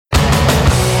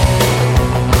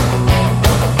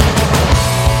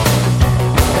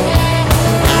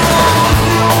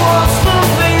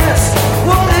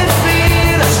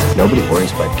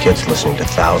stories by kids listening to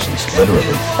thousands, literally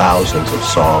thousands of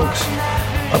songs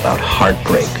about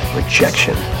heartbreak,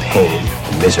 rejection, pain,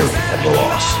 misery, and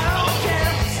loss.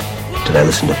 Did I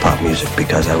listen to pop music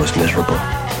because I was miserable?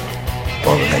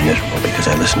 Or was I miserable because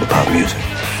I listened to pop music?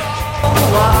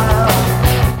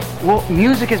 Well,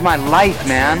 music is my life,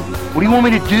 man. What do you want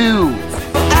me to do?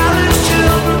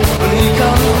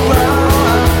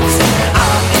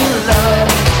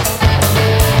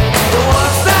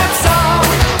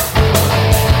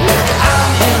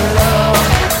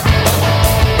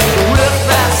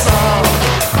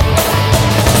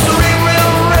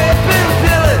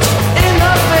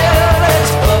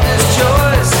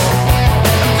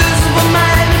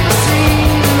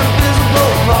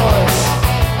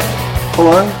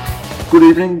 Hello, good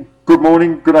evening, good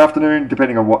morning, good afternoon,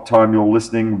 depending on what time you're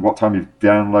listening, what time you've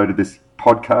downloaded this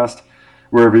podcast,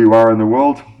 wherever you are in the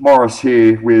world. Morris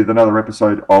here with another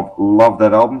episode of Love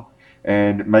That Album,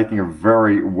 and making a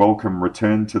very welcome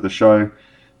return to the show.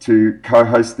 To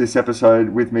co-host this episode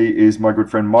with me is my good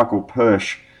friend Michael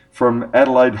Persch from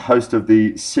Adelaide, host of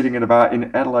the Sitting in a Bar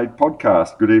in Adelaide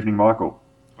podcast. Good evening, Michael.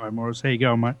 Hi, Morris. How you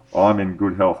going, mate? I'm in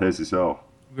good health. How's yourself?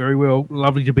 Very well.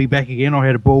 Lovely to be back again. I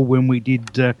had a ball when we did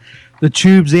the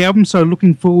Tubes album, so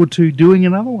looking forward to doing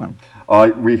another one.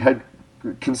 We had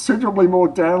considerably more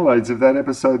downloads of that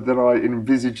episode than I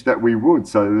envisaged that we would,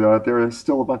 so there are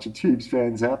still a bunch of Tubes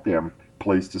fans out there, I'm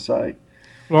pleased to say.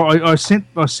 Well, I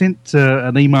sent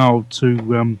an email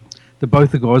to the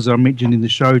both the guys I mentioned in the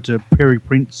show, to Perry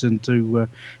Prince and to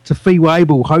Fee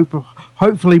Wable.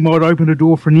 Hopefully might open a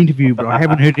door for an interview, but I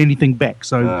haven't heard anything back,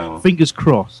 so fingers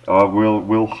crossed.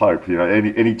 We'll hope. You know,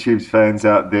 any Tubes fans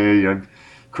out there, you know,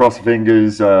 cross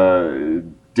fingers,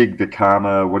 dig the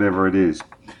karma, whatever it is.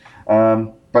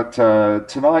 But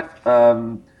tonight,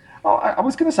 I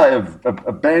was going to say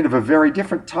a band of a very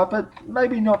different type, but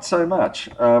maybe not so much.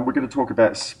 We're going to talk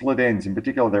about Split Enz, in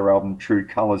particular their album True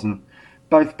Colours, and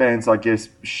both bands, I guess,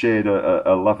 shared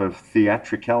a love of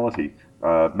theatricality.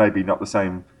 Maybe not the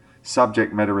same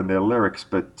subject matter in their lyrics,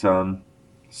 but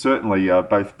certainly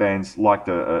both bands liked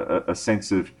a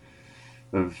sense of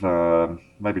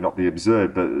maybe not the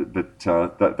absurd, but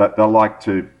that they like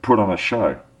to put on a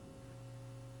show.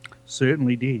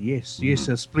 Certainly did, yes. Yes,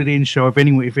 a Split Enz show. If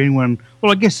anyone,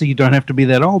 well, I guess you don't have to be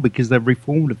that old because they've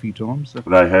reformed a few times. So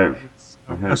they have.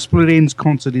 A Split Enz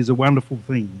concert is a wonderful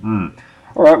thing.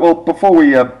 All right, well, before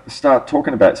we start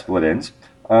talking about Split Enz,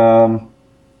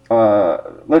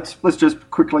 let's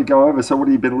just quickly go over. So what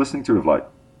have you been listening to of late?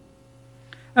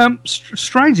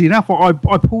 Strangely enough, I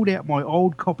pulled out my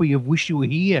old copy of Wish You Were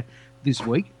Here this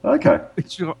week. Okay.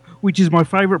 Which is my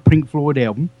favourite Pink Floyd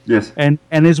album. Yes. And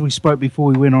as we spoke before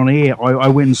we went on air, I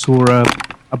went and saw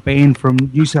a band from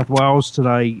New South Wales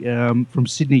today, from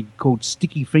Sydney, called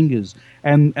Sticky Fingers.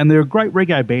 And they're a great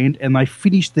reggae band, and they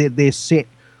finished their set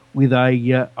with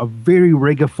a very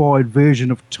reggae-fied version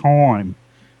of Time.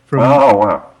 Oh,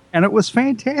 wow. And it was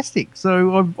fantastic.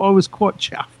 So I was quite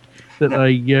chuffed that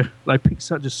they picked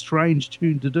such a strange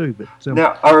tune to do. But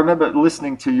now, I remember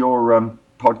listening to your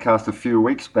podcast a few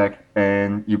weeks back,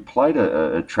 and you played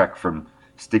a track from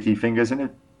Sticky Fingers, and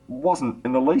it wasn't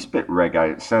in the least bit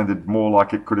reggae. It sounded more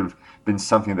like it could have been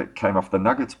something that came off the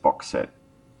Nuggets box set.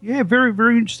 Yeah, very,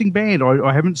 very interesting band.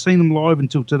 I haven't seen them live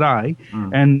until today,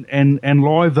 and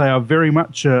live they are very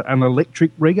much an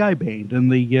electric reggae band.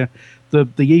 And the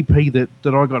EP that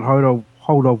I got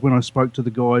hold of when I spoke to the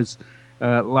guys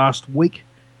last week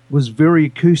was very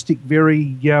acoustic,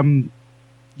 very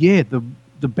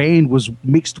the band was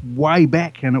mixed way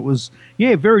back, and it was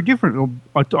very different.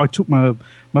 I took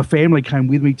my family came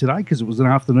with me today because it was an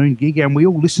afternoon gig, and we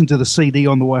all listened to the CD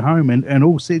on the way home, and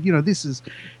all said, this is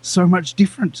so much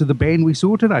different to the band we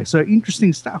saw today. So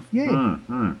interesting stuff. Yeah.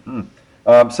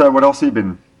 So what else have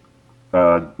you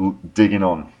been digging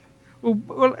on?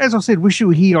 Well, as I said, Wish You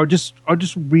Were Here. I just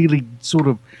really sort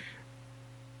of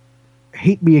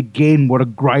hit me again what a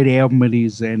great album it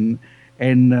is, and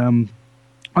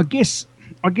I guess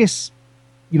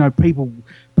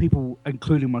people,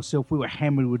 including myself, we were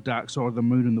hammered with Dark Side of the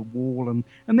Moon and The Wall, and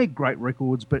they're great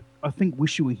records, but I think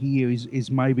Wish You Were Here is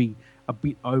maybe a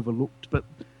bit overlooked. But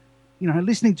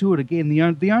listening to it again,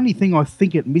 the only thing I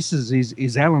think it misses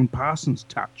is Alan Parsons'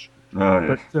 touch. Oh,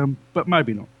 yes. But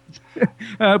maybe not.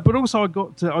 But also I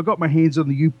got my hands on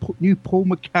the new Paul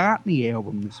McCartney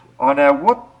album this week. Oh, now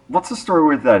what's the story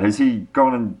with that? Has he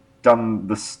gone and done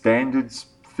the standards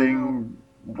thing?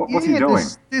 What's he doing?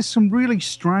 There's some really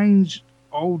strange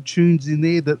old tunes in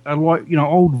there that are like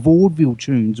old vaudeville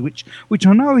tunes, which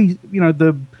I know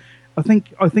I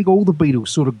think all the Beatles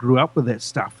sort of grew up with that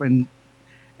stuff, and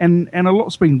and a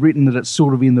lot's been written that it's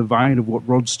sort of in the vein of what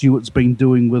Rod Stewart's been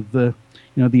doing with the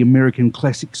the American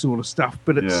classic sort of stuff.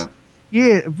 But it's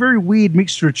a very weird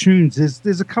mixture of tunes.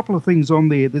 There's a couple of things on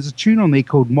there. There's a tune on there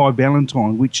called My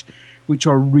Valentine, which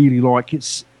I really like.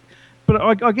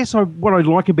 But I guess what I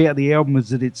like about the album is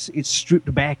that it's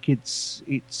stripped back. It's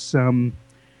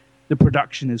the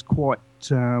production is quite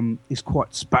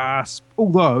sparse.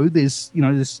 Although there's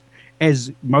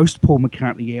as most Paul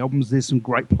McCartney albums, there's some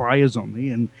great players on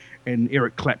there, and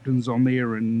Eric Clapton's on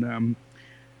there, and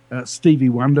Stevie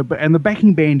Wonder. And the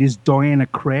backing band is Diana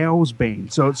Krall's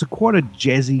band, so it's quite a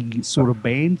jazzy sort of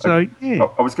band. So yeah,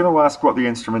 I was going to ask what the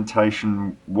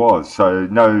instrumentation was. So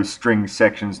no string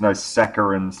sections, no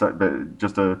saccharin, but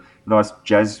just a nice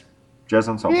jazz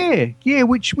ensemble. Yeah,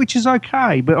 which is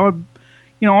okay, but I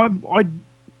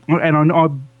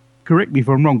correct me if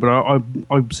I'm wrong, but I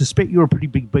suspect you're a pretty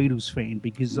big Beatles fan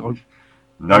because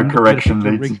no corrections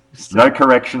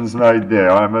made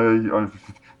there.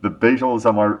 The Beatles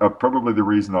are probably the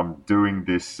reason I'm doing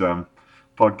this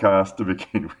podcast to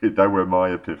begin with. They were my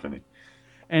epiphany.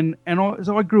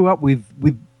 So I grew up with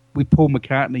Paul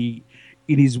McCartney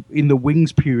in the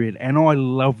Wings period, and I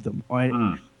loved them. I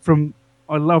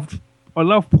loved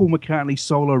Paul McCartney's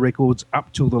solo records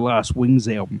up till the last Wings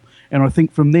album, and I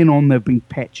think from then on they've been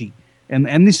patchy.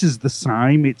 And this is the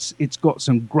same. It's got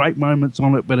some great moments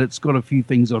on it, but it's got a few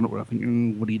things on it where I think,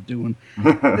 what are you doing?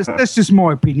 That's just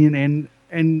my opinion.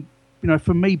 And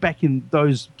for me, back in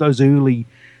those early,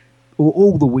 or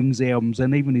all the Wings albums,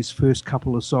 and even his first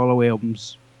couple of solo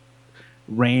albums,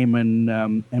 Ram and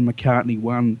McCartney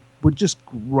 1, were just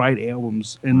great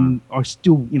albums. And I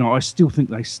still think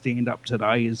they stand up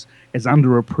today as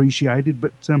underappreciated.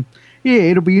 But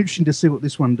it'll be interesting to see what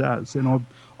this one does. And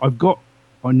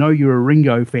I know you're a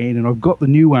Ringo fan, and I've got the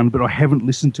new one, but I haven't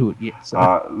listened to it yet. So.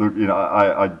 Look,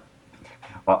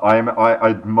 I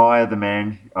admire the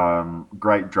man,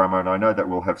 great drummer, and I know that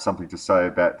we'll have something to say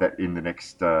about that in the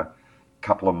next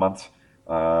couple of months.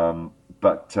 Look,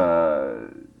 I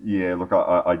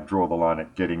draw the line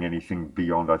at getting anything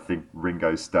beyond, I think,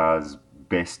 Ringo Starr's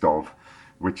best of,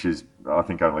 which is, I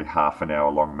think, only half an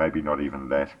hour long, maybe not even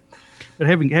that. But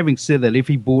having said that, if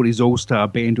he brought his all-star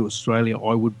band to Australia,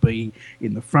 I would be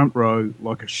in the front row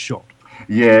like a shot.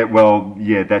 Yeah, well,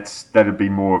 that'd be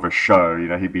more of a show.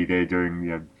 He'd be there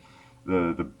doing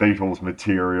the Beatles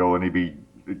material, and he'd be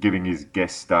giving his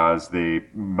guest stars their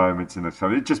moments in the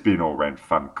song. It'd just be an all-round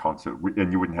fun concert,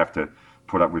 and you wouldn't have to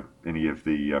put up with any of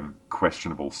the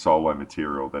questionable solo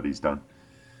material that he's done.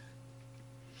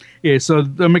 Yeah, so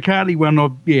the McCartney one,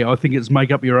 I think it's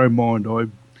make up your own mind.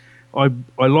 I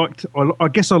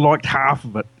guess I liked half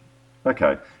of it.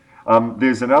 Okay.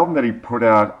 There's an album that he put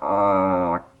out,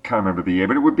 I can't remember the year,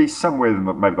 but it would be somewhere in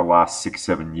maybe the last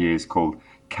 6-7 years, called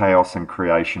Chaos and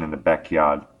Creation in the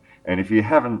Backyard. And if you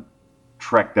haven't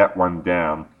tracked that one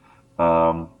down,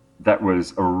 that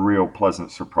was a real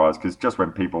pleasant surprise, because just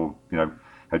when people,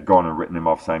 had gone and written him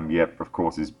off saying, yep, of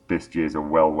course his best years are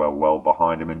well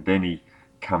behind him, and then he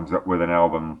comes up with an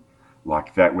album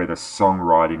like that where the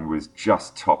songwriting was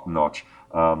just top notch,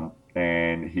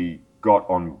 and he got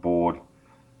on board.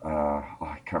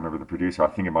 I can't remember the producer. I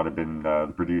think it might have been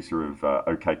the producer of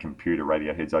OK Computer,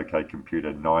 Radiohead's OK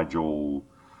Computer, Nigel.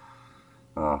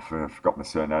 I've forgotten the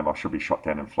surname. I should be shot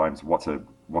down in flames. What's a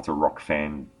rock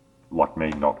fan like me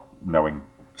not knowing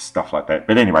stuff like that?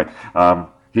 But anyway,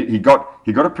 he got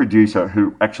a producer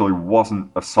who actually wasn't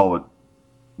a solid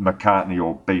McCartney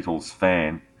or Beatles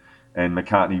fan. And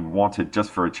McCartney wanted,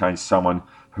 just for a change, someone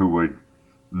who would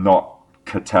not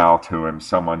kowtow to him,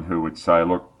 someone who would say,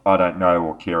 look, I don't know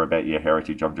or care about your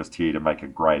heritage, I'm just here to make a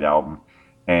great album.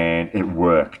 And it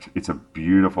worked. It's a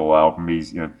beautiful album.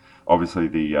 He's, obviously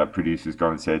the producer's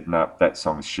gone and said, no, that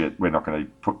song's shit, we're not going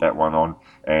to put that one on,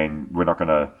 and we're not going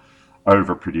to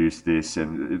overproduce this.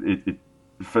 And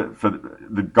for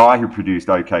the guy who produced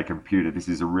OK Computer, this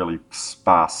is a really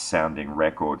sparse sounding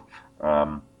record.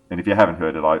 And if you haven't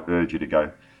heard it, I urge you to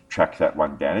go track that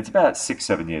one down. It's about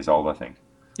 6-7 years old, I think.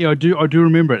 Yeah, I do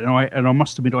remember it, and I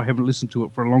must admit I haven't listened to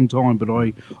it for a long time, but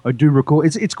I do recall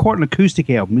it's quite an acoustic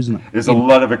album, isn't it? There's a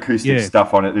lot of acoustic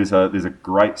stuff on it. There's a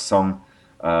great song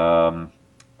on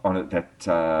it that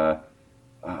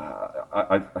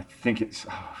I think it's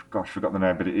forgot the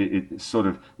name, but it sort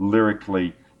of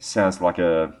lyrically sounds like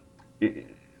it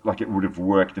would have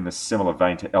worked in a similar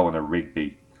vein to Eleanor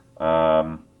Rigby.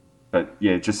 But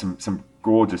yeah, just some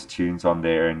gorgeous tunes on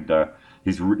there, and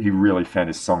he really found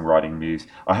his songwriting muse.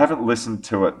 I haven't listened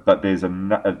to it, but there's the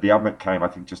album that came, I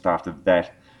think, just after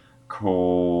that,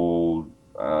 called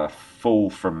Full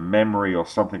from Memory or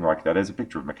something like that. There's a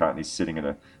picture of McCartney sitting in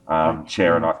a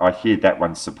chair, and I hear that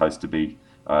one's supposed to be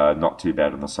not too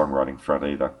bad on the songwriting front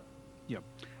either. Yep.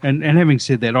 And having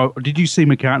said that, did you see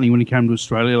McCartney when he came to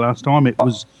Australia last time? It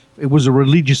was a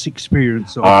religious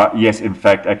experience. Yes, in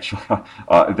fact, actually,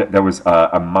 that was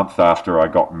a month after I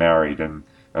got married, and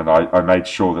I made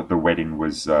sure that the wedding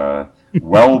was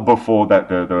well before that.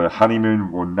 The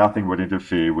honeymoon or nothing would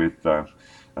interfere with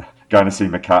going to see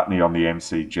McCartney on the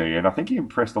MCG, and I think he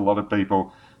impressed a lot of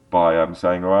people by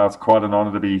saying, "Well, it's quite an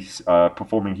honour to be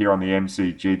performing here on the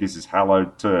MCG. This is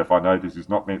hallowed turf. I know this is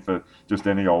not meant for just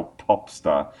any old pop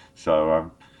star."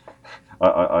 So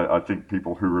I think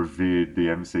people who revered the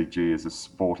MCG as a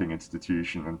sporting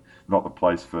institution and not the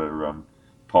place for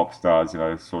pop stars,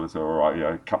 sort of say, all right,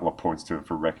 a couple of points to him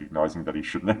for recognising that he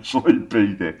shouldn't actually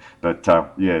be there. But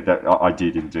I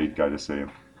did indeed go to see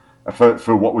him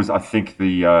for what was, I think,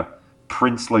 the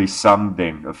princely sum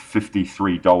then of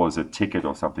 $53 a ticket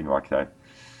or something like that.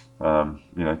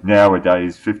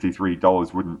 Nowadays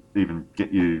 $53 wouldn't even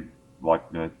get you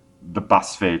the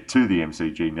bus fare to the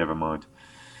MCG. Never mind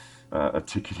a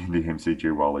ticket in the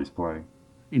MCG while he's playing.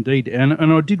 Indeed, and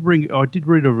I did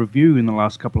read a review in the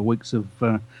last couple of weeks of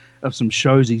some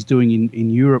shows he's doing in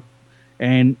Europe,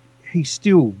 and he's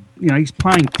still he's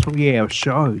playing 3-hour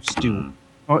shows still.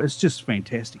 Oh, it's just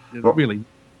fantastic, really.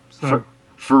 So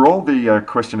for all the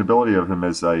questionability of him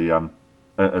as a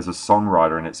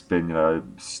songwriter, and it's been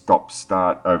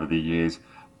stop-start over the years,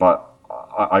 but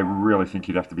I really think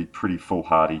he'd have to be pretty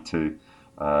foolhardy to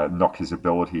knock his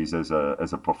abilities as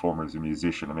a performer, as a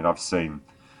musician. I mean, I've seen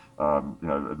a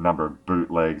number of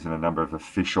bootlegs and a number of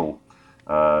official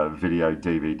video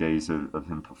DVDs of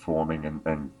him performing,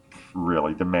 and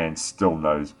really the man still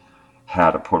knows how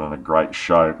to put on a great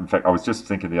show. In fact, I was just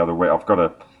thinking the other way, I've got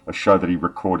a show that he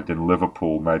recorded in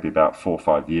Liverpool maybe about 4 or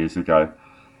 5 years ago,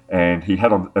 and he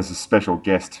had on as a special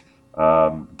guest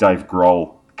Dave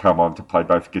Grohl come on to play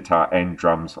both guitar and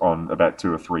drums on about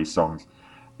 2 or 3 songs,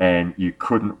 and you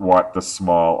couldn't wipe the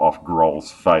smile off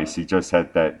Grohl's face. He just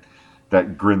had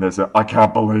that grin that said, "I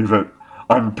can't believe it.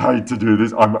 I'm paid to do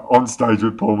this. I'm on stage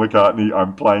with Paul McCartney.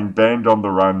 I'm playing Band on the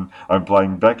Run. I'm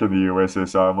playing back in the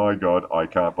USSR. My God, I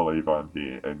can't believe I'm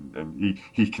here." And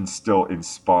he can still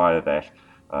inspire that.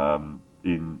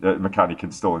 McCartney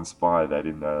can still inspire that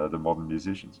in the modern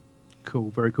musicians.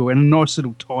 Cool, very cool, and a nice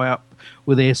little tie-up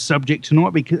with our subject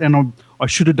tonight. I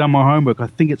should have done my homework. I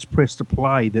think it's Press to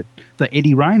Play that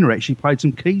Eddie Rayner actually played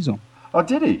some keys on. Oh,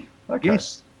 did he? Okay.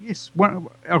 Yes.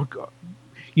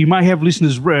 You may have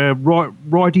listeners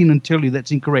write in and tell you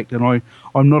that's incorrect, and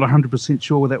I'm not 100%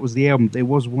 sure that was the album. There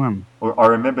was one. Well, I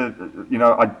remember,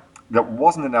 that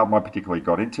wasn't an album I particularly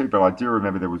got into, but I do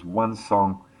remember there was one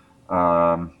song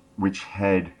which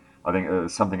had, I think,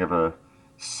 something of a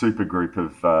super group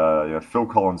of Phil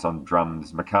Collins on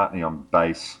drums, McCartney on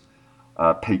bass,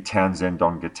 Pete Townsend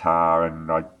on guitar, and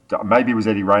maybe it was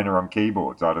Eddie Rayner on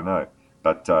keyboards. I don't know,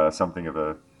 but something of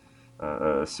a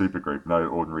super group. No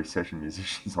ordinary session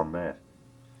musicians on that.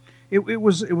 It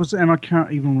was, and I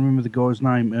can't even remember the guy's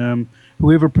name.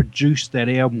 Whoever produced that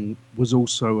album was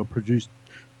also produced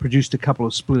a couple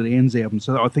of Split Ends albums.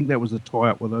 So I think that was the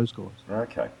tie-up with those guys.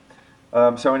 Okay.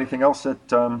 So anything else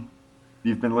that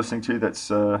you've been listening to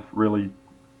that's really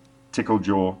tinkled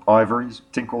your ivories?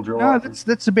 No,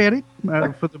 that's about it.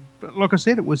 Like I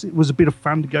said, it was a bit of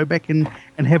fun to go back and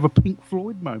have a Pink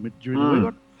Floyd moment during the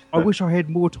week. I wish I had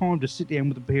more time to sit down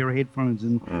with a pair of headphones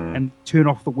and turn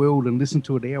off the world and listen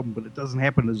to an album, but it doesn't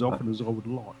happen as often as I would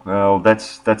like. Well,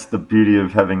 that's the beauty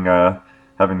of having the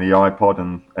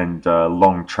iPod and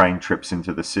long train trips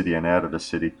into the city and out of the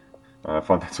city. I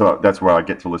find that's where I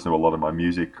get to listen to a lot of my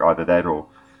music, either that or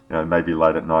maybe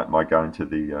late at night might go into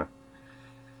the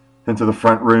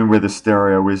front room where the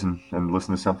stereo is and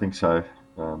listen to something. So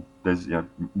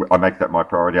I make that my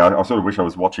priority. I sort of wish I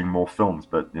was watching more films,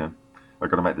 but I've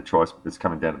got to make the choice. It's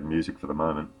coming down to the music for the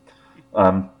moment.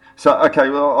 A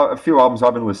few albums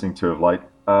I've been listening to of late.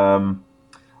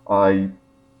 I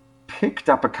picked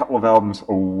up a couple of albums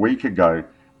a week ago,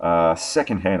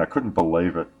 secondhand. I couldn't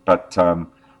believe it, but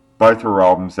both were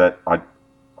albums that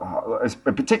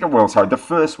the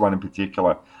first one in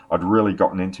particular I'd really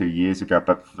gotten into years ago,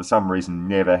 but for some reason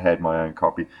never had my own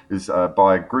copy. Is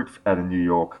by a group out of New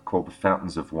York called the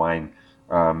Fountains of Wayne.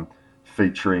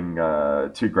 Featuring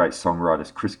 2 great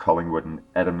songwriters, Chris Collingwood and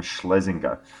Adam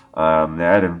Schlesinger. Now,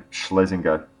 Adam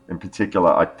Schlesinger, in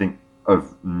particular, I think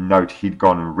of note, he'd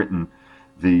gone and written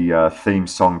the theme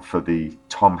song for the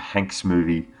Tom Hanks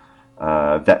movie,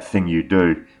 That Thing You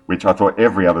Do, which I thought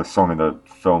every other song in the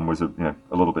film was a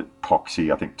little bit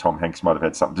poxy. I think Tom Hanks might have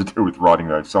had something to do with writing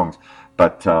those songs.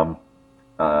 But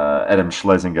Adam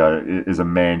Schlesinger is a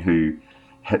man who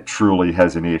truly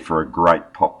has an ear for a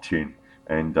great pop tune.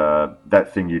 And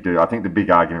That Thing You Do, I think the big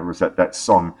argument was that that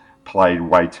song played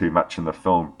way too much in the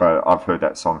film, but I've heard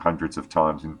that song hundreds of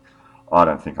times, and I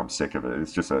don't think I'm sick of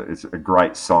it. It's a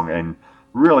great song, and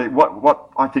really, what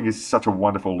I think is such a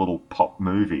wonderful little pop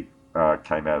movie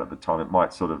came out at the time. It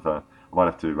might sort of I might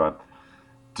have to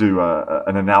do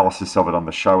an analysis of it on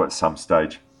the show at some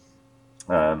stage.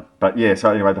 But yeah,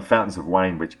 so anyway, The Fountains of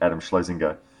Wayne, which Adam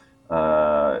Schlesinger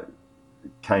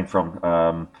came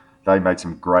from, they made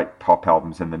some great pop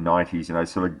albums in the 90s,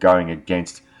 sort of going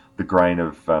against the grain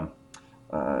of,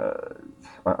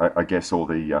 I guess, all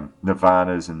the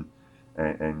Nirvanas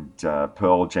and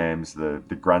Pearl Jams, the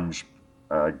grunge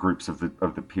groups of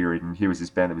the period. And here was this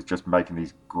band that was just making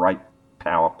these great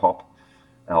power pop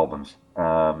albums.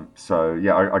 So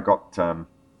yeah, I got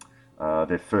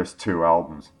their first two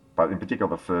albums, but in particular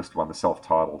the first one, the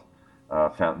self-titled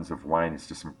Fountains of Wayne. It's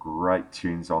just some great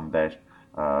tunes on that.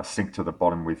 Sink to the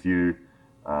Bottom with You,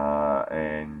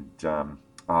 and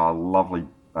a lovely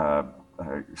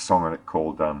song on it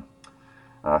called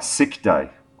Sick Day,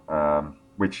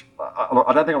 which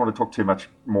I don't think I want to talk too much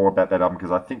more about that album,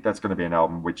 because I think that's going to be an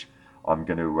album which I'm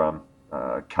going to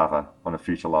cover on a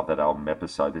future Love That Album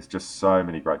episode. There's just so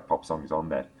many great pop songs on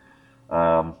that.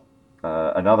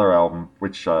 Another album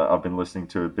which I've been listening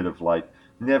to a bit of late,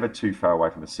 never too far away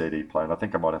from the CD player, and I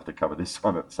think I might have to cover this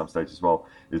one at some stage as well,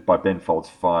 is by Ben Folds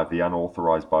 5, the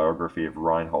unauthorized biography of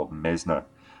Reinhold Messner.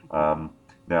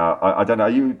 Now, I don't know, are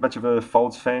you much of a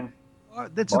Folds fan?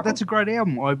 That's a great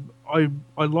album.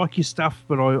 I like his stuff,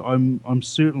 but I'm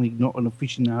certainly not an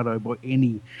aficionado by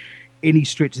any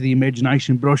stretch of the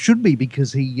imagination. But I should be,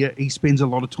 because he spends a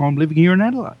lot of time living here in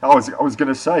Adelaide. I was going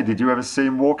to say, did you ever see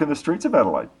him walk in the streets of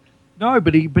Adelaide? No,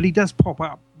 but he does pop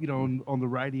up, on the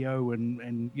radio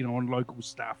and on local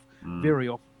stuff very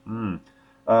often.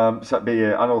 So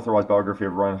the unauthorized biography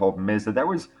of Reinhold Messner, that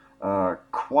was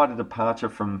quite a departure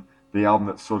from the album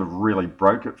that sort of really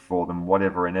broke it for them,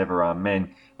 Whatever and Ever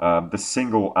Amen. The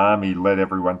single Army led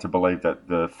everyone to believe that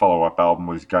the follow-up album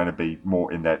was going to be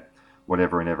more in that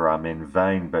Whatever and Ever Amen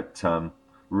vein, but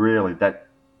really that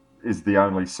is the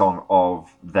only song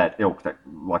of that ilk that,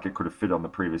 like, it could have fit on the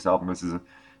previous album. This is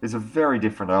a very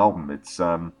different album. It's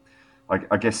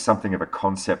I guess something of a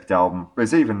concept album.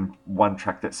 There's even one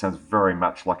track that sounds very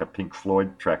much like a Pink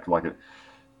Floyd track, like it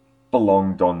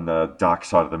belonged on the Dark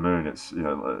Side of the Moon. It's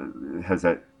it has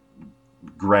that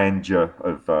grandeur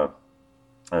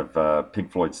of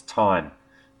Pink Floyd's time.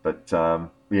 But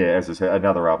yeah, as I said,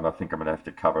 another album I think I'm going to have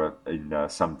to cover in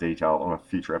some detail on a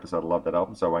future episode. I love that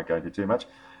album, so I won't go into too much.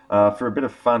 For a bit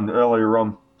of fun, earlier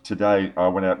on today, I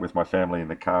went out with my family in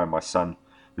the car, and my son,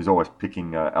 who's always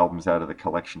picking albums out of the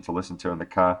collection to listen to in the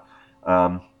car,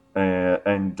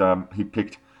 and he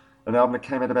picked an album that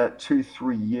came out about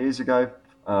 2-3 years ago.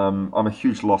 I'm a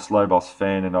huge Los Lobos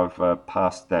fan, and I've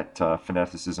passed that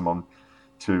fanaticism on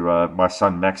to my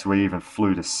son Max. We even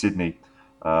flew to Sydney,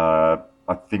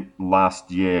 I think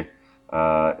last year,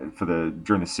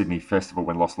 during the Sydney Festival,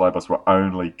 when Los Lobos were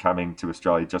only coming to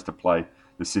Australia just to play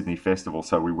the Sydney Festival.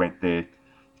 So we went there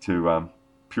to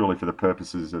purely for the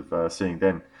purposes of seeing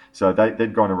them. So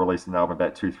they'd gone and released an album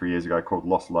about 2-3 years ago called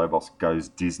Los Lobos Goes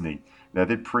Disney. Now,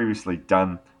 they'd previously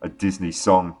done a Disney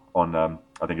song on,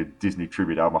 I think, a Disney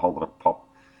tribute album, a whole lot of pop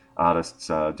artists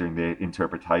doing their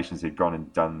interpretations. They'd gone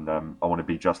and done I Want to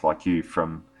Be Just Like You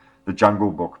from The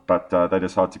Jungle Book, but they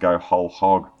decided to go whole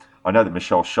hog. I know that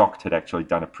Michelle Shocked had actually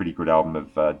done a pretty good album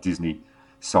of Disney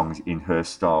songs in her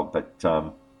style, but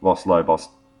Los Lobos,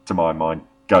 to my mind,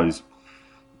 goes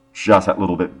just that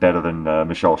little bit better than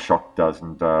Michelle Shocked does,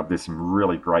 and there's some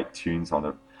really great tunes on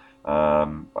it. I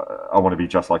Want to Be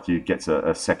Just Like You gets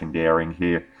a second airing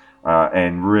here,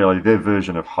 and really their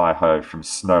version of Hi Ho from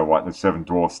Snow White and the Seven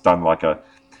Dwarfs, done like a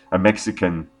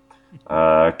Mexican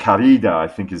carida, I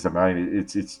think is the name.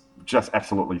 It's just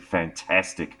absolutely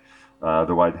fantastic,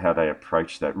 the way how they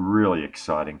approach that. Really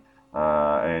exciting,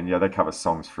 and yeah, they cover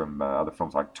songs from other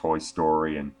films like Toy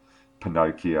Story and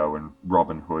Pinocchio and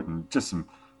Robin Hood, and just some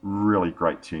really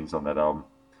great tunes on that album.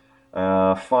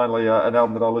 Finally, an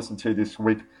album that I listened to this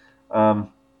week.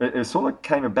 It sort of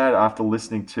came about after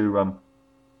listening to a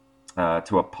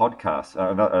podcast,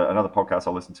 another podcast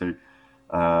I listened to.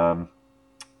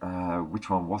 Which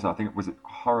one was it? I think it was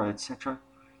Horror, Etc.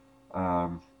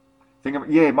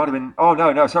 It might have been. Oh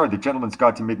no, sorry, The Gentleman's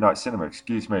Guide to Midnight Cinema.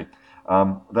 Excuse me.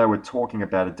 They were talking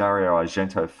about a Dario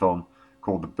Argento film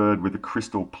called The Bird with the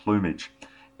Crystal Plumage,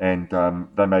 and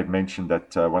they made mention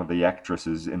that one of the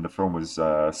actresses in the film was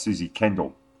Susie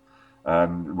Kendall.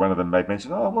 One of them made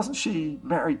mention, wasn't she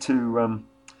married to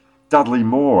Dudley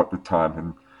Moore at the time?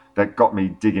 And that got me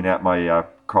digging out my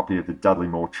copy of the Dudley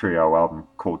Moore Trio album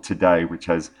called Today, which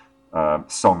has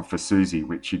Song for Susie,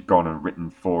 which he'd gone and written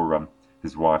for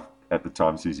his wife at the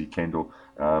time, Susie Kendall.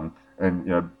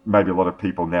 And maybe a lot of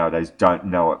people nowadays don't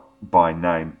know it by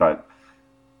name, but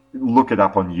look it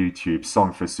up on YouTube,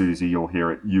 Song for Susie, you'll hear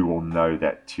it, you will know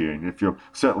that tune. If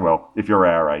you're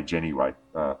our age anyway,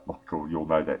 Michael, you'll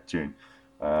know that tune.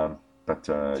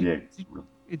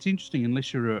 It's interesting,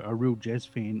 unless you're a real jazz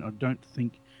fan, I don't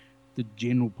think the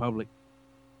general public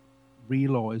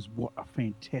realise what a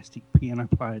fantastic piano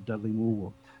player Dudley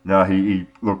Moore was. No,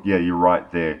 you're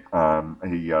right there.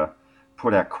 He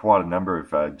put out quite a number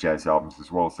of jazz albums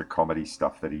as well as the comedy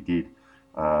stuff that he did.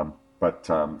 But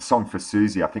Song for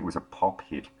Susie, I think, was a pop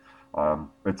hit.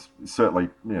 It's certainly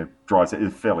drives it.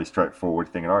 It's a fairly straightforward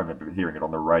thing, and I remember hearing it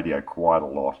on the radio quite a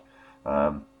lot.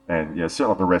 And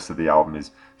certainly the rest of the album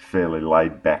is fairly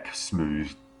laid back,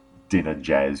 smooth dinner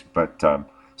jazz. But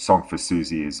Song for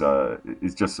Susie is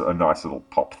just a nice little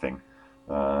pop thing.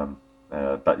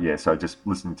 So just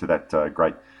listening to that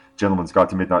great Gentleman's Guide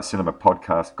to Midnight Cinema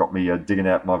podcast got me digging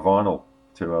out my vinyl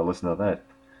to listen to that.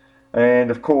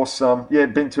 And of course,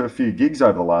 been to a few gigs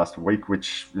over the last week,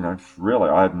 which really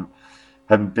I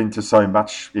haven't been to so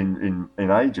much in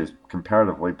ages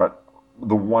comparatively. But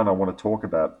the one I want to talk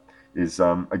about is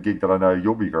a gig that I know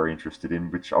you'll be very interested in,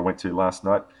 which I went to last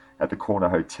night at the Corner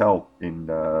Hotel in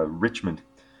Richmond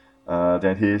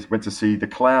down here. Went to see The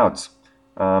Clouds.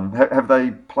 Have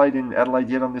they played in Adelaide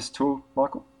yet on this tour,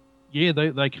 Michael? Yeah,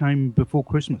 they came before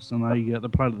Christmas and they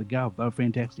played at the Gov. They were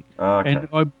fantastic. Okay.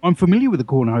 And I'm familiar with the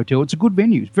Corner Hotel. It's a good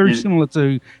venue. It's very similar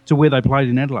to where they played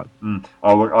in Adelaide.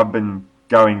 Oh, look, I've been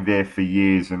going there for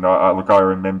years, and I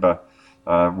remember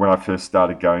when I first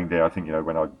started going there. I think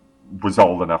when I was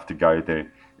old enough to go there,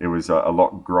 it was a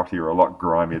lot grottier, a lot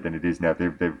grimier than it is now.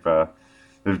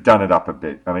 They've done it up a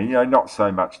bit. I mean, not so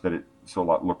much that it sort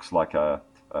of looks like a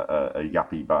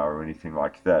yuppie bar or anything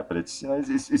like that, but it's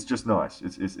just nice.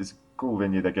 It's a cool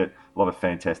venue. They get a lot of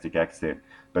fantastic acts there.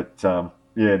 But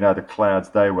the Clouds,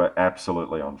 they were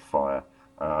absolutely on fire.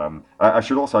 I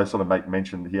should also sort of make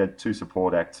mention that he had two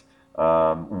support acts,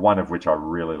 one of which I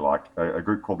really liked, a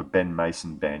group called the Ben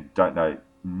Mason Band. Don't know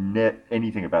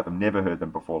anything about them, never heard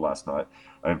them before last night.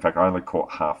 In fact, I only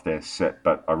caught half their set,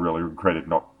 but I really regretted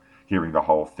not hearing the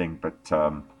whole thing. But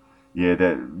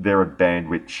they're a band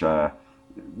which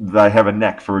they have a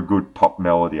knack for a good pop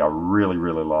melody. I really,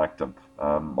 really liked them.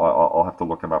 I'll have to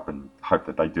look them up and hope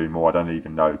that they do more. I don't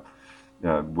even know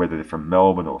whether they're from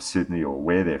Melbourne or Sydney or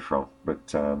where they're from. But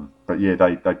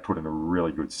they put in a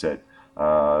really good set.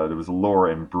 There was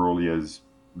Laura Imbruglia's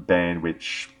band,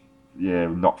 which,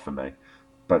 not for me.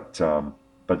 But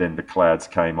then the Clouds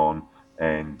came on,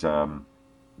 and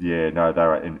they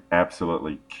were in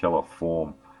absolutely killer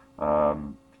form.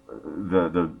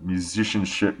 The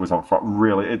musicianship was on fire.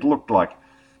 Really, it looked like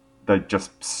they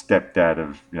just stepped out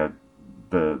of the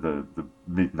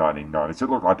mid 1990s. It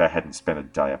looked like they hadn't spent a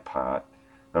day apart.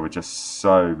 They were just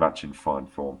so much in fine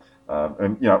form,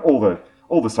 and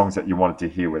all the songs that you wanted to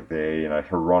hear were there.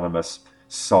 Hieronymus,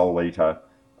 Soul Eater,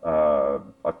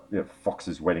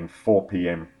 Fox's Wedding, 4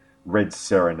 p.m., Red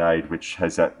Serenade, which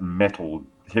has that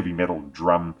heavy metal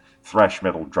thrash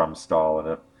metal drum style in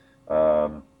it.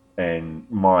 And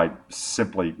my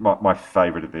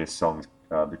favourite of their songs,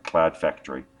 the Cloud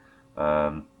Factory.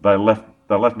 They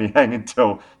left me hanging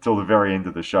till the very end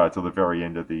of the show, till the very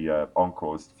end of the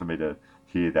encores for me to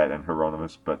hear that and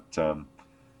Hieronymus. But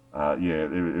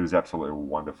it was absolutely a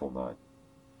wonderful night.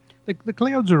 The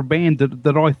Clouds are a band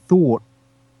that I thought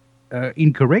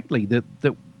incorrectly that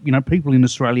people in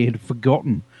Australia had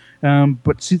forgotten,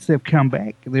 but since they've come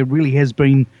back, there really has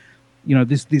been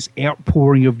this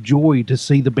outpouring of joy to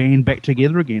see the band back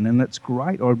together again, and that's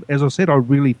great. As I said, I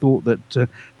really thought that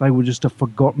they were just a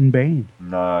forgotten band.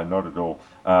 No, not at all.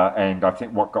 And I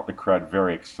think what got the crowd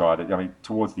very excited,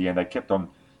 towards the end, they kept on,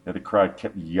 the crowd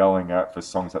kept yelling out for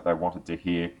songs that they wanted to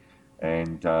hear.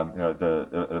 And,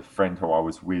 a friend who I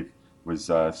was with was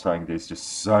saying there's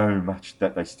just so much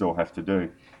that they still have to do.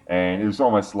 And it was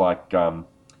almost like, I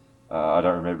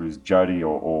don't remember, it was Jody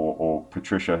or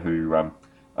Patricia who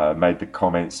made the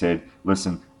comment, said,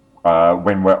 listen,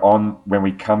 when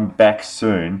we come back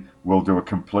soon, we'll do a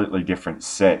completely different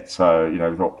set. So,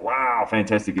 we thought, wow,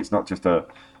 fantastic. It's not just a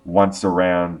once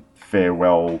around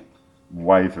farewell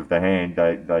wave of the hand.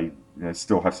 They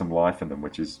still have some life in them,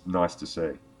 which is nice to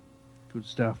see. Good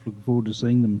stuff. Looking forward to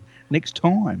seeing them next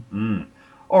time.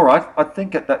 All right. I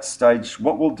think at that stage,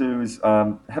 what we'll do is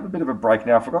have a bit of a break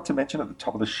now. I forgot to mention at the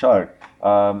top of the show,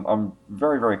 I'm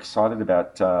very, very excited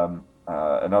about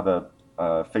another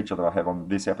feature that I have on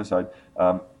this episode.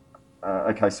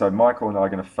 Okay, so Michael and I are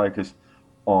going to focus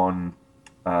on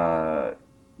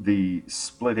the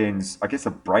Split Enz, I guess,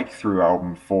 a breakthrough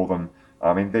album for them.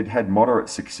 I mean, they'd had moderate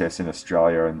success in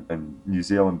Australia and New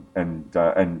Zealand, and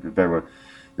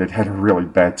they'd had a really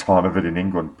bad time of it in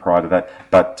England prior to that.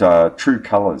 But True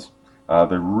Colours,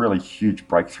 the really huge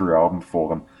breakthrough album for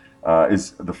them,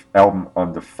 is the album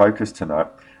under focus tonight.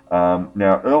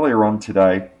 Now, earlier on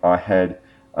today, I had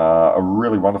a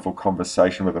really wonderful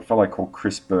conversation with a fellow called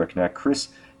Chris Burke. Now, Chris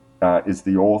is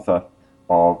the author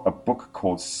of a book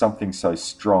called Something So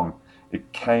Strong.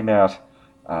 It came out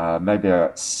maybe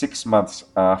 6 months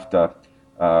after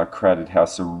Crowded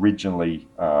House originally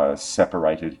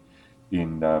separated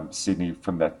in Sydney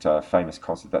from that famous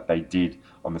concert that they did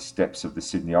on the steps of the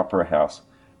Sydney Opera House.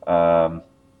 And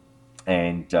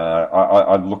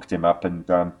I looked him up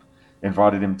and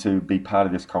invited him to be part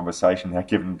of this conversation. Now,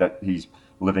 given that he's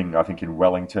living, I think, in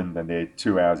Wellington, and they're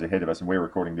 2 hours ahead of us, and we're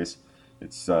recording this.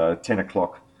 It's 10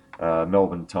 o'clock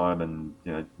Melbourne time, and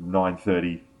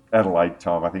 9:30 Adelaide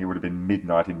time. I think it would have been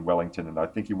midnight in Wellington, and I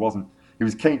think he was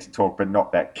keen to talk, but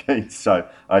not that keen. So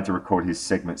I had to record his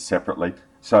segment separately.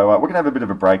 So we're going to have a bit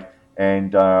of a break,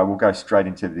 and we'll go straight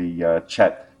into the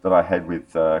chat that I had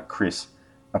with Chris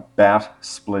about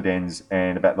Split Enz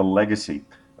and about the legacy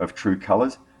of True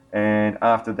Colours. And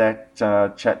after that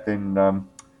chat, then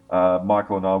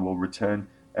Michael and I will return,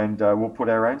 and we'll put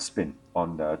our own spin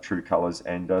on True Colours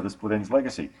and the Split Enz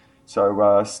legacy.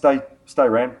 So stay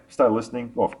around, stay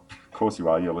listening. Well, of course you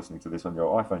are. You're listening to this on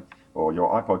your iPhone or your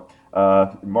iPod.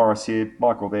 Morris here,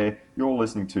 Michael there. You're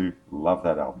listening to Love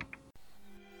That Album.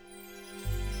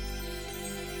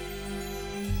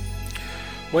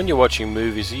 When you're watching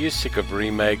movies, are you sick of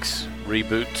remakes,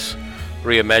 reboots,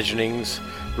 reimaginings,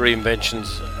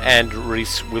 reinventions, and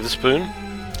Reese Witherspoon?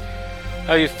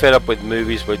 Are you fed up with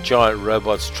movies where giant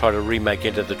robots try to remake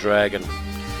Enter the Dragon?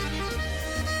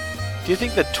 Do you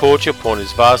think that torture porn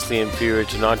is vastly inferior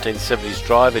to 1970s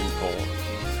drive-in porn?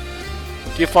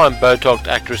 Do you find Botoxed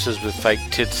actresses with fake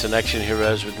tits and action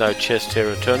heroes with no chest hair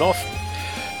a turn off?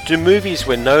 Do movies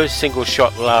where no single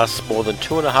shot lasts more than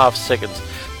 2.5 seconds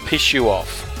piss you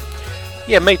off?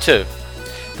 Yeah, me too.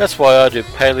 That's why I do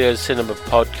Paleo Cinema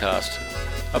Podcast,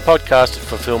 a podcast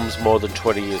for films more than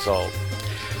 20 years old.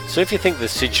 So if you think that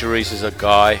Sid Charisse is a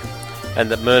guy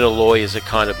and that Myrna Loy is a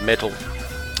kind of metal,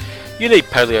 you need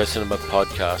Paleo Cinema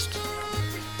Podcast.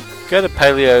 Go to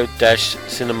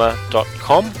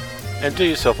paleo-cinema.com and do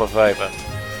yourself a favour.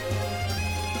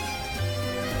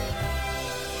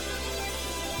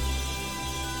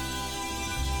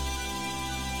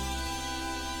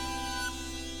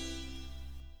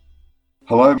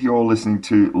 Hello, you're listening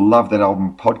to Love That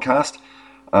Album podcast.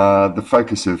 The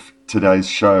focus of today's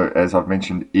show, as I've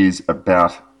mentioned, is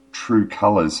about True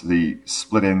Colours, the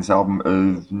Split Enz album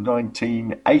of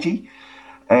 1980.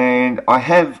 And I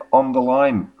have on the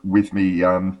line with me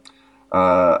a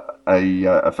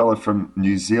fellow from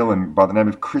New Zealand by the name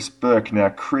of Chris Burke. Now,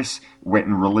 Chris went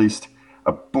and released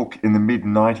a book in the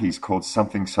mid-90s called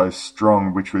Something So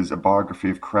Strong, which was a biography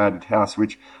of Crowded House,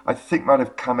 which I think might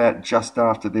have come out just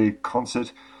after their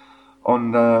concert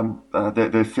on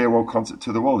their farewell concert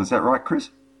to the world. Is that right, Chris?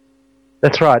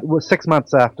 That's right. It was 6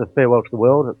 months after Farewell to the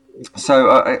World.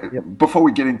 So Yep. Before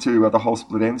we get into the whole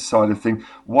Split Enz side of things,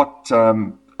 what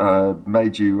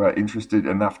made you interested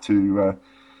enough to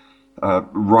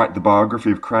write the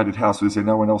biography of Crowded House? Was there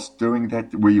no one else doing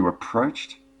that? Were you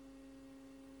approached?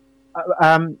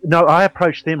 No, I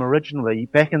approached them originally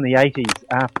back in the 80s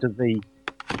after the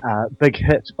big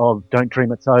hit of Don't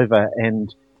Dream It's Over,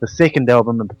 and the second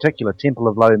album in particular, Temple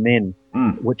of Low Men,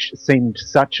 which seemed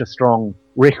such a strong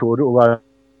record, although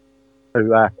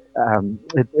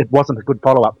it wasn't a good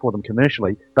follow-up for them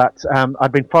commercially. But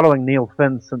I'd been following Neil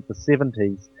Finn since the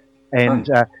 70s, and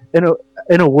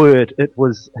in a word, it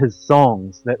was his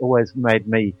songs that always made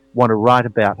me want to write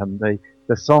about him. The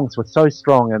songs were so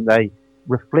strong, and they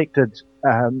reflected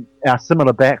our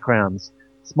similar backgrounds: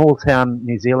 small town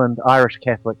New Zealand, Irish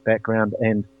Catholic background,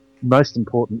 and most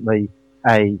importantly,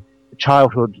 a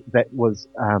childhood that was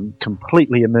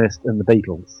completely immersed in the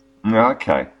Beatles.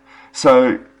 Okay,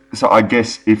 so I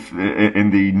guess if in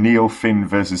the Neil Finn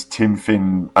versus Tim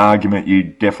Finn argument,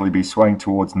 you'd definitely be swaying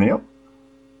towards Neil.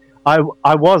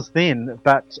 I was then,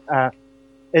 but as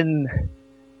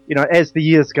the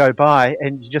years go by,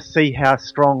 and you just see how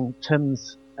strong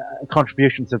Tim's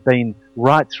contributions have been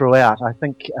right throughout. I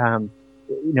think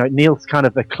Neil's kind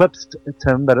of eclipsed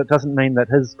Tim, but it doesn't mean that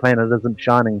his planet isn't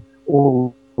shining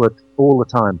all the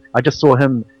time. I just saw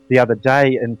him the other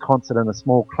day in concert in a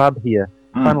small club here.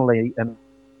 Funnily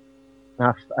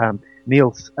enough,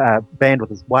 Neil's band with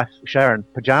his wife Sharon,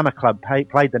 Pajama Club,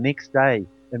 played the next day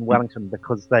in Wellington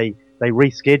because they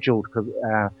rescheduled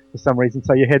for some reason.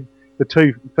 So you had the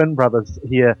two Finn brothers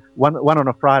here, one on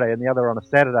a Friday and the other on a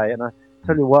Saturday. And I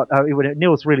tell you what,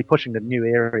 Neil's really pushing the new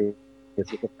areas with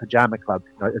the Pajama Club.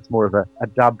 It's more of a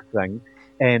dub thing.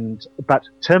 But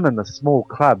Tim in the small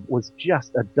club was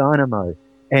just a dynamo,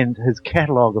 and his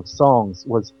catalogue of songs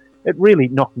it really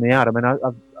knocked me out. I mean,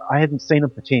 I hadn't seen him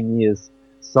for 10 years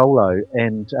solo,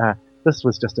 and this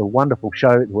was just a wonderful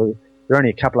show. There were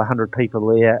only a couple of hundred people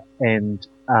there, and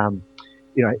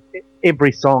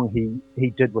every song he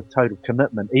did with total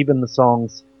commitment, even the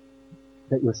songs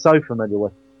that you're so familiar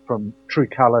with from True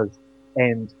Colours,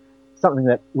 and something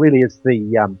that really is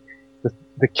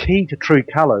the key to True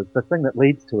Colours, the thing that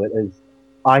leads to it, is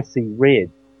Icy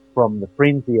Red from the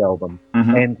Frenzy album.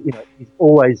 Mm-hmm. And he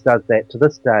always does that to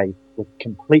this day with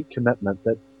complete commitment,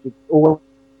 that it always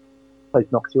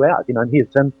knocks you out. And here's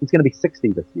Tim, he's going to be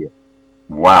 60 this year.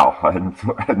 Wow,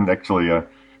 hadn't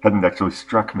actually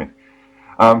struck me.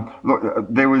 Look,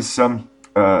 there was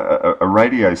a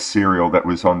radio serial that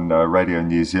was on Radio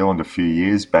New Zealand a few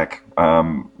years back,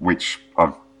 which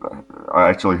I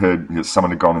actually heard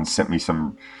someone had gone and sent me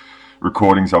some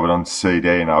recordings of it on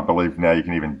CD, and I believe now you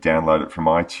can even download it from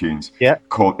iTunes. Yeah,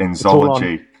 called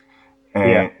Enzology.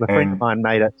 The friend of mine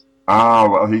made it.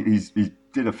 Well, he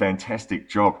did a fantastic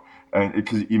job, and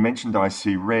because you mentioned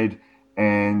Icy Red,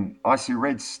 and Icy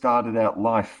Red started out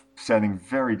life sounding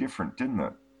very different, didn't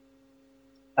it?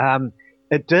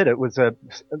 It did. It was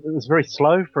very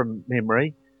slow from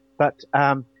memory, but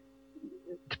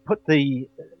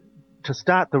to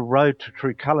start the road to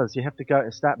True Colours, you have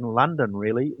to start in London,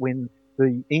 really, when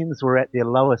the Ends were at their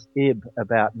lowest ebb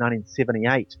about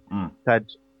 1978. They'd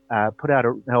put out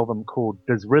an album called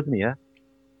Dysrhythmia,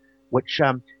 which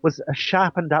was a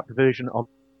sharpened up version of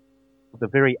the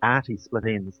very arty Split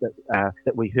Ends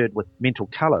that we heard with Mental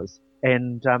Colours.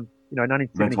 And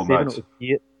 1977 was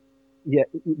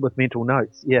with Mental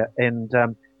Notes, yeah. And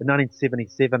in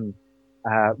 1977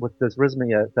 with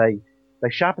Dysrhythmia, they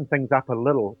sharpened things up a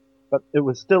little, but it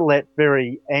was still that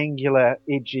very angular,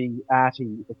 edgy,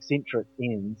 arty, eccentric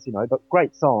Ends, but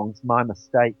great songs, My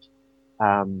Mistake,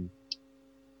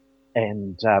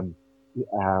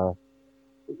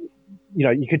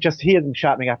 you could just hear them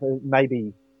sharpening up.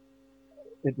 Maybe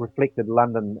it reflected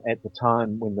London at the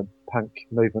time when the punk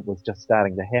movement was just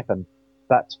starting to happen.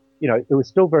 But, it was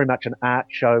still very much an art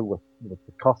show with the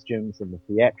costumes and the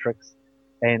theatrics.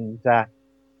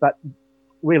 But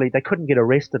really, they couldn't get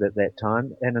arrested at that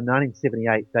time. And in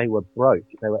 1978, they were broke.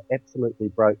 They were absolutely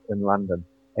broke in London.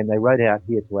 And they wrote out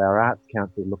here to our Arts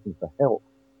Council looking for help.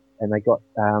 And they got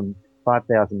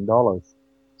 $5,000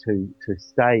 to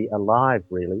stay alive,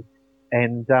 really.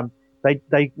 And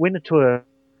they went into a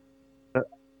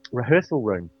rehearsal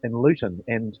room in Luton,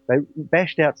 and they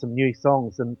bashed out some new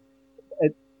songs, and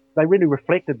they really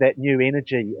reflected that new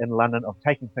energy in London of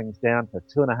taking things down for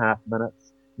 2.5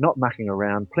 minutes, not mucking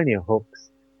around, plenty of hooks,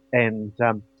 and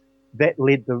that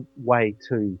led the way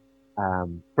to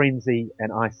Frenzy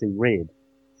and Icy Red.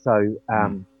 So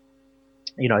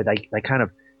they kind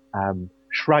of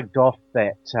shrugged off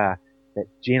that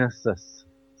Genesis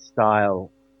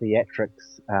style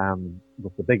theatrics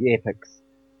with the big epics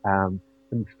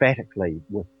emphatically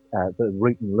with the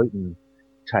Root and Luton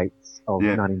tapes of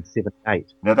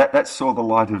 1978. Now that saw the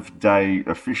light of day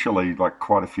officially like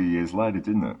quite a few years later,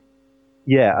 didn't it?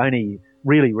 Yeah, only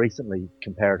really recently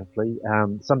comparatively,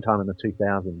 sometime in the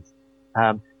 2000s.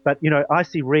 But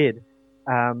Icy Red,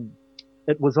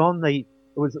 it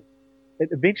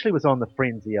eventually was on the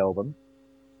Frenzy album,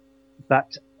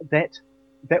 but that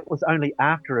was only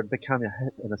after it became a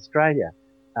hit in Australia.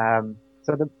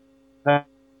 So they're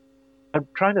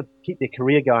trying to keep their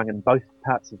career going in both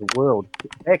parts of the world.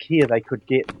 Back here, they could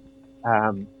get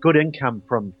good income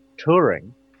from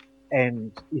touring,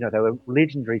 and they were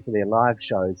legendary for their live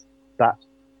shows. But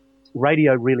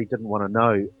radio really didn't want to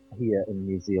know here in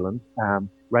New Zealand.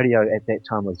 Radio at that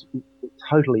time was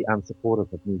totally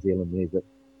unsupportive of New Zealand music,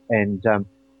 and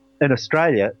in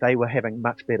Australia they were having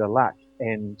much better luck.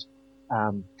 And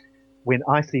when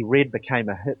Icy Red became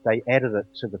a hit, they added it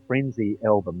to the Frenzy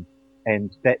album,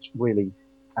 and that really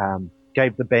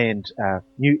gave the band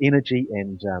new energy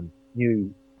and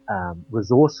new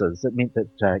resources. It meant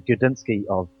that Gudinski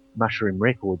of Mushroom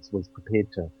Records was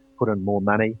prepared to put in more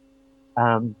money.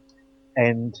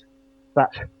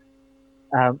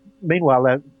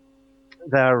 Meanwhile,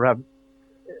 they're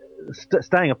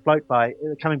staying afloat by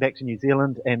coming back to New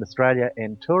Zealand and Australia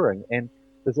and touring. And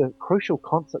there's a crucial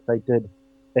concert they did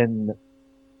in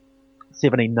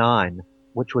 '79,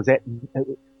 which was at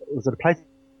a place.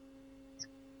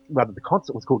 Rather, the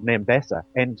concert was called Nambassa,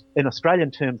 and in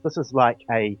Australian terms, this is like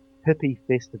a hippie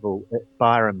festival at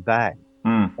Byron Bay.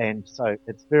 And so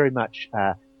it's very much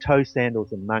toe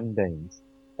sandals and mung beans,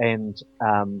 and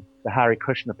the Hare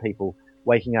Krishna people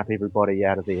waking up everybody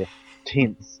out of their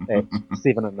tents at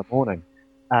 7 in the morning.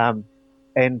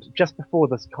 And just before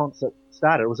this concert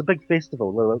started, it was a big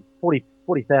festival. There were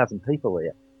 40,000 people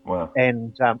there. Wow.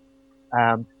 And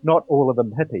not all of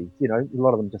them hippies, a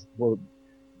lot of them just were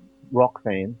rock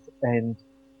fans. And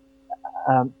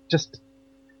just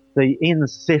the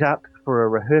ends set up for a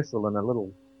rehearsal in a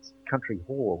little country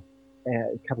hall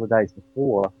a couple of days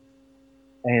before.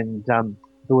 And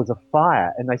there was a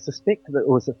fire, and they suspected that it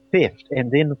was a theft and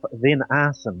then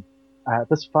arson.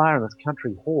 This fire in this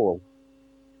country hall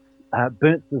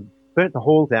burnt the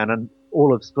hall down and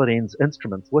all of Split End's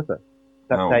instruments with it.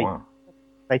 But wow.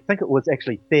 They think it was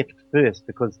actually theft first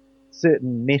because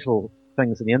certain metal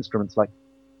things in the instruments, like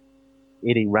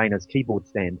Eddie Rayner's keyboard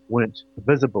stand, weren't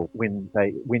visible when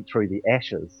they went through the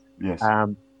ashes. Yes.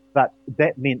 But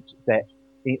that meant that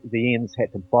the Ends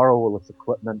had to borrow all this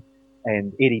equipment,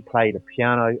 and Eddie played a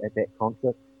piano at that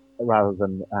concert rather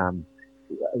than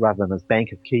his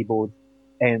bank of keyboards,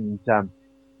 and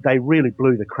they really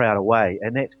blew the crowd away.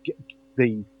 And that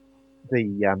the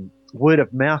word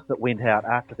of mouth that went out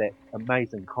after that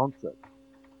amazing concert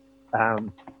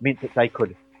meant that they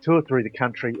could tour through the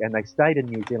country, and they stayed in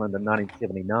New Zealand in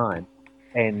 1979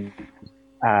 and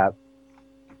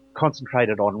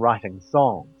concentrated on writing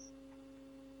songs.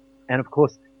 And of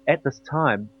course, at this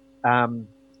time,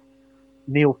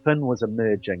 Neil Finn was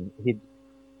emerging.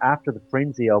 After the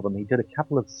Frenzy album, he did a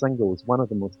couple of singles. One of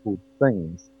them was called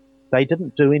Things. They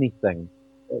didn't do anything,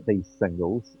 these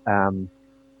singles,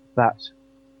 but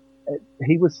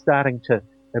he was starting to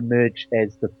emerge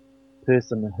as the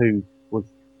person who was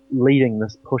leading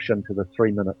this push into the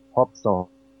 3-minute pop song.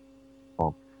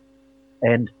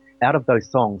 And out of those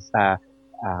songs, it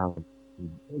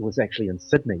was actually in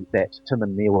Sydney that Tim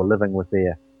and Neil were living with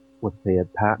their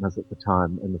partners at the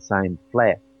time in the same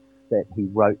flat, that he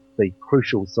wrote the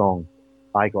crucial song,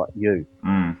 I Got You.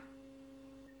 Mm.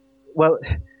 Well,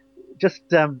 just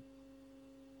to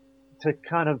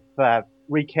kind of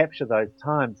recapture those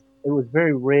times, it was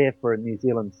very rare for a New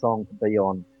Zealand song to be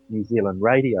on New Zealand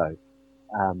radio.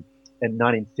 In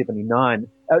 1979,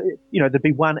 there'd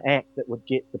be one act that would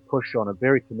get the push on a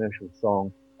very commercial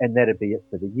song, and that'd be it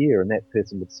for the year, and that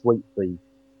person would sweep the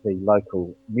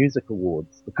local music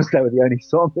awards because they were the only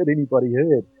song that anybody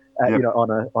heard,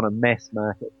 on a mass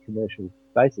market commercial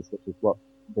basis, which is what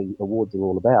the awards are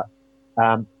all about.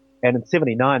 And in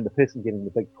 79, the person getting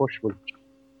the big push was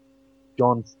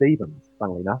John Stevens,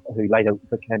 funnily enough, who later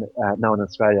became known in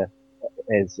Australia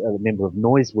as a member of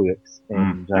Noiseworks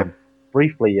and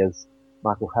briefly as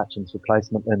Michael Hutchins'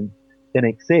 replacement in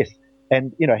INXS.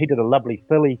 And, he did a lovely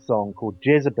Philly song called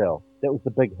Jezebel. That was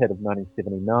the big hit of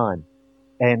 1979.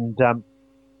 And,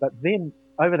 but then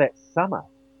over that summer,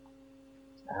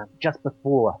 just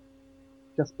before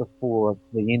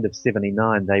the end of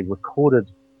 79, they recorded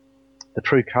the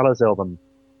True Colours album,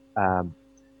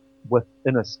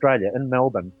 in Australia, in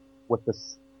Melbourne, with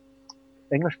this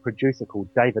English producer called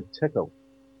David Tickle,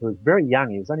 who was very young.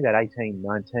 He was only about 18,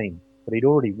 19, but he'd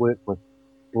already worked with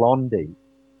Blondie,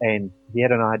 and he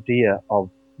had an idea of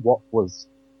what was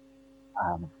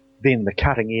then the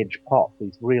cutting edge pop,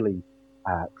 these really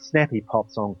snappy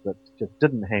pop songs that just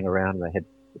didn't hang around. They had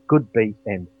a good beat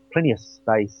and plenty of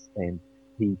space, and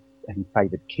he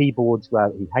favoured keyboards.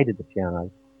 Well, he hated the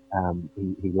piano.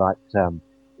 He liked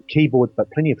keyboards, but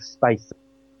plenty of space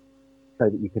so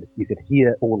that you could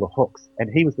hear all the hooks. And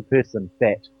he was the person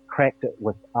that cracked it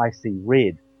with Icy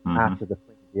Red after the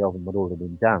album had already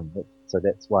been done. So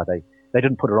that's why they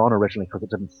didn't put it on originally, because it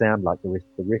didn't sound like the rest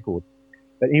of the record.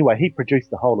 But anyway, he produced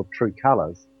the whole of True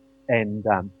Colours, and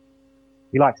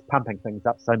he likes pumping things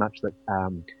up so much that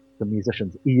the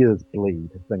musicians' ears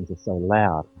bleed. Things are so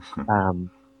loud.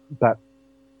 But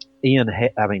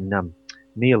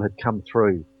Neil had come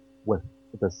through with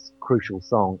this crucial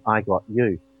song, I Got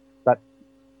You. But,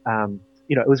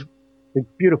 it was, the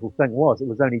beautiful thing was, it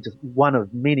was only just one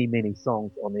of many, many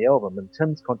songs on the album, and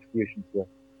Tim's contributions were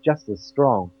just as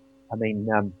strong. I mean,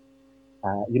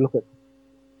 you look at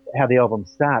how the album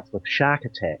starts with Shark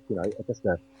Attack, just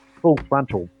a full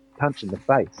frontal punch in the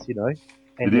face, and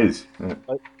it is. Yeah.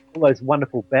 All those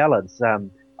wonderful ballads,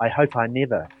 I Hope I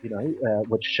Never,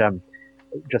 which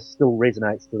just still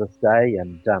resonates to this day,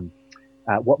 and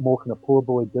What More Can a Poor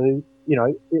Boy Do?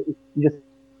 You just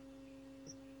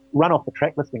run off the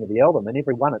track listing of the album, and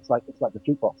every one it's like the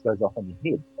jukebox goes off in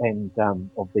your head, and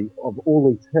of all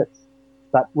these hits.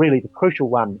 But really, the crucial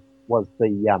one was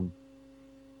the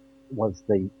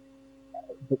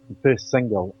first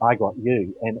single, I Got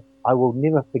You, and I will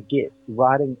never forget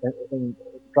driving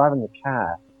the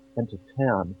car into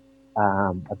town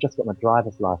I've just got my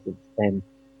driver's license, and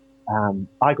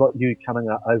I Got You coming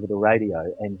over the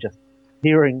radio, and just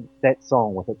hearing that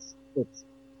song with its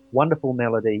wonderful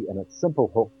melody and its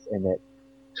simple hooks and that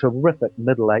terrific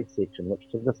middle eight section, which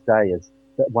to this day is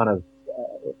one of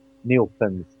Neil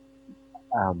Finn's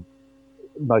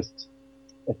most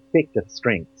effective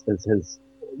strengths, is his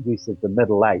use of the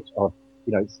middle eight, of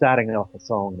starting off a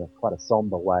song in quite a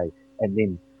somber way and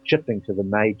then shifting to the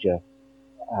major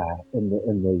in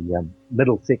the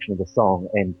middle section of the song,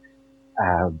 and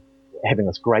having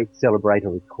this great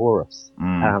celebratory chorus.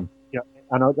 And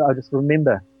I just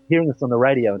remember hearing this on the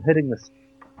radio and hitting this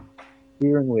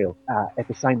steering wheel at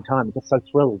the same time. Just so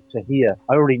thrilled to hear.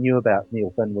 I already knew about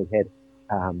Neil Finn. We had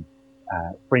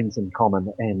friends in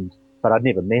common, but I'd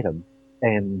never met him.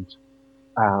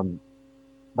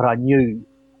 But I knew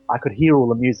I could hear all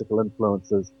the musical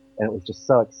influences, and it was just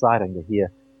so exciting to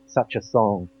hear such a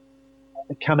song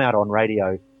come out on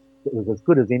radio that was as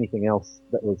good as anything else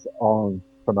that was on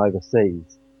from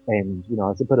overseas. And, I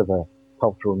was a bit of a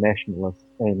cultural nationalist,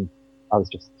 and I was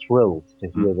just thrilled to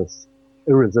hear this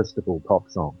irresistible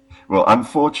pop song. Well,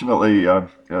 unfortunately,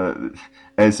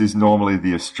 as is normally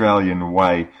the Australian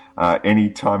way, any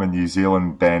time a New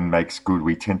Zealand band makes good,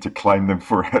 we tend to claim them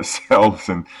for ourselves.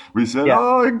 And we said,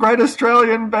 oh, a great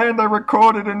Australian band, they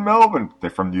recorded in Melbourne. They're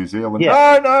from New Zealand.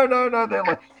 Yeah. No. They're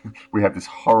like, we have this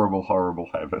horrible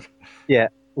habit. Yeah.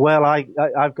 Well,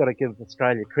 I've got to give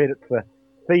Australia credit for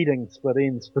feeding Split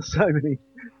Enz for so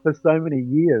many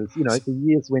years. The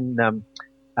years when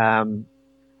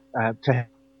to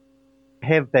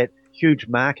have that huge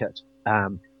market,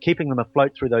 keeping them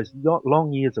afloat through those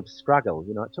long years of struggle.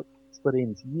 It took Split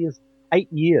Enz 8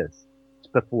 years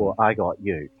before I Got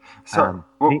You. So,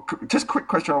 just quick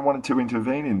question I wanted to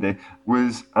intervene in there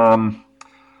was, I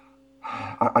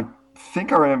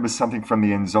think I remember something from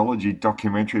the Enzology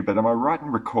documentary, but am I right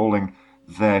in recalling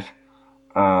that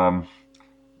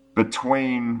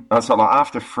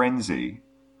after Frenzy,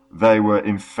 they were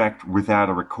in fact without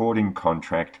a recording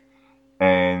contract,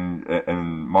 and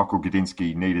Michael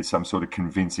Gudinski needed some sort of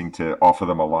convincing to offer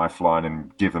them a lifeline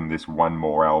and give them this one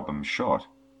more album shot?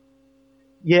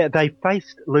 Yeah, they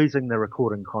faced losing the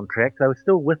recording contract. They were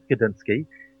still with Gudinski.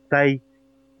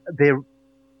 Their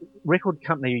record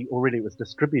company already was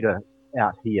distributor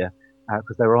out here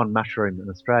because they were on Mushroom in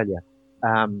Australia.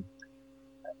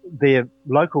 Their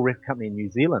local record company in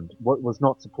New Zealand was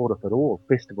not supportive at all,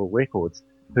 Festival Records,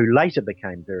 who later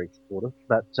became very supportive.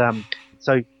 But so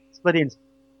Split Enz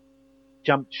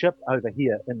jumped ship over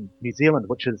here in New Zealand,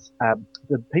 which is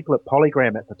the people at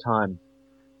Polygram at the time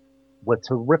were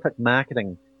terrific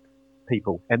marketing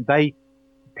people, and they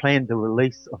planned the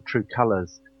release of True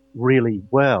Colours really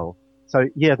well. So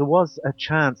yeah, there was a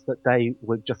chance that they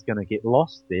were just going to get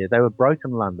lost there. They were broke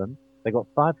in London. They got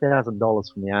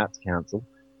 $5,000 from the Arts Council,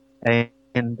 and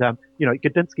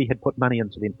Gudinski had put money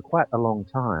into them for quite a long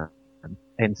time,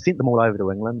 and sent them all over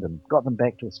to England and got them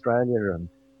back to Australia, and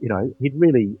he'd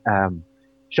really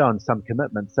shown some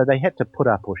commitment. So they had to put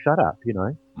up or shut up.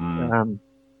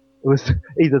 It was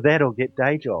either that or get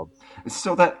day jobs.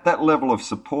 So that level of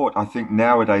support, I think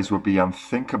nowadays would be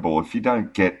unthinkable. If you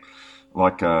don't get,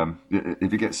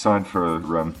 if you get signed for a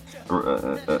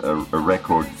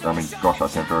record, I mean, gosh, I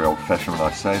sound very old-fashioned when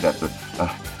I say that, but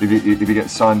if you get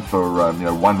signed for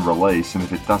one release, and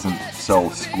if it doesn't sell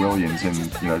squillions in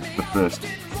the first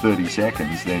 30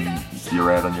 seconds, then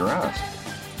you're out on your ass.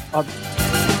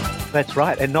 That's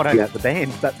right, and not only the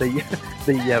band, but the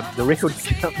record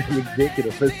company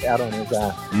executive is out on his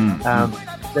ass.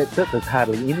 That's it. There's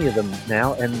hardly any of them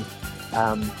now, and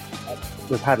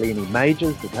there's hardly any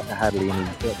majors. There's hardly any.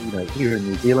 Here in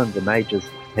New Zealand, the majors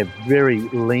have very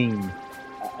lean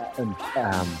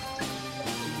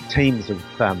teams of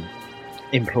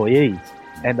employees,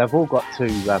 and they've all got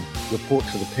to report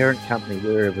to the parent company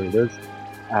wherever it is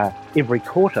every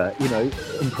quarter.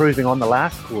 Improving on the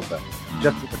last quarter.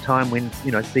 Just at the time when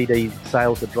CD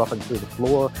sales are dropping through the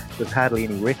floor, there's hardly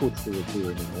any record stores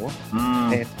here anymore.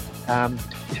 And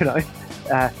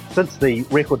since the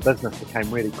record business became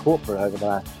really corporate over the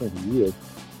last 20 years,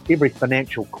 every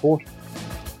financial quarter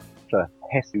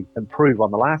has to improve on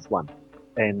the last one,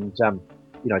 and so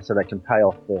they can pay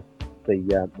off the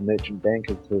merchant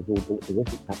bankers who have all bought the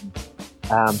record companies.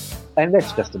 And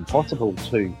that's just impossible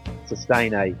to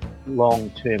sustain a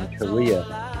long-term career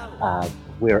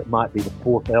where it might be the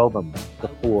fourth album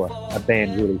before a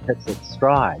band really hits its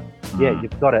stride. Yeah,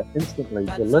 you've got to instantly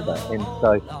deliver. And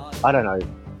so, I don't know,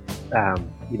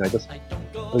 this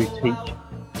boutique,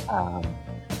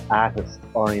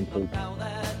 artist-oriented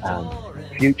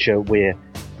future where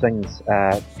things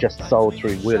are just sold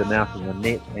through word of mouth and the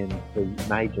net, and the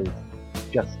majors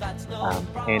just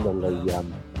handle the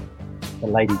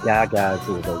Lady Gagas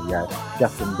or the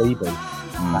Justin Bieber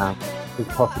is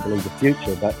possibly the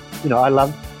future. But I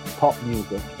love pop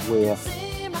music where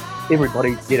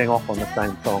everybody's getting off on the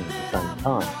same song at the same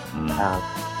time.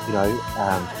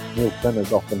 Neil Finn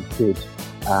has often said,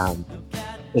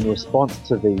 in response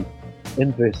to the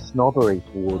inverse snobbery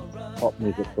towards pop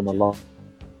music from a lot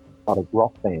of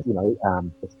rock bands,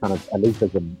 it's kind of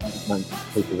elitism amongst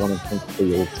people wanting things to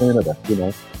be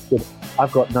alternative, but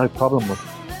I've got no problem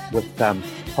with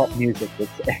pop music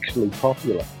that's actually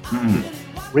popular.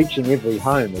 Reaching every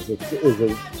home is a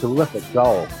terrific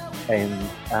goal, and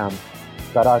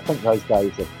but I think those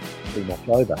days are pretty much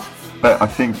over. But I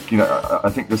think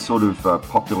the sort of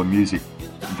popular music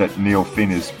that Neil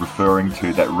Finn is referring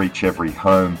to, that reach every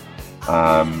home,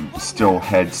 still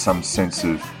had some sense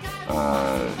of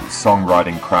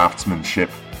songwriting craftsmanship,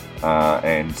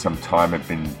 and some time had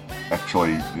been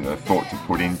actually thought to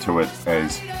put into it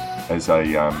as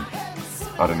a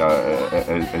I don't know,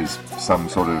 as some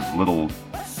sort of little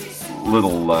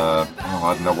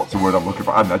I don't know what's the word I'm looking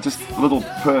for. I don't know, just a little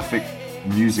perfect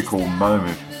musical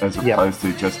moment, as opposed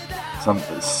to just some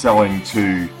selling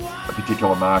to a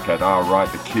particular market. Oh, right,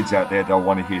 the kids out there, they'll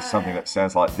want to hear something that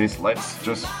sounds like this. Let's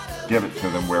just give it to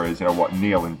them. Whereas, what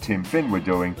Neil and Tim Finn were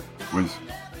doing was,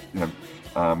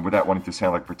 without wanting to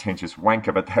sound like pretentious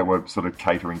wanker, but they were sort of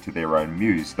catering to their own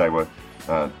muse. They were,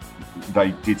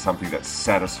 they did something that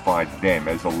satisfied them,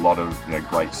 as a lot of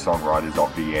great songwriters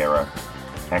of the era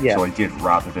actually did,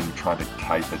 rather than trying to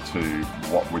cater to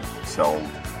what would sell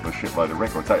a shitload of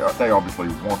records. They obviously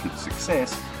wanted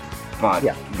success, but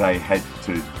they had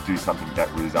to do something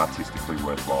that was artistically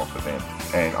worthwhile for them.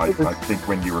 And I think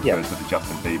when you refer to the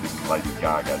Justin Biebers and Lady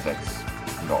Gaga, that's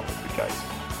not the case.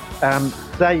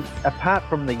 They, apart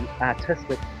from the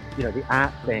artistic, the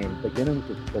art band beginnings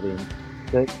of Split Enz,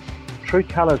 the True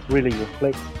Colours really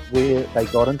reflects where they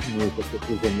got into music, which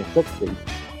was in the 60s,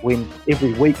 when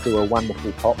every week there were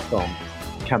wonderful pop songs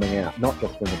coming out, not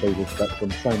just from the Beatles, but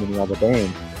from so many other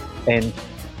bands. And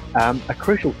a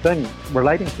crucial thing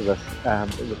relating to this, that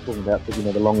we're talking about,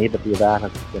 the longevity of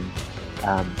artists,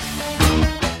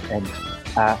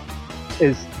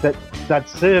 is that they'd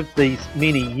served these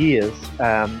many years,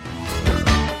 the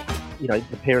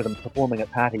pair of them performing at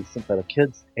parties since they were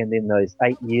kids, and then those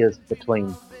 8 years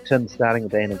between Tim starting the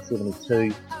band in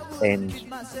 72 and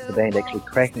the band actually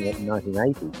cracking it in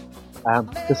 1980.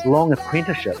 This long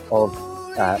apprenticeship of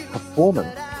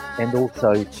performance, and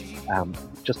also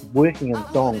just working in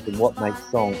songs and what makes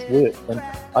songs work. And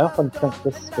I often think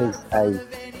this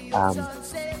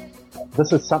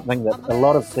is something that a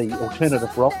lot of the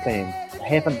alternative rock bands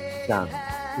haven't done.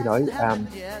 I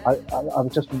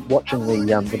was just watching the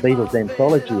Beatles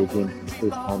anthology again for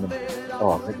the first time in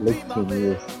at least 10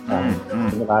 years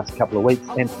in the last couple of weeks,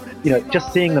 and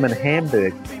just seeing them in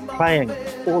Hamburg playing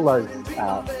all those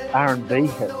R&B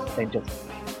hits and just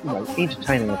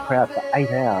entertaining a crowd for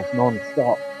 8 hours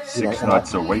non-stop. 6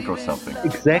 nights a week or something.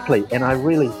 Exactly, and I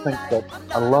really think that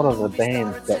a lot of the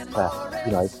bands that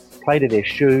play to their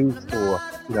shoes, or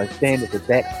stand at the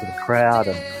backs to the crowd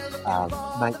and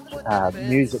make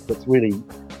music that's really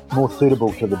more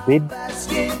suitable to the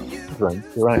bedroom,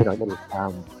 their own little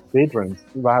bedrooms,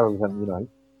 rather than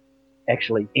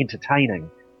actually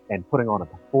entertaining and putting on a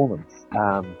performance.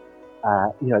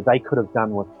 They could have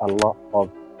done with a lot of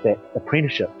that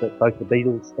apprenticeship that both the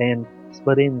Beatles and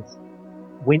Split Enz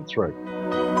went through.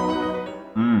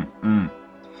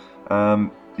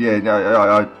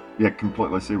 I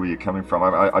completely see where you're coming from.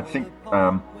 I think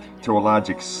to a large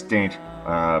extent,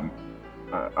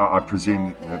 I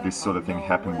presume this sort of thing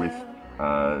happened with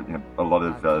a lot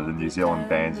of the New Zealand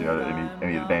bands.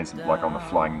 Any of the bands like on the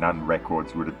Flying Nun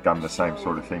records would have done the same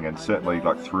sort of thing, and certainly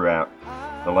throughout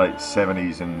the late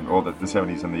 70s or the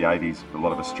 70s and the 80s, a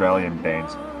lot of Australian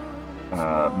bands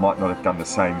might not have done the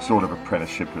same sort of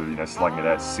apprenticeship of slugging it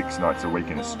out 6 nights a week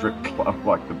in a strip club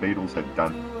like the Beatles had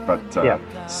done, but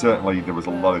certainly there was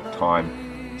a lot of time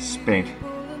spent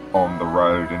on the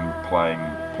road and playing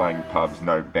pubs.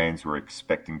 No bands were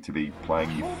expecting to be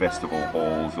playing your festival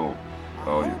halls or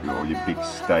your big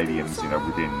stadiums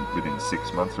within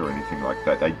 6 months or anything like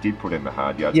that. They did put in the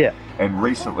hard yards. And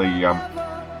recently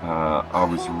I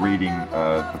was reading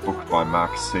the book by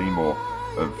Mark Seymour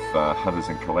of Hunters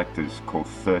and Collectors called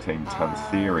 13 Ton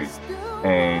Theory,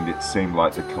 and it seemed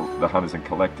like the Hunters and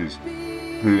Collectors,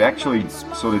 who actually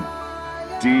sort of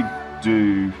did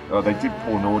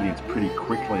pull an audience pretty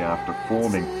quickly after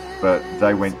forming, but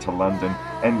they went to London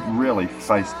and really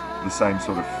faced the same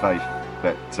sort of fate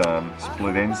that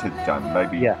Split Enz had done.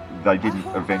 Maybe they didn't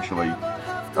eventually.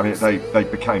 I mean, they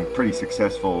became pretty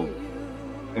successful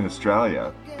in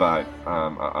Australia, but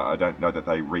I don't know that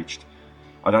they reached.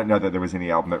 I don't know that there was any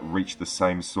album that reached the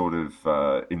same sort of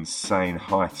insane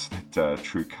heights that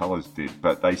True Colours did,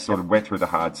 but they sort of went through the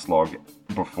hard slog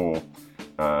before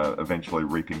eventually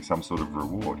reaping some sort of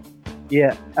reward.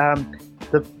 Yeah,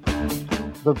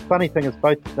 the funny thing is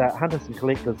both Hunters and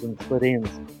Collectors and Split Enz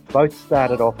both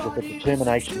started off with a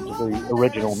determination to do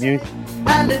original music,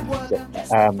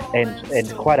 and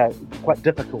quite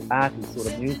difficult arty sort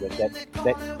of music that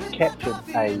captured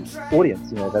a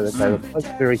audience. You know, they were both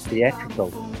very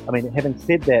theatrical. I mean, having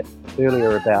said that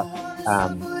earlier about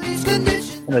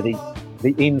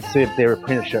the Enz served their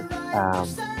apprenticeship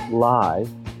live,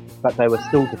 but they were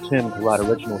still determined to write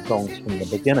original songs from the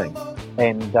beginning.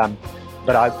 And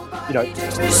but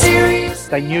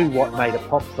they knew what made a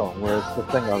pop song, whereas the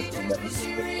thing I was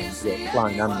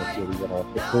Flying Nun was really what I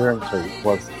was referring to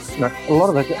was, a lot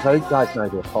of those guys know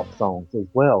their pop songs as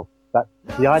well, but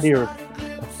the idea of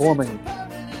performing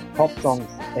pop songs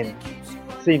and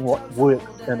seeing what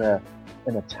works in a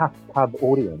tough pub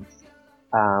audience,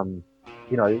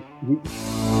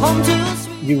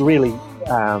 you really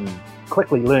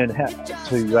quickly learn how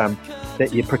to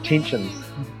that your pretensions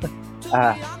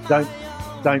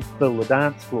don't fill the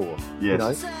dance floor.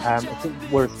 Yes.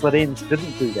 Whereas Split Enz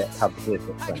didn't do that pub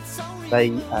circuit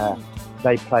thing.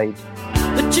 They played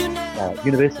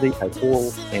university, played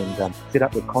halls, and set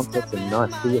up their concerts in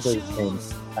nice theatres. And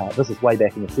this is way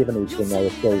back in the 70s when they were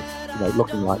still,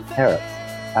 looking like parrots.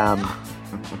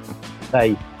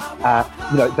 They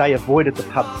avoided the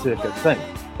pub circuit thing,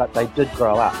 but they did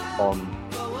grow up on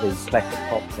these classic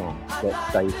pop songs that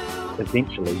they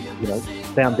eventually,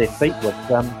 found their feet with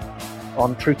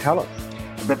on True Colours.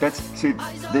 But there's the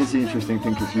interesting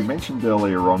thing, because you mentioned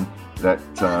earlier on that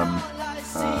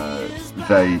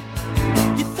they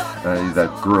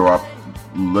grew up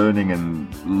learning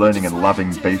and loving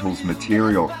Beatles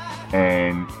material,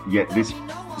 and yet this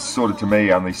sort of to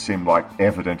me only seemed like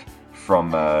evident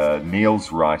from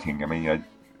Neil's writing. I mean,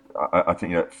 I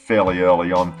think fairly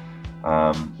early on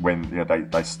when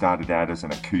they started out as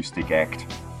an acoustic act.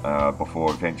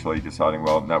 Before eventually deciding,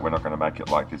 well, no, we're not going to make it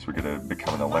like this, we're going to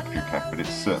become an electric act. But it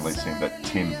certainly seemed that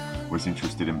Tim was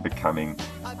interested in becoming,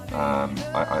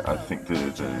 I think,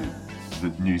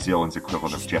 the New Zealand's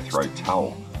equivalent of Jethro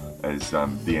Tull, as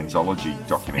the Anthology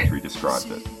documentary described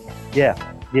it. Yeah,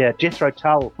 Jethro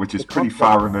Tull. Which is pretty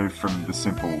far removed from the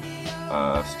simple,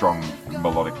 strong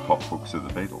melodic pop hooks of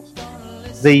the Beatles.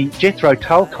 The Jethro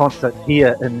Tull concert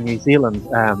here in New Zealand,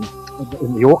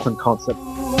 in the Auckland concert,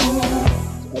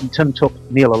 and Tim took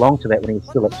Neil along to that when he was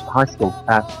still at high school.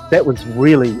 That was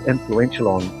really influential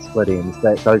on Split Enz,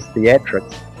 those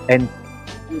theatrics. And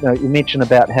you mentioned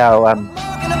about how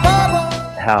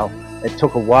it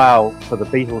took a while for the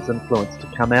Beatles' influence to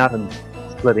come out in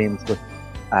Split Enz with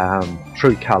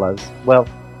True Colours. Well,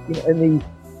 in the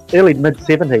early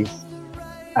mid-70s,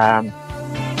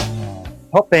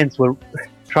 pop bands were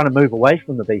trying to move away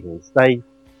from the Beatles. They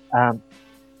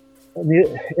in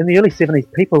the early 70s,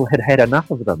 people had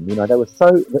enough of them. The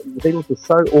Beatles were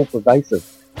so all-pervasive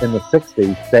in the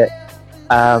 60s that,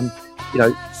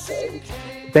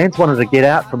 bands wanted to get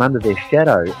out from under their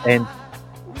shadow. And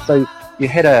so you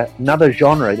had another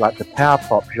genre, like the power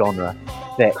pop genre,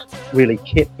 that really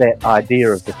kept that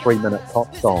idea of the 3-minute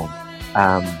pop song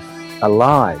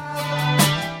alive.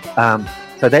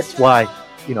 So that's why,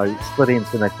 Split Enz,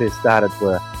 when they first started,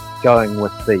 were going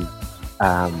with the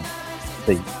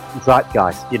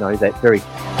zeitgeist, that very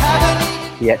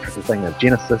theatrical thing of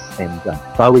Genesis, and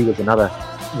Bowie was another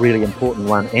really important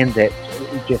one, and that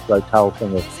Jethro Tull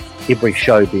thing of every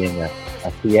show being a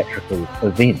theatrical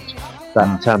event.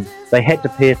 But they had to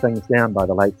pare things down by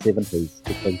the late 70s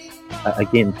because,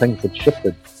 again, things had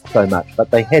shifted so much, but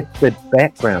they had the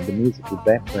background, the musical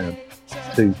background,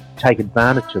 to take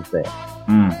advantage of that.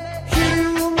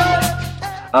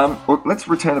 Well, let's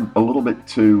return a little bit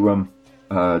to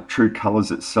True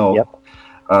Colours itself. Yep.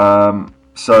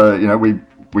 So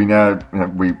we now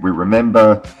we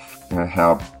remember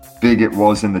how big it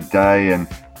was in the day, and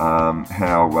how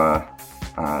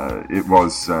it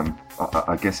was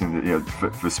I guess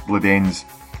for Split Enz,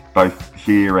 both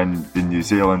here and in New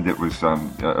Zealand, it was a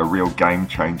real game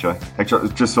changer. Actually,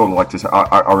 I'd just sort of like to say,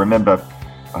 I remember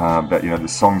that the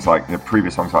songs like the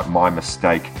previous songs like My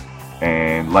Mistake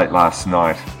and Late Last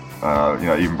Night,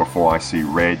 even before I See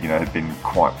Red, had been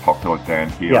quite popular down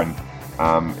here. Yep.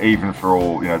 And even for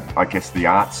all, I guess the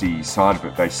artsy side of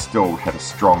it, they still had a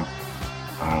strong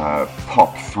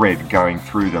pop thread going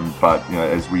through them. But,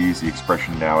 as we use the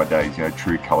expression nowadays,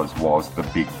 True Colours was the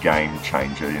big game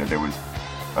changer. There was,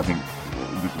 I think,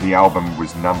 the album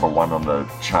was number one on the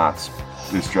charts,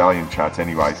 the Australian charts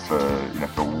anyway,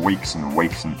 for weeks and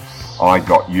weeks. And I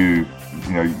Got You,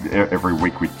 every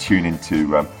week we'd tune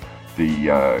into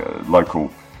the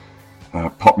local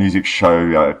pop music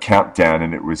show Countdown,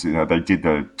 and it was, they did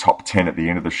the top 10 at the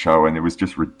end of the show, and it was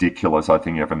just ridiculous. I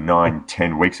think for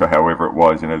 9-10 weeks or however it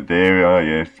was,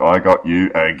 I Got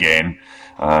You again.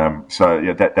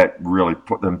 That really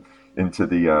put them into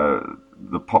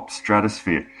the pop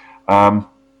stratosphere.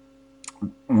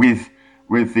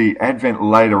 With the advent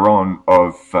later on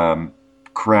of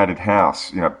Crowded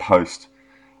House, post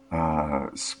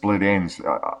Split Enz,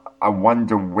 I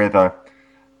wonder whether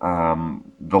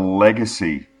the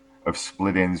legacy of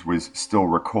Split Enz was still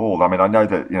recalled. I mean, I know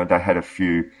that they had a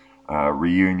few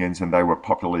reunions and they were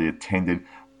popularly attended,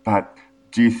 but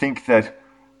do you think that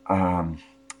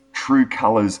True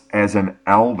Colours as an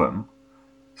album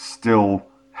still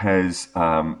has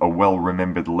a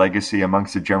well-remembered legacy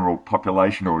amongst the general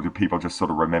population, or do people just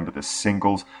sort of remember the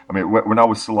singles? I mean, when I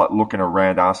was sort of looking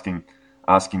around asking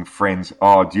friends,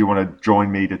 do you want to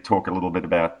join me to talk a little bit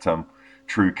about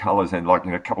True Colours, and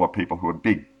a couple of people who are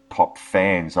big pop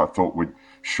fans I thought would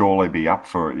surely be up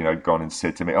for it, gone and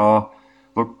said to me,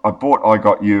 look, I bought I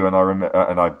Got You, and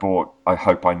I bought I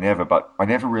Hope I Never, but I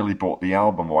never really bought the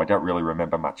album, or I don't really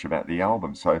remember much about the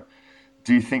album. So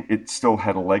do you think it still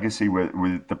had a legacy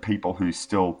with the people who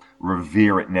still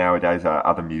revere it nowadays? Are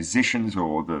other musicians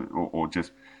or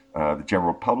just the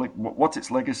general public? What's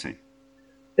its legacy?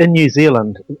 In New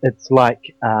Zealand, it's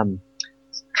like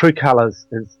True Colours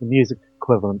is the music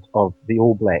equivalent of the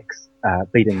All Blacks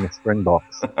beating the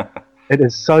Springboks. It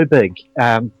is so big.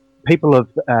 People have,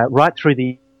 right through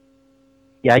the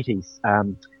 80s,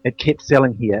 it kept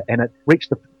selling here, and it reached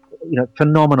the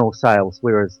phenomenal sales,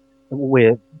 where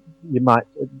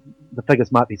the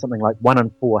figures might be something like 1 in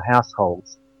 4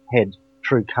 households had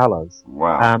True Colours.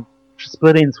 Wow.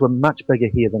 Split Enz were much bigger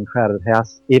here than Crowded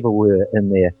House ever were in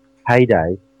their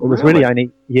heyday. It was really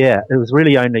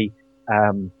only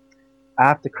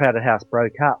after Crowded House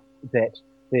broke up that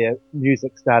their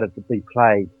music started to be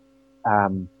played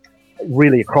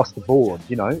really across the board,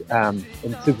 in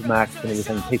supermarkets and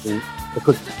everything.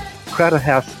 Because Crowded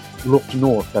House looked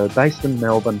north. They were based in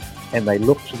Melbourne, and they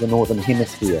looked to the Northern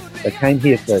Hemisphere. They came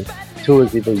here for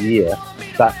tours every year,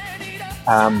 but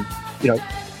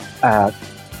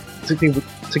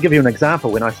to give you an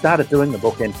example, when I started doing the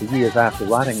book, and for years after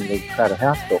writing the Crowded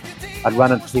House book, I'd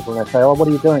run into people and they'd say, what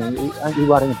are you doing? Aren't you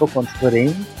writing a book on Split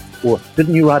Enz? Or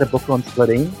didn't you write a book on Split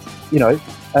Enz?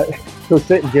 To a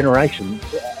certain generation,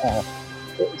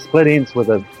 Split Enz were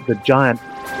the giant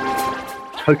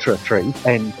totara tree,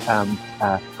 and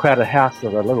Crowded House are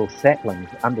the little saplings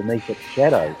underneath its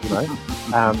shadow,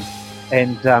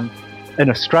 and in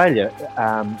Australia,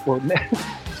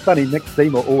 it's funny, Nick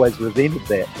Seymour always resented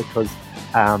that, because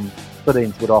Split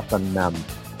Enz would often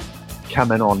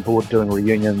come in on board doing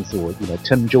reunions, or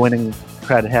Tim joining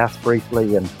Crowded House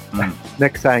briefly, and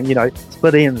Nick saying,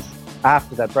 Split Enz,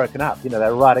 after they've broken up,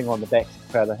 they're riding on the backs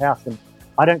of Crowded House, and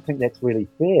I don't think that's really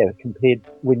fair compared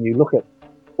when you look at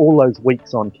all those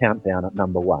weeks on Countdown at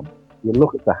number one. You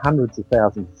look at the hundreds of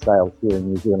thousands of sales here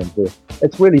in New Zealand, where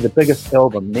it's really the biggest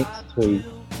album next to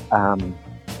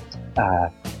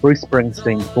Bruce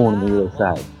Springsteen's Born in the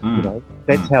USA.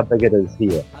 That's how big it is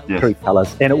here, yes. True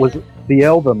Colours. And it was the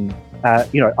album,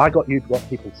 I Got You to what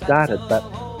people started, but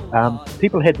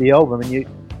people had the album, and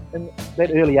in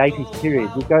that early 80s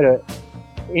period, you go to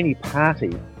any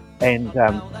party and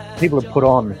people would put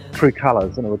on True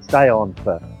Colours, and it would stay on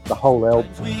for the whole album.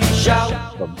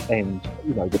 And,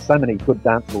 there's so many good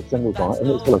dancehall singles on it, and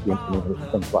it's full of the instrumentals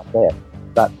and things like that.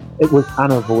 But it was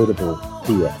unavoidable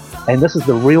here. And this is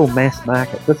the real mass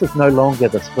market. This is no longer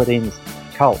the Split Enz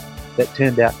cult that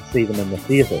turned out to see them in the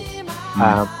theatres.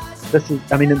 This is,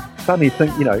 it's funny to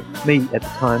think, me at the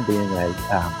time being a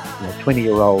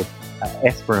 20-year-old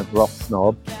aspirant rock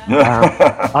snob,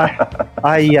 I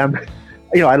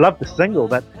loved the single,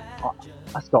 but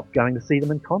I stopped going to see them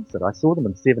in concert. I saw them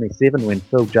in '77 when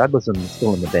Phil Judd was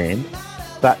still in the band,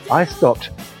 but I stopped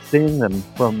seeing them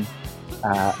from.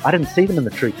 I didn't see them in the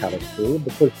True Colours period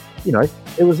because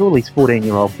it was all these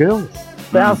 14-year-old girls,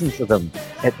 thousands of them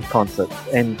at the concerts,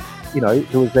 and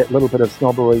there was that little bit of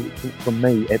snobbery from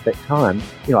me at that time.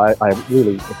 I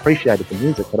really appreciated the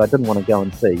music, but I didn't want to go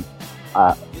and see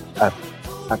a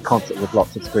concert with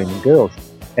lots of screaming girls.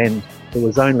 And it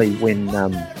was only when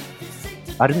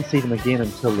I didn't see them again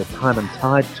until the Time and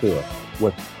Tide tour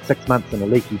with 6 months in a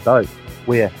Leaky Boat,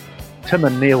 where Tim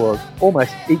and Neil were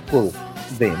almost equal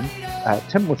then.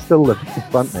 Tim was still the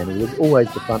frontman, he was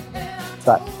always the frontman,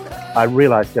 but I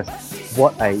realised just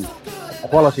what a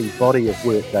quality body of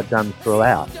work they'd done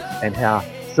throughout, and how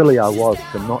silly I was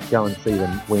to not go and see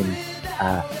them when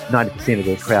 90% of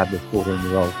their crowd was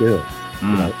 14-year-old girls. You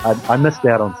know, I missed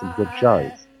out on some good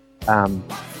shows.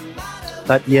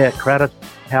 But yeah, Crowded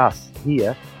House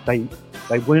here, they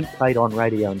weren't played on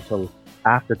radio until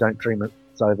after Don't Dream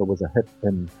It's Over was a hit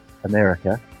in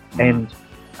America, and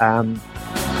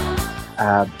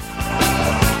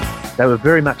they were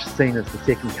very much seen as the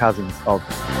second cousins of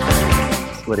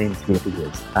Split Enz,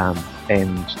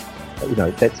 and you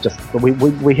know, that's just,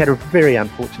 we had a very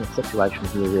unfortunate situation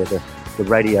here where the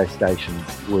radio stations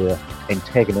were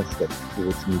antagonistic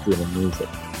towards New Zealand music.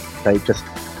 They just,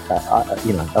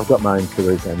 you know, I've got my own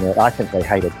theories on that. I think they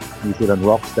hated New Zealand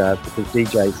rock stars because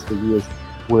DJs for years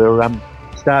were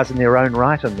stars in their own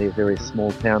right in their various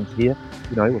small towns here,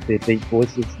 you know, with their deep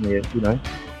voices and their, you know,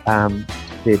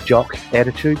 their jock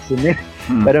attitudes, and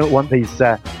they don't want these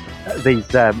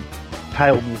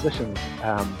pale musicians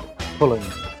pulling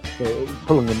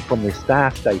them from their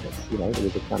star status. You know, there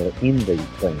was a kind of envy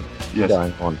thing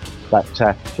going on. But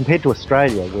compared to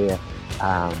Australia, where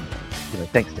you know,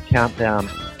 thanks to Countdown,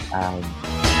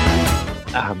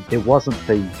 there wasn't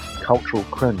the cultural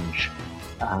cringe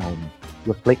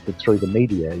reflected through the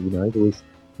media. You know, there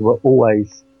were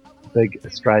always big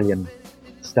Australian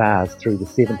stars through the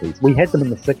 70s. We had them in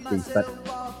the 60s, but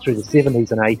through the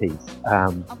 70s and 80s,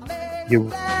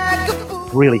 you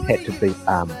really had to be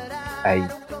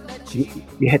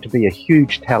you had to be a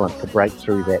huge talent to break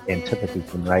through that antipathy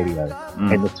from radio.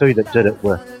 And the two that did it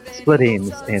were Split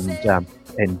Enz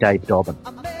and Dave Dobbyn.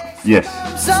 Yes.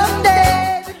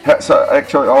 So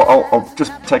actually, I'll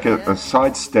just take a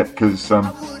side step, because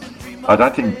I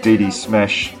don't think Dee Dee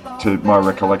Smash, to my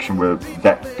recollection, were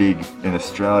that big in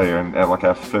Australia, and like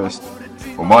my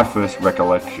first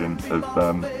recollection of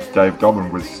Dave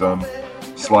Dobbyn was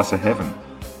Slice of Heaven.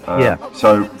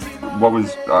 So what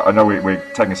was, I know we're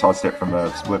taking a side step from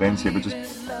Split Enz here, but just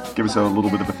give us a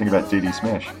little bit of a thing about Dee Dee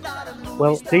Smash.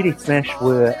 Well, Dee Dee Smash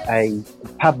were a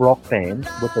pub rock band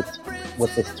with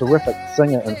this terrific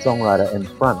singer and songwriter in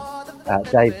front,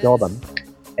 Dave Dobbyn,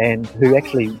 and who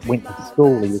actually went to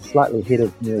school. He was slightly ahead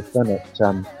of Neil Finn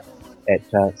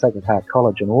at Sacred Heart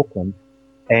College in Auckland,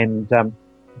 and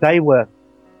they were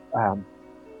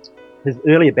his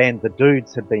earlier band, the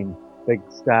Dudes, had been big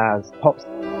stars, pop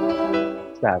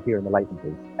stars here in the late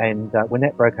 80s, and when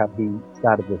that broke up, he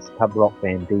started this pub rock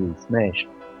band, Dee Dee Smash,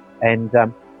 and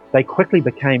they quickly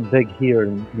became big here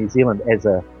in New Zealand as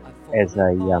a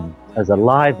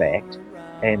live act,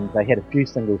 and they had a few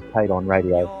singles played on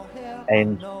radio.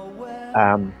 And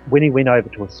when he went over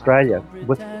to Australia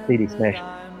with Dee Dee Smash,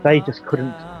 they just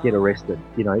couldn't get arrested.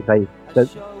 You know,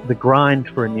 the grind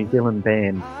for a New Zealand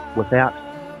band without,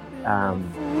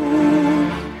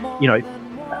 you know,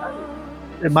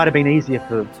 it might have been easier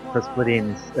for Split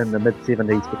Enz in the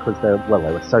mid-70s because they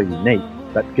were so unique.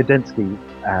 But Gudinski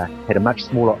had a much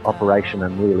smaller operation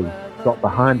and really got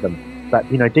behind them. But,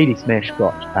 you know, Dee Dee Smash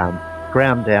got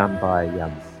ground down by,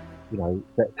 you know,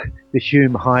 the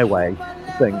Hume Highway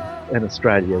thing in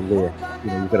Australia, where,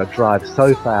 you know, you've got to drive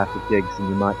so far for gigs and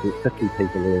you might get 50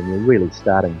 people there and you're really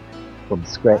starting from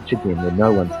scratch again where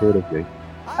no one's heard of you.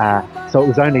 So it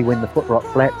was only when the Footrock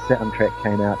Flats soundtrack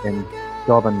came out and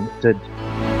Dobbyn did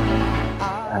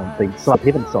the Slice of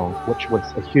Heaven song, which was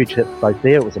a huge hit both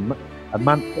there. It was a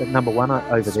month at number one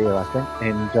over there, I think,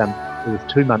 and it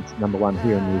was 2 months at number one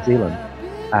here in New Zealand.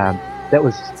 That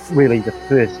was really the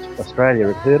first Australia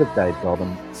had heard of Dave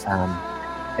Dobbyn,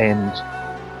 and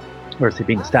whereas he'd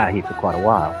been a star here for quite a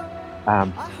while,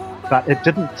 but it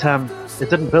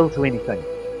didn't build to anything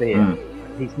there.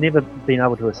 He's never been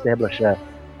able to establish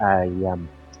an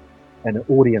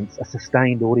audience, a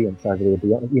sustained audience over there.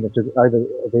 Beyond, you know, over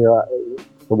there,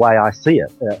 the way I see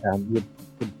it,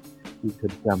 you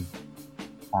could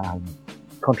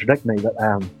contradict me, but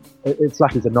it's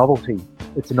like it's a novelty.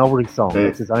 It's a novelty song.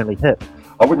 It's his only hit.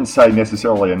 I wouldn't say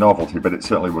necessarily a novelty, but it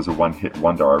certainly was a one-hit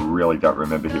wonder. I really don't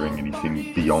remember hearing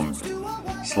anything beyond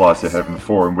Slice of Heaven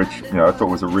 4, in which, you know, I thought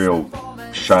was a real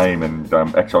shame. And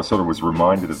actually, I sort of was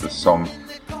reminded of this song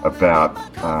about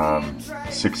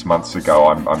 6 months ago.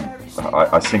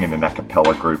 I sing in an a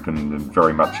cappella group and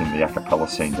very much in the a cappella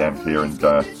scene down here, and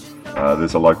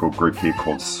there's a local group here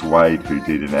called Suede who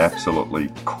did an absolutely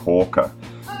corker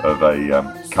of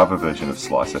a cover version of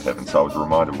Slice of Heaven, so I was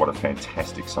reminded what a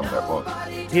fantastic song that was.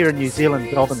 Here in New Zealand,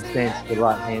 Dobbyn stands to the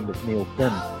right hand of Neil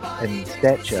Finn in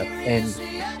stature, and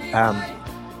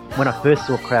when I first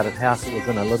saw Crowded House, it was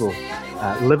in a little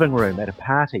living room at a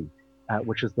party,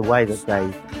 which is the way that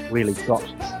they really got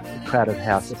Crowded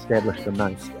House established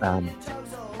amongst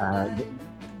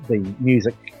the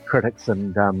music critics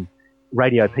and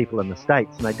radio people in the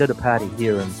States, and they did a party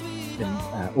here in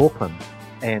Auckland,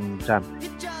 and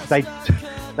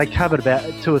they covered about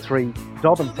 2 or 3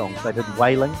 Dobbin songs. They did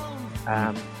Wailing,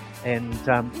 and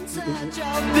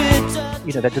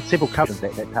you know, they did several covers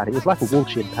at that party. It was like a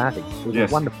Woolshed party. It was a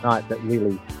wonderful night that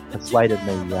really persuaded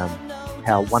me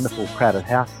how wonderful Crowded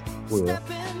House were.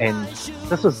 And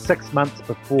this was 6 months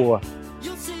before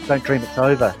Don't Dream It's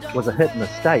Over was a hit in the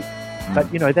States.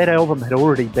 But, you know, that album had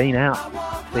already been out.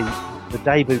 The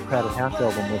debut Crowded House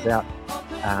album was out,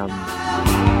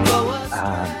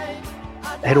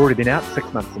 had already been out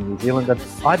 6 months in New Zealand. And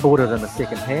I bought it in a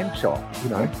second-hand shop, you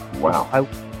know. Wow.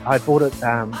 I bought it,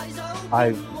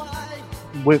 I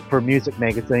worked for a music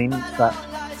magazine, but,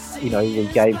 you know, we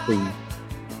gave the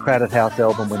Crowded House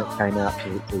album when it came out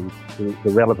to the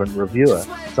relevant reviewer,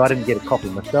 so I didn't get a copy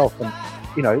myself. And,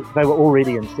 you know, they were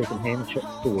already in second-hand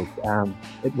stores.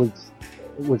 It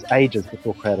was ages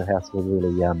before Crowded House was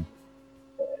really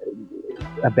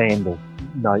a band of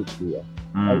note here.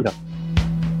 You know.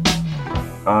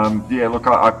 Yeah, look,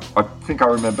 I think I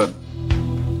remember.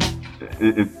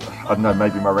 I don't know.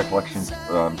 Maybe my recollections,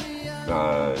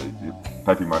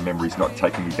 maybe my memory's not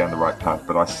taking me down the right path.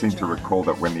 But I seem to recall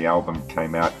that when the album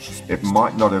came out, it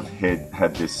might not have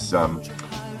had this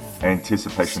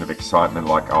anticipation of excitement,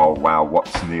 like, oh wow,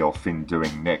 what's Neil Finn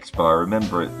doing next? But I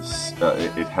remember it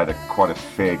had quite a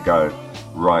fair go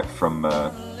right from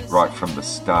the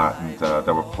start, and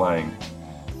they were playing.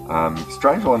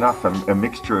 Strangely enough, a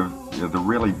mixture of the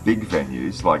really big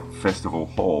venues like Festival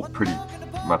Hall, pretty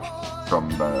much from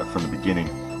the beginning,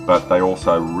 but they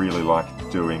also really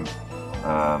liked doing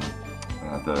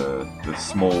the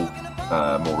small,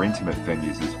 more intimate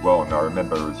venues as well. And I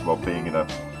remember as well being there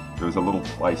was a little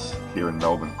place here in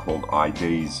Melbourne called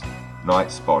ID's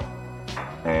Night Spot,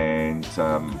 and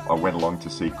I went along to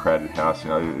see Crowded House. You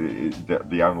know,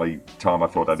 the only time I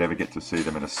thought I'd ever get to see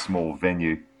them in a small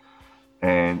venue.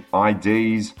 And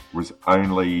ID's was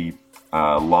only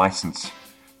licensed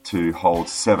to hold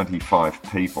 75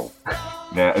 people.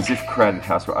 Now, as if Crowded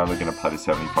House were only going to play to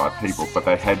 75 people, but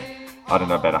they had, I don't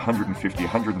know, about 150,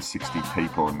 160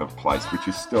 people in the place, which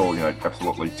is still, you know,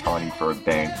 absolutely tiny for a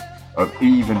band of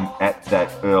even at that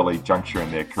early juncture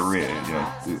in their career. You know,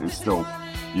 it's still,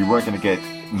 you weren't going to get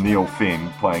Neil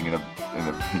Finn playing in a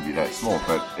venue that small.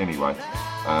 But anyway,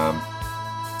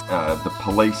 the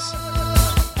Police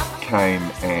came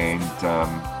and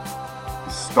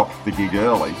stopped the gig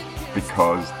early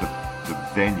because the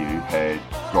venue had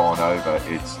gone over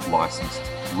its licensed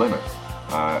limit,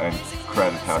 and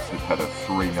Crowded House had a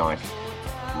 3-night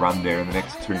run there, and the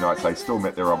next 2 nights they still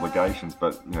met their obligations,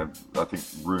 but, you know, I think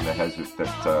rumour has it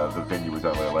that the venue was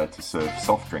only allowed to serve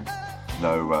soft drink,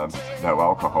 no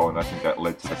alcohol, and I think that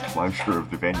led to the closure of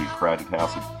the venue. Crowded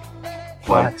House had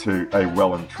played to a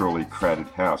well and truly crowded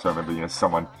house. I remember, you know,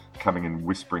 someone coming and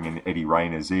whispering in Eddie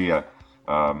Rayner's ear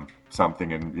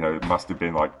something, and, you know, it must have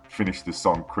been like, finish this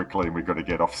song quickly and we've got to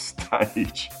get off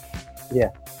stage. Yeah.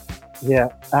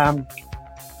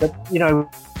 But, you know,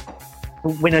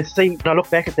 when I look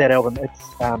back at that album,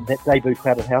 it's that debut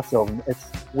Crowded House album, it's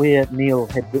where Neil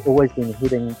had always been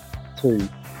heading to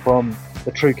from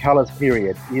the True Colours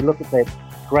period. You look at that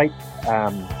great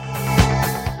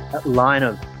line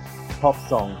of pop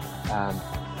songs,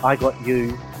 I Got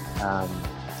You,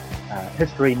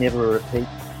 History Never Repeats,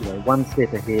 you know, One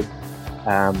Step Ahead,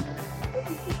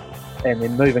 and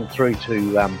then moving through to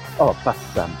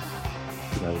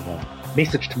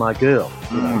Message to My Girl,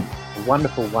 you know, a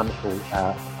wonderful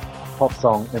pop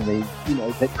song in the, you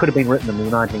know, that could have been written in the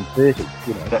 1930s.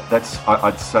 You know,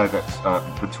 I'd say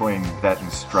that's between that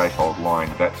and Straight Old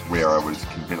Line. That's where I was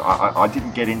convinced. I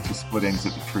didn't get into Split Ends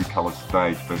at the True Colours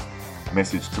stage, but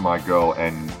Message to My Girl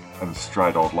and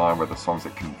Straight Old Line were the songs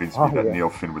that convinced me that Neil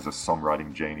Finn was a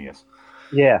songwriting genius.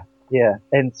 Yeah.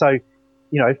 And so,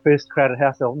 you know, first Crowded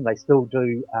House album, they still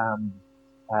do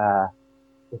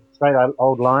Straight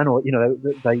Old Line, or, you know,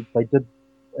 they did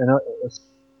a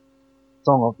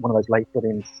song of one of those late Split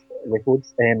Ends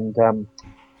records, and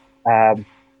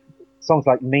songs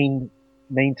like Mean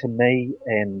to Me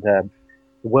and The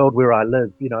World Where I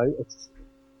Live. You know,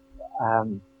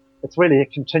 it's really a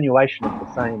continuation of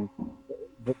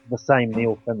the same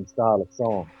Neil Finn style of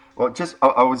song. Well,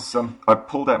 I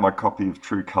pulled out my copy of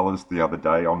True Colours the other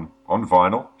day on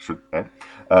vinyl, should add.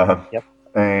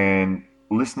 And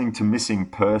listening to Missing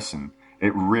Person,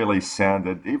 it really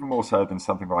sounded, even more so than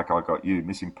something like I Got You,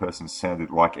 Missing Person sounded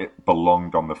like it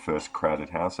belonged on the first Crowded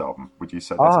House album. Would you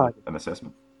say that's an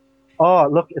assessment? Oh,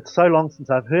 look, it's so long since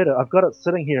I've heard it. I've got it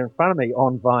sitting here in front of me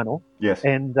on vinyl. Yes.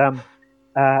 And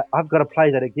I've got to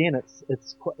play that again.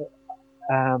 It's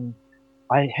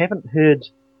I haven't heard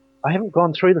I haven't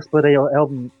gone through the Split.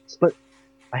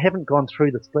 I haven't gone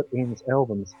through the Split Enz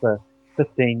albums for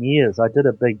 15 years. I did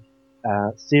a big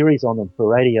series on them for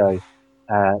radio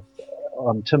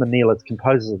on Tim and Neil as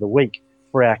Composers of the Week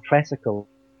for our classical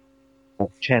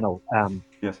channel.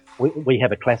 Yes. We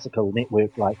have a classical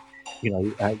network like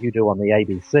you do on the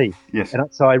ABC. Yes.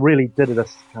 And so I really did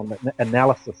this kind of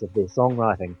analysis of their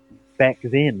songwriting back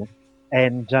then,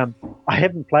 and I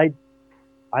haven't played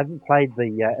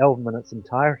the album in its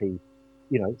entirety,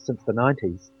 since the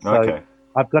 90s. So Okay.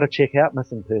 I've got to check out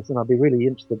Missing Person. I'd be really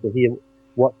interested to hear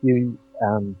what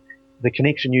the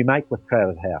connection you make with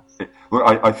Crowded House. Well,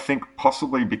 I think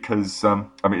possibly because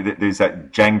there's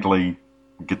that jangly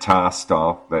guitar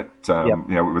style that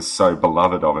was so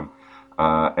beloved of him,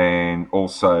 and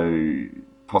also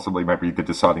possibly maybe the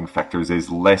deciding factor is there's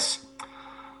less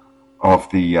of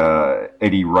the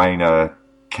Eddie Rayner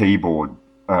keyboard,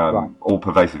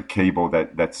 all-pervasive keyboard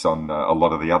that's on a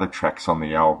lot of the other tracks on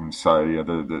the album. So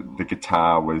the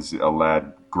guitar was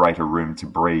allowed greater room to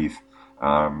breathe.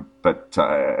 But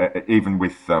even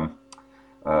with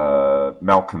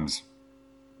Malcolm's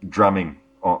drumming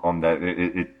on that,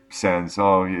 it sounds,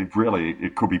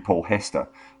 it could be Paul Hester.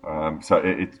 So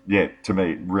to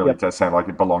me, it really does sound like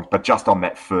it belongs, but just on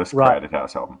that first Crowded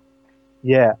House album.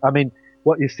 Yeah, I mean,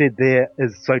 what you said there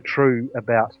is so true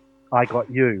about I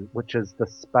Got You, which is the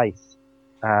space.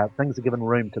 Things are given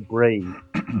room to breathe.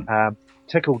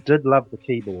 Tickle did love the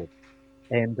keyboard.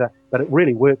 But it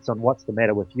really works on What's the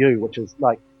Matter with You, which is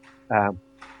like an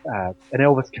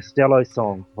Elvis Costello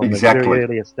song from the very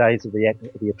earliest days of the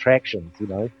Attractions,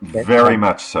 Very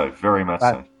much so.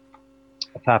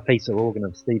 A Farfisa organ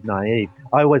of Steve Naive.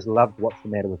 I always loved What's the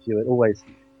Matter with You. It always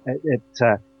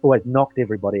knocked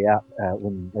everybody out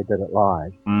when they did it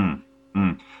live.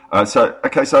 So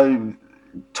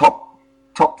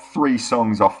top three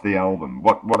songs off the album.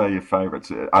 What are your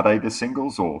favourites? Are they the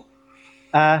singles or?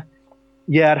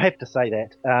 Yeah, I'd have to say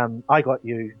that. I Got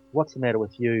You, What's the Matter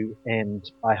with You, and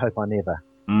I Hope I Never.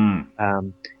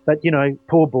 But,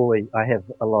 Poor Boy, I have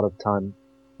a lot of time.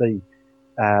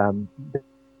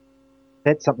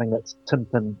 That's something that Tim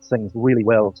Finn sings really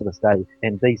well to this day,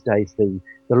 and these days the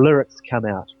lyrics come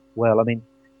out well. I mean,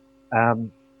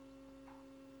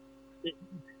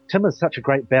 Tim is such a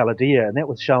great balladeer, and that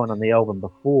was shown on the album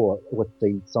before with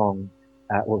the song,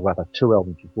 or rather 2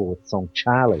 albums before with the song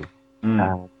Charlie.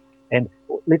 And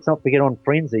let's not forget on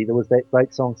Frenzy, there was that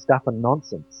great song Stuff and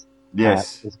Nonsense.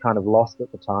 Yes. It was kind of lost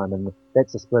at the time, and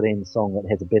that's a Split Enz song that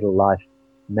has a better life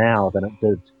now than it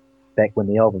did back when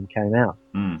the album came out.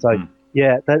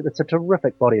 Yeah, it's a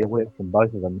terrific body of work from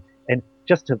both of them. And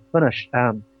just to finish,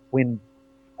 when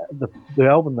the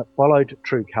album that followed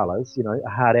True Colours, a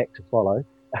hard act to follow,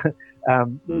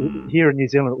 here in New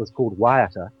Zealand it was called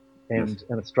Waiata, and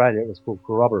in Australia it was called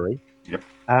Corroboree. Yep.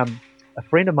 A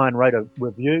friend of mine wrote a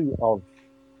review of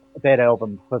that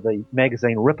album for the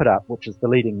magazine Rip It Up, which is the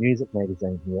leading music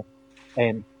magazine here,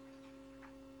 and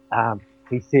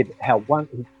he said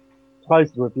he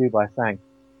closed the review by saying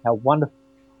how wonderful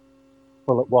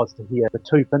it was to hear the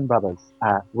two Finn brothers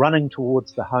running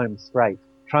towards the home straight,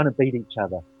 trying to beat each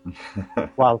other,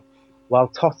 while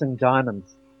tossing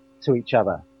diamonds to each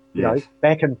other,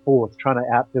 back and forth, trying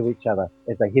to outdo each other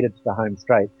as they headed to the home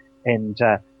straight. And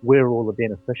we're all the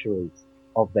beneficiaries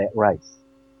of that race.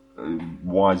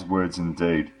 Wise words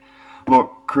indeed.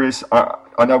 Look, Chris,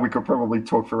 I know we could probably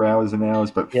talk for hours and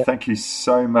hours, but thank you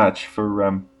so much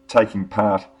for taking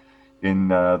part in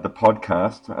the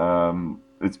podcast.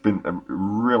 It's been a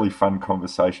really fun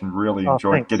conversation. Really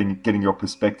enjoyed getting your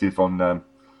perspective on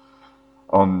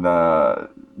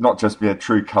not just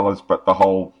True Colours, but the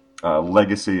whole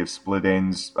legacy of Split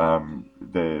Enz,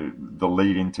 the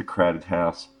lead into Crowded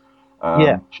House.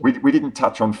 We didn't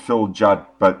touch on Phil Judd,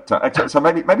 but actually, so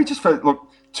maybe just for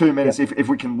 2 minutes, if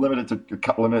we can limit it to a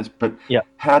couple of minutes. But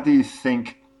how do you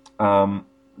think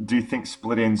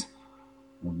Split Enz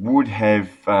would have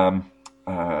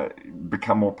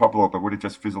become more popular, but would it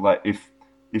just fizzle out if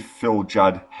Phil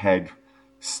Judd had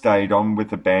stayed on with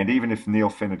the band, even if Neil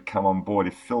Finn had come on board?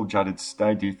 If Phil Judd had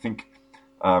stayed, do you think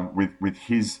with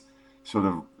his sort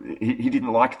of he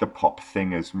didn't like the pop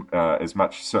thing as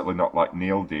much, certainly not like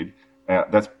Neil did.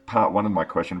 That's part one of my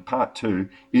question. Part two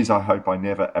is I Hope I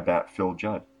Never about Phil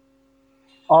Judd.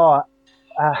 I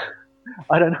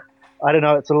don't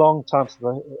know. It's a long time since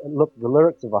I looked at the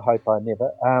lyrics of I Hope I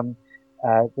Never.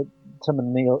 Tim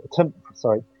and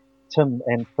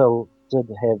Phil did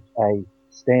have a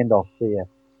standoff there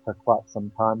for quite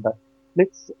some time. But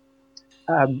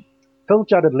Phil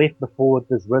Judd had left before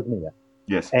Dysrhythmia.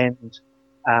 Yes. And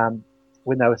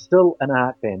when they were still an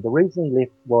art band, the reason he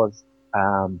left was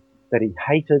that he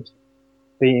hated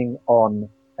being on,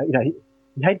 he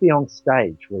hated being on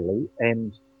stage really,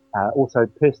 and also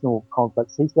personal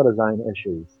conflicts. He's got his own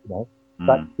issues,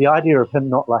 But the idea of him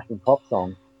not liking pop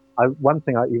songs, one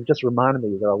thing you've just reminded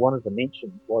me that I wanted to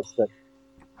mention was that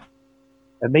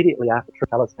immediately after True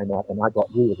Colours came out and I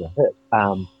Got You was a hit,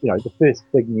 the first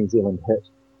big New Zealand hit,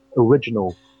 an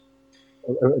original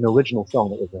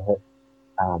song that was a hit,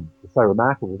 was so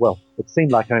remarkable. Well, it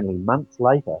seemed like only months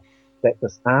later that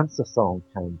this Answer song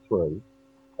came through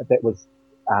that was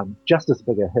just as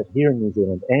big a hit here in New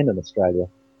Zealand and in Australia,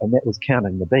 and that was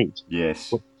Counting the Beat.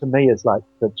 Yes. Which to me is like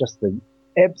just the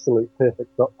absolute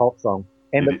perfect pop song,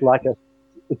 and it's like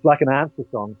an answer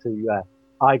song to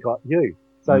I Got You.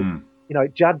 So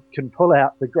Judd can pull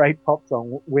out the great pop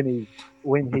song when he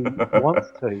wants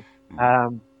to,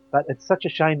 but it's such a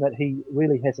shame that he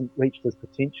really hasn't reached his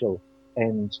potential,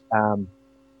 and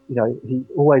he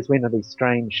always went in these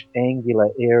strange angular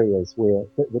areas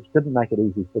which didn't make it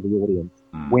easy for the audience.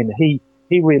 When he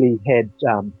really had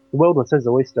the world was his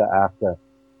oyster after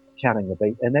Counting the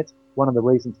Beat, and that's one of the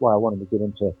reasons why I wanted to get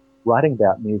into writing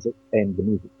about music and the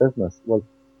music business. Was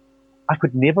I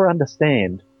could never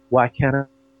understand why Counting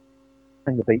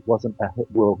the Beat wasn't a hit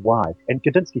worldwide. And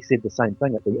Gudinski said the same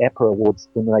thing at the APRA Awards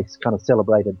when they kind of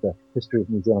celebrated the history of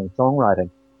New Zealand songwriting.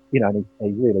 And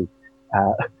he really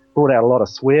brought out a lot of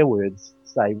swear words,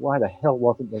 say, why the hell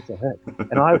wasn't this a hit?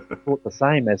 And I thought the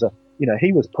same as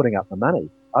he was putting up the money.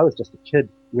 I was just a kid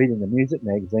reading the music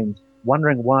magazines,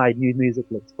 wondering why New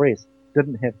Musical Express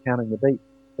didn't have Counting the Beat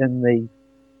in the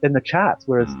charts,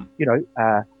 whereas,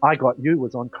 I Got You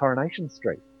was on Coronation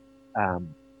Street.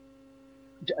 When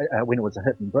it was a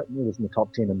hit in Britain, it was in the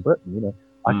top 10 in Britain,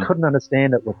 I couldn't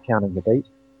understand it with Counting the Beat.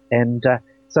 And,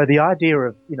 so the idea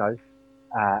of, in a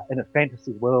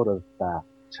fantasy world of,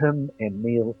 Tim and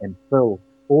Neil and Phil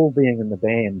all being in the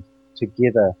band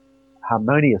together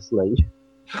harmoniously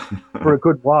for a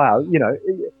good while,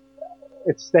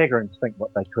 it's staggering to think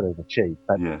what they could have achieved.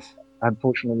 But yes.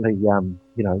 Unfortunately, Neil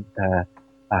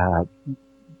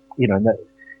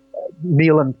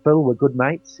and Phil were good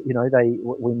mates.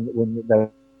 When they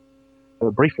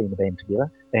were briefly in the band together,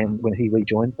 and when he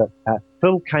rejoined, but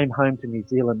Phil came home to New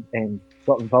Zealand and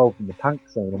got involved in the punk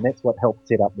scene, and that's what helped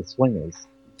set up the Swingers,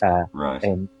 right.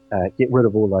 and get rid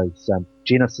of all those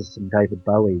Genesis and David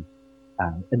Bowie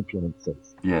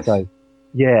influences. Yes. So,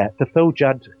 yeah, the Phil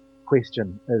Judd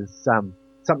question is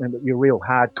something that your real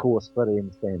hardcore Split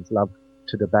Enz fans love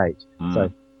to debate.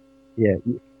 So, yeah,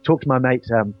 talk to my mate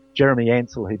Jeremy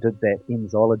Ansell, who did that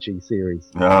Enzology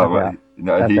series. He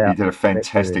did a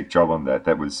fantastic job on that.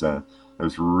 That was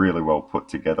really well put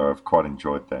together. I've quite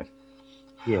enjoyed that.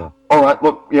 Yeah. All right.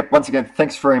 Look. Yep. Once again,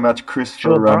 thanks very much, Chris,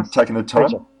 for taking the time.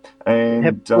 Pleasure. And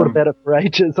have thought about it for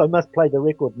ages. I must play the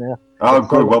record now. Oh,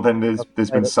 good. Well, then there's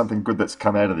been something good that's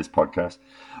come out of this podcast.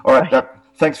 All right.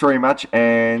 Thanks very much,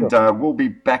 and we'll be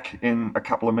back in a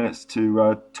couple of minutes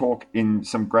to talk in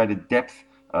some greater depth,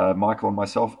 Michael and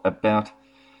myself, about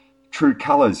True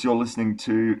Colours. You're listening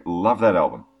to Love That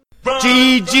Album.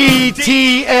 GGTMC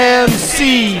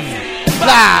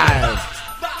live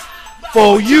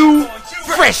for you,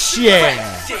 fresh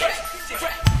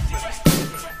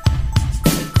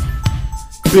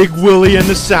Big Willie and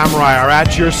the Samurai are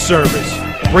at your service,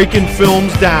 breaking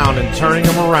films down and turning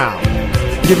them around,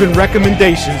 giving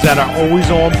recommendations that are always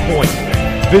on point.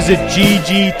 Visit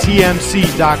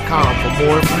ggtmc.com for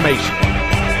more information.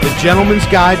 The Gentleman's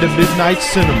Guide to Midnight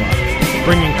Cinema,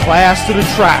 bringing class to the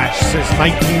trash since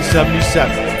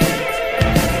 1977.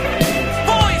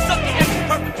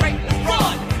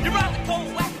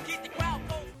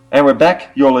 And we're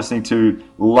back. You're listening to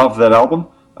Love That Album.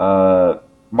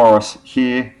 Morris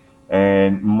here,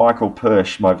 and Michael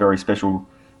Persch, my very special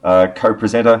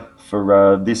co-presenter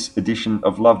for this edition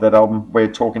of Love That Album. We're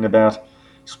talking about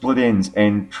Split Enz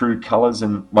and True Colours,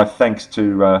 and my thanks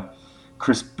to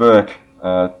Chris Burke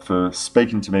for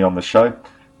speaking to me on the show,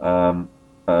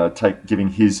 giving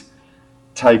his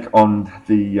take on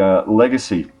the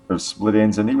legacy of Split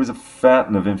Enz, and he was a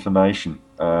fountain of information.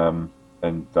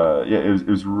 It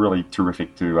was really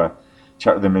terrific to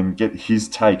chat with him and get his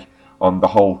take on the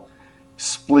whole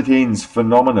Split Enz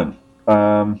phenomenon.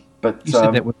 But you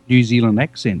said that with New Zealand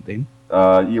accent then.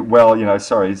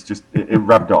 Sorry, it's just it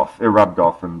rubbed off. It rubbed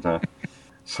off, and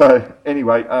so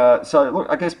anyway. So look,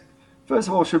 I guess first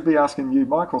of all, I should be asking you,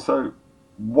 Michael. So,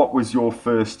 what was your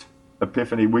first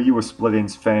epiphany? Were you a Split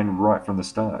Enz fan right from the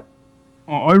start?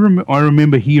 I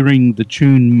remember hearing the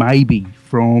tune "Maybe"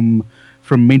 from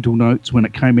Mental Notes when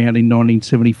it came out in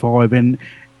 1975, and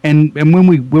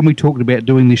when we talked about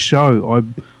doing this show,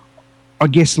 I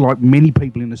guess like many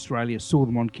people in Australia saw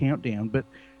them on Countdown, but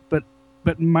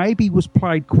but maybe was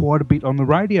played quite a bit on the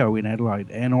radio in Adelaide.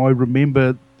 And I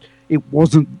remember it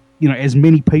wasn't, as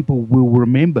many people will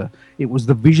remember, it was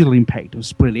the visual impact of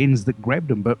Split Ends that grabbed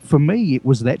them. But for me, it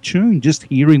was that tune, just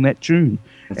hearing that tune.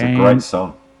 It's a great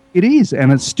song. It is,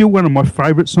 and it's still one of my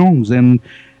favourite songs. And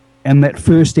that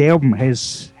first album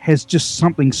has just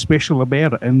something special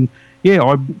about it. And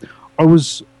yeah, I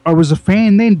was a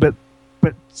fan then, but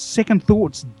Second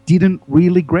Thoughts didn't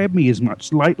really grab me as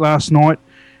much. Late Last Night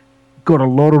got a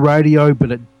lot of radio, but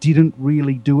it didn't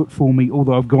really do it for me.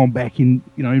 Although I've gone back in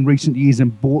recent years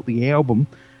and bought the album,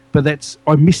 but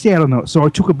I missed out on that. So I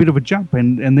took a bit of a jump,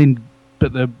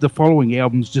 but the following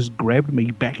albums just grabbed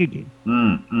me back again.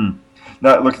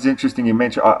 No, look, it's interesting you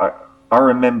mentioned. I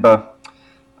remember,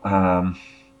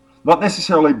 not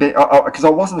necessarily because I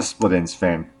wasn't a Split Ends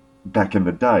fan back in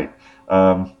the day.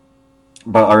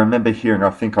 But I remember hearing,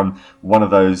 I think on one of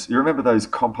those, you remember those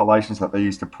compilations that they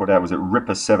used to put out, was it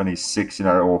Ripper 76,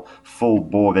 or Full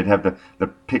Bore? They'd have the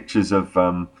pictures of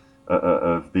the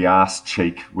arse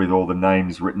cheek with all the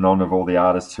names written on of all the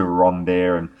artists who were on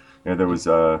there. And there was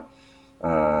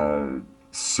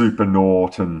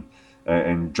Supernaut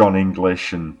and John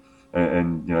English and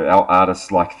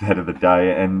artists like that of the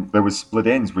day. And there was Split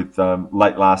Ends with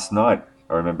Late Last Night.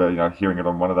 I remember hearing it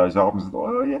on one of those albums and thought,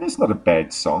 oh yeah, that's not a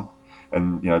bad song.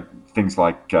 And things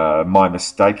like My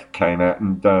Mistake came out,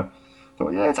 and thought,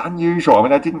 yeah, it's unusual. I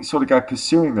mean, I didn't sort of go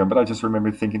pursuing them, but I just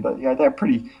remember thinking that they're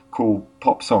pretty cool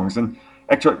pop songs. And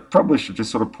actually, I probably should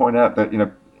just sort of point out that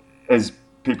as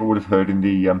people would have heard in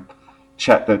the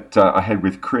chat that I had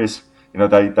with Chris,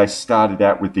 they started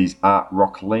out with these art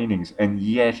rock leanings, and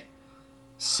yet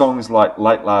songs like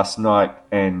Late Last Night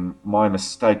and My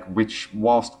Mistake, which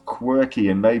whilst quirky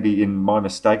and maybe in My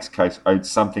Mistake's case owed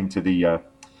something to the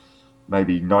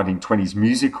maybe 1920s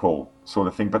music hall sort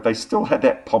of thing, but they still had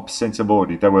that pop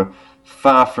sensibility. They were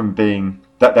far from being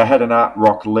that they had an art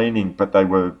rock leaning, but they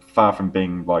were far from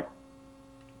being like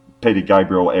Peter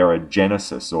Gabriel era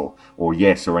Genesis or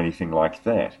Yes or anything like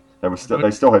that.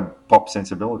 They still had pop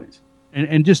sensibilities.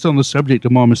 And just on the subject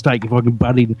of My Mistake, if I can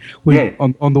butt in,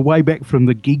 on the way back from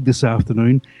the gig this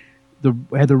afternoon,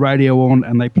 had the radio on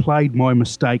and they played My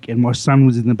Mistake, and my son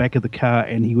was in the back of the car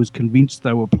and he was convinced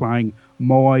they were playing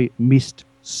My Missed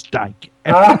Steak.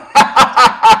 Now,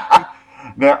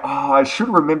 I should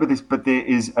remember this, but there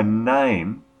is a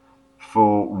name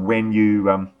for when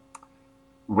you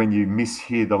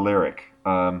mishear the lyric.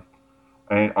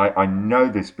 And I know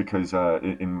this because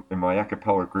in my a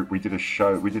cappella group we did a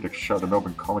show at the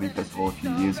Melbourne Comedy Festival a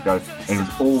few years ago, and it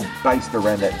was all based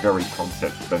around that very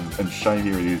concept. And shame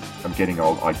here it is, I'm getting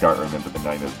old, I don't remember the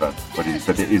name of what it is,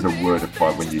 but there is a word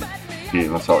applied when you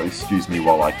hear, so excuse me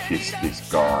while I kiss this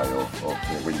guy, or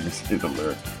when you mishear the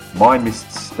lyric. My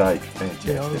Missed Steak,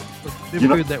 fantastic. Yeah, I've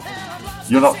never heard that one.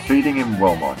 You're not feeding him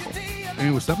well, Michael.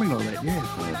 It was something like that, yeah.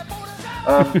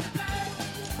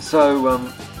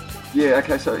 Yeah,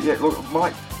 okay, so yeah, look,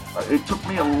 it took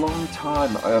me a long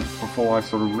time before I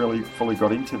sort of really fully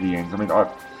got into the Ends. I mean,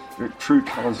 True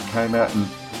Colours came out, and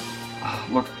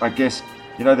look, I guess,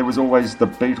 there was always the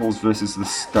Beatles versus the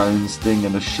Stones thing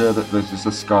and the Sherbet versus the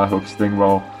Skyhooks thing.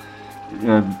 Well,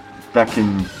 back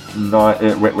in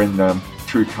when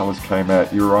True Colours came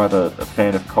out, you were either a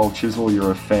fan of Cold Chisel or you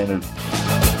were a fan of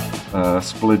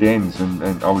Split Ends,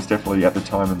 and I was definitely at the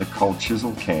time in the Cold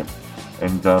Chisel camp.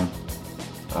 And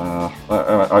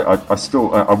I still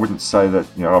wouldn't say that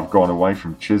I've gone away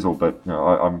from Chisel, but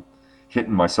I'm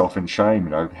hitting myself in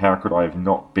shame. How could I have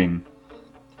not been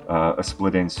a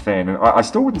Split Ends fan? And I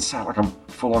still wouldn't say like I'm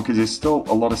full on, because there's still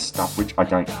a lot of stuff which I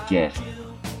don't get.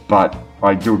 But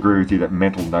I do agree with you that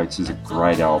Mental Notes is a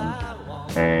great album,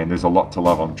 and there's a lot to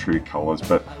love on True Colours.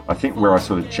 But I think where I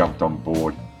sort of jumped on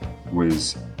board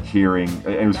was hearing,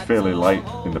 and it was fairly late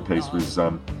in the piece, was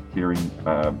hearing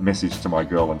Message to My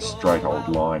Girl and Straight Old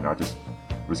Line. I just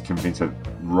was convinced that,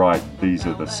 right, these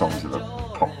are the songs of a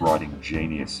pop writing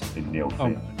genius in Neil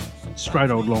Finn.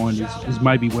 Straight Old Line is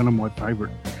maybe one of my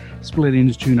favourite Split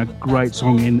Ends tune, a great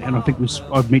song, and I think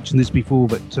I've mentioned this before,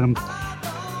 but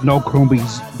Noel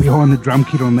Crombie's behind the drum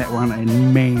kit on that one,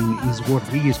 and man, is what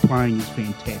he is playing is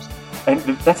fantastic. And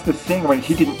that's the thing, I mean,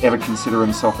 he didn't ever consider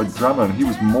himself a drummer, and he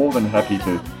was more than happy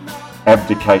to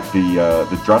abdicate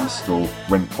the drum stool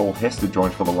when Paul Hester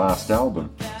joined for the last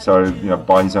album. So,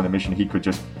 by his own admission, he could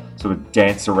just sort of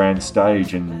dance around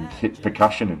stage and hit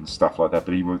percussion and stuff like that.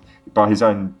 But he was, by his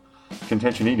own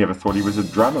contention, he never thought he was a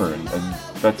drummer. And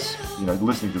that's,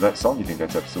 listening to that song, you think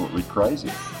that's absolutely crazy.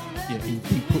 Yeah,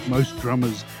 he put most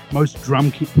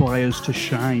drum kit players to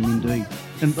shame, indeed.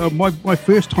 And my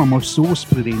first time I saw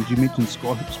Split Ends, you mentioned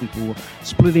Skyhooks before,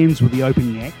 Split Ends were the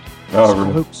opening act. Oh,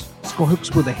 really?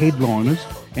 Skyhooks were the headliners,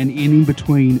 and in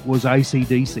between was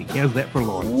AC/DC. How's that for a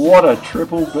line? What a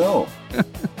triple bill!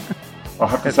 I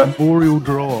have to At say, Memorial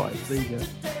Drive. There you go.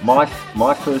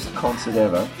 my first concert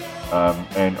ever,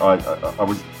 and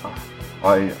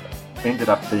I ended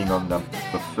up being on the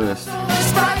first, in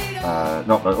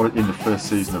the first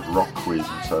season of Rock Quiz,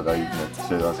 and so they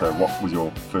said, what was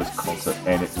your first concert?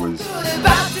 And it was,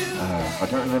 I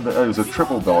don't remember, it was a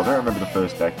triple bill. I don't remember the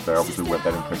first act, they obviously weren't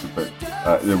that impressive, but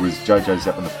there was JoJo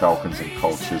Zapp and the Falcons and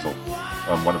Cold Chisel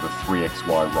on one of the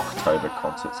 3XY Rocktober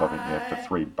concerts, I think,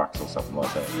 for $3 or something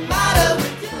like that.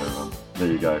 So,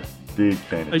 there you go. Big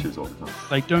fan of Chisel.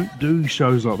 They don't do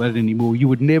shows like that anymore. You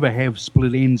would never have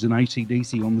Split Ends and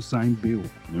AC/DC on the same bill.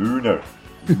 No.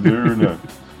 You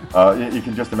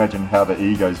can just imagine how the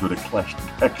egos would have clashed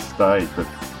backstage,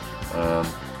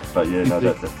 but yeah, no,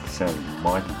 that sounded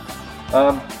mighty.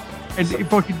 And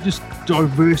if I could just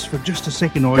diverse for just a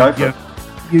second, Go for it.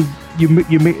 you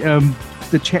met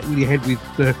the chat we had with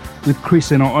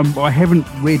Chris, and I haven't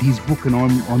read his book, and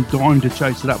I'm dying to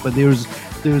chase it up. But there is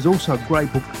also a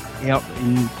great book out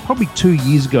probably 2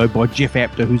 years ago by Jeff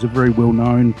Apter, who's a very well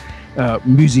known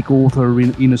music author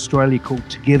in Australia, called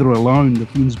Together Alone, the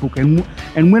Finns book. And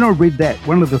when I read that,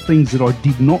 one of the things that I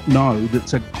did not know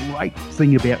that's a great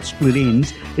thing about Split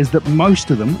Ends is that most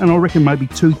of them, and I reckon maybe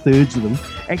 2/3 of them,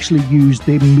 actually used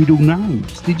their middle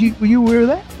names. Were you aware of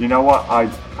that? You know what? I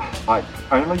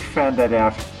only found that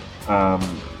out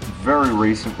very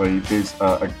recently. There's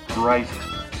a great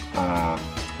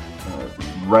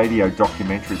radio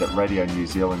documentary that Radio New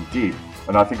Zealand did,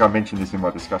 and I think I mentioned this in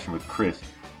my discussion with Chris,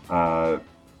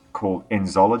 called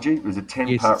Enzology. It was a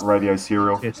 10-part radio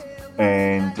serial,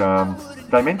 and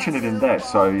they mention it in that,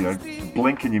 so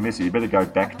blink and you miss it. You better go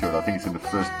back to it. I think it's in the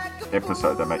first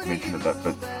episode they make mention of that,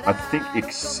 but I think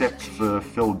except for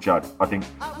Phil Judd, I think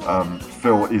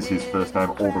Phil is his first name,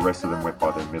 all the rest of them went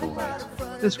by their middle names.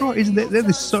 That's right, isn't that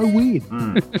is so weird.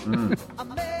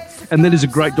 And that is a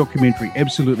great documentary,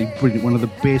 absolutely brilliant, one of the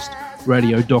best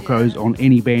radio docos on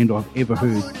any band I've ever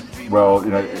heard. Well,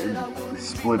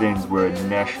 Split Ends were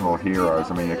national heroes.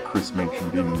 I mean, Chris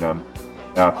mentioned in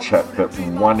our chat that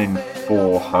 1 in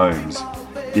 4 homes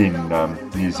in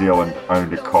New Zealand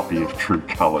owned a copy of True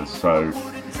Colours, so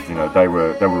they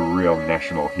were real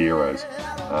national heroes.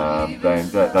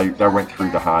 They went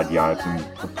through the hard yards, and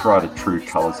prior to True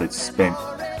Colours, they'd spent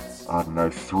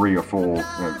 3 or 4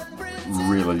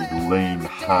 really lean,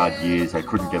 hard years. They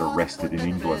couldn't get arrested in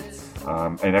England.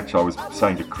 And actually, I was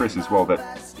saying to Chris as well that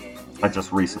I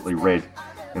just recently read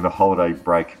in the holiday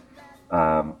break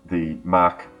the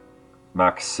Mark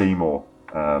Seymour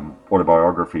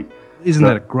autobiography. Isn't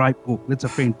that a great book? That's a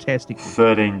fantastic book.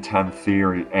 13-Ton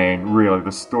Theory, and really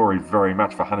the story very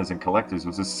much for Hunters and Collectors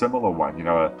was a similar one.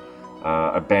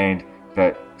 A band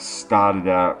that started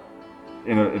out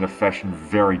in a fashion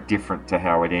very different to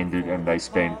how it ended, and they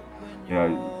spent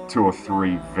 2 or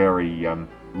 3 very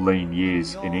lean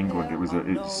years in England.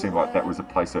 It seemed like that was a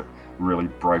place that really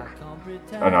broke,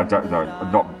 and I don't know,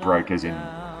 not broke as in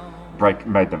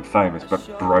made them famous,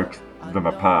 but broke them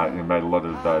apart and made a lot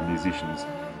of musicians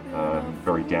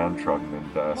very downtrodden.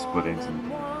 And Split Ends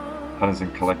and Hunters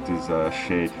and Collectors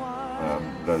shared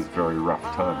those very rough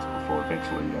times before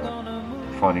eventually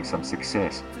finding some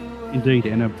success. Indeed,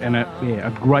 and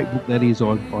a great book that is.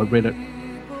 I read it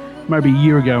maybe a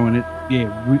year ago, and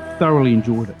thoroughly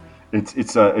enjoyed it.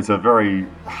 It's a very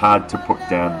hard to put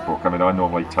down book. I mean, I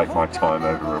normally take my time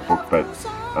over a book, but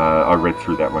I read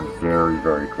through that one very,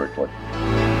 very quickly.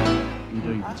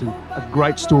 Indeed, it's a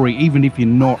great story. Even if you're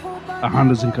not a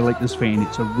Hunters and Collectors fan,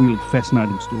 it's a really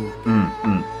fascinating story.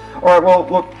 All right, well,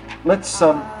 look, let's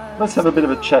have a bit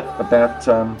of a chat about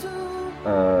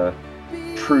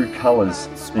True Colours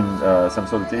in some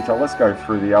sort of detail. Let's go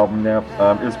through the album now.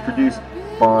 It was produced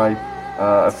by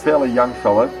a fairly young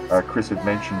fellow, Chris had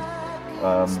mentioned. He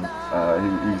was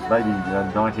maybe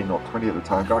 19 or 20 at the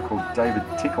time, a guy called David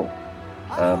Tickle,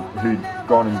 who'd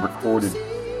gone and recorded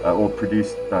or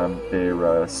produced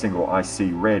their single I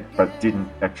See Red, but didn't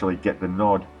actually get the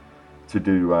nod to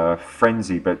do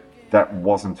Frenzy, but that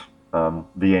wasn't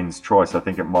the End's choice. I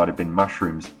think it might have been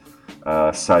Mushrooms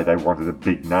say they wanted a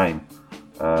big name.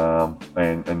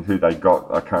 And who they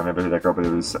got, I can't remember who they got, but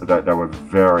they were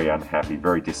very unhappy,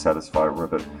 very dissatisfied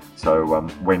with it. So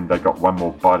when they got one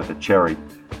more bite of the cherry,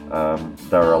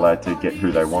 they were allowed to get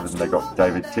who they wanted, and they got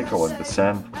David Tickle, and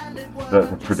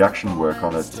the production work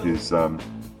on it is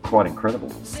quite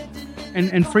incredible.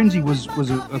 And Frenzy was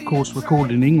of course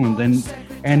recorded in England,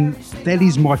 and that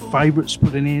is my favourite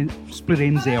Split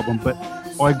Ends album, but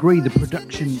I agree, the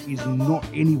production is not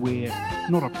anywhere,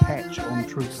 not a patch on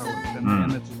True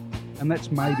Colours, and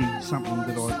that's maybe something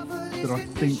that that I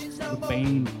think the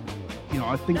band,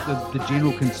 I think the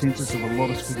general consensus of a lot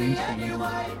of Spillane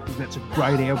fans is that's a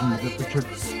great album, but the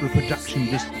production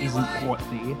just isn't quite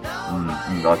there.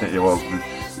 I think,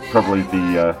 probably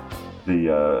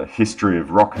the history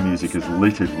of rock music is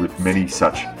littered with many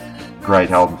such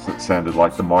great albums that sounded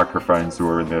like the microphones that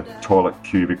were in the toilet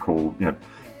cubicle,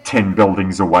 10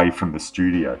 buildings away from the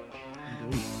studio,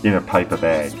 in a paper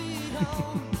bag.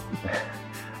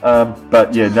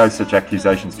 But yeah, no such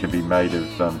accusations can be made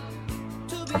of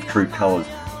True Colours.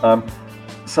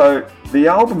 So the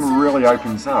album really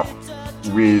opens up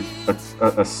with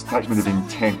a statement of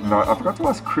intent. And I forgot to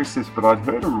ask Chris this, but I'd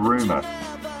heard a rumour.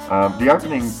 The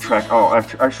opening track.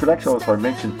 I should actually also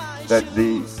mention that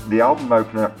the album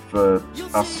opener for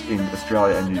us in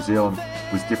Australia and New Zealand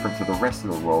was different to the rest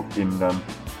of the world.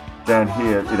 Down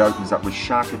here, it opens up with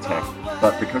Shark Attack,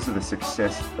 but because of the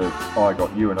success of I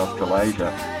Got You in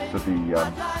Australasia for the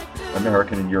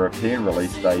American and European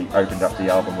release, they opened up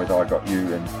the album with I Got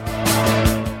You and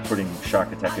putting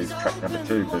Shark Attack as track number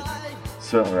 2. But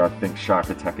certainly, I think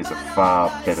Shark Attack is a far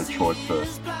better choice for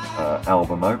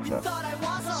album opener.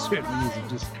 Certainly is. It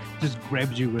just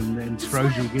grabs you and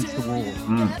throws you against the wall.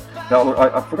 Now, look,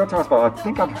 I forgot to ask, but I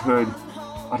think I've heard,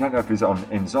 I don't know if it's on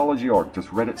Enzology or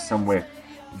just read it somewhere,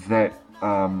 that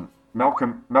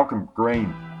Malcolm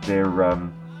Green, their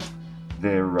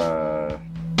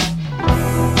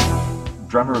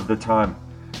drummer of the time,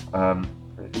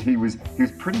 he was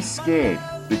pretty scared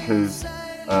because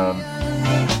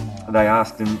they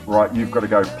asked him, right, you've got to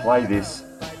go play this.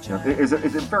 It's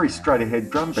a very straight ahead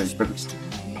drum beat, but it's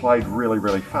played really,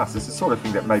 really fast. It's the sort of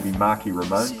thing that maybe Marky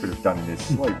Ramone could have done in his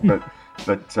sleep,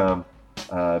 but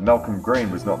Malcolm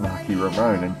Green was not Marky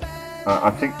Ramone, and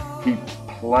I think he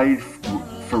played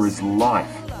for his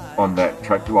life on that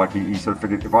track. Like he sort of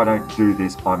figured, if I don't do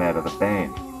this, I'm out of the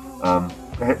band.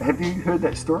 Have you heard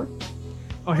that story?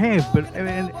 I have, but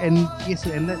and yes,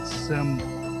 and that's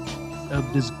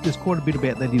there's quite a bit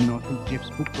about that in I think Jeff's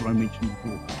book that I mentioned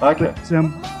before. Okay. But,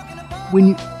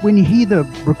 when you hear the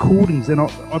recordings, and I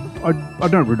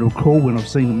don't really recall when I've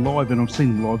seen them live, and I've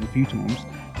seen them live a few times,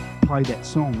 play that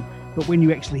song. But when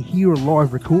you actually hear a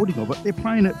live recording of it, they're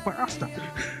playing it faster.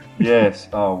 Yes.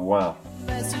 Oh wow.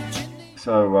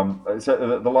 So,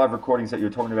 the live recordings that you're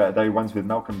talking about, are they ones with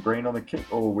Malcolm Green on the kit,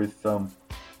 or with the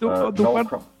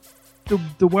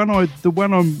one I'm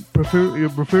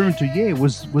referring to, yeah,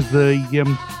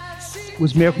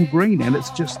 was Malcolm Green, and it's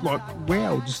just like,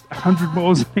 wow, just 100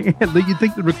 miles an hour. You'd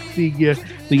think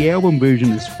the album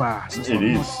version is fast. It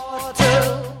is.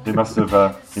 He must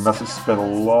have spent a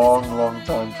long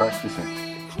time practicing.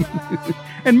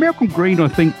 And Malcolm Green, I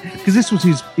think, because this was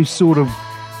his sort of,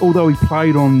 although he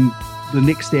played on the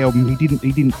next album, he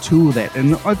didn't tour that,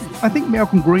 and I think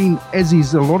Malcolm Green, as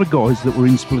is a lot of guys that were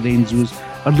in Split Enz, was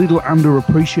a little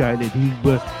underappreciated.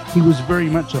 He was very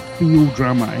much a field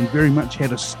drummer and very much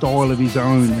had a style of his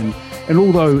own, and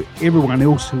although everyone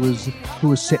else who was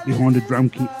sat behind a drum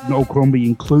kit, Noel Crombie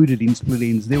included in Split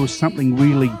Enz, there was something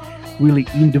really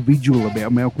individual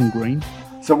about Malcolm Green.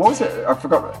 So what was it? I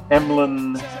forgot.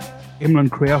 Emlyn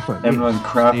Crowther. Emlyn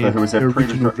Crowther, who was their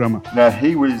original drummer. Now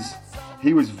he was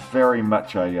very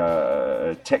much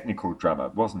a technical drummer,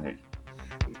 wasn't he?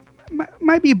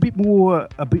 Maybe a bit more.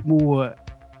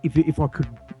 If I could,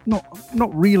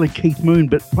 not really Keith Moon,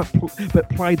 but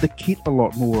played the kit a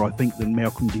lot more, I think, than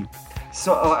Malcolm did.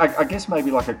 So I guess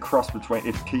maybe like a cross between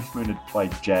if Keith Moon had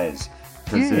played jazz,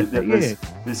 because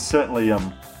there's certainly a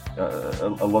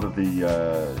lot of the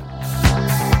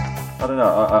I don't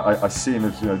know. I see him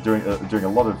as doing a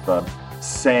lot of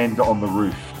sand on the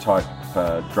roof type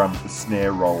drum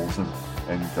snare rolls and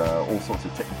all sorts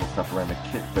of technical stuff around the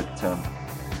kit,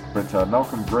 but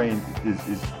Malcolm Green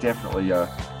is definitely a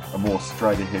more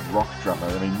straight ahead rock drummer.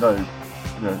 I mean,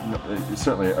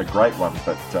 certainly a great one,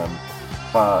 but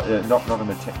far not in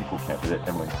the technical camp that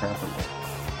Emlyn Crowther was.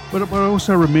 But I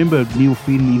also remember Neil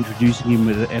Finn introducing him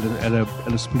at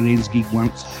a Split Enz gig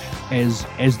once as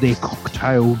their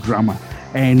cocktail drummer,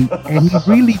 and he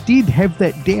really did have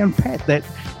that down pat. That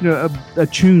a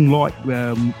tune like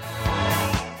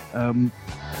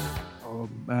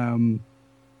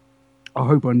I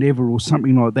Hope I Never, or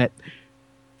something like that.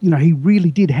 He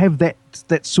really did have that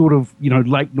sort of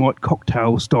late night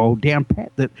cocktail style down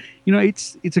pat. That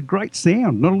it's a great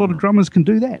sound. Not a lot of drummers can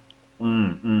do that.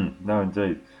 No,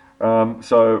 indeed.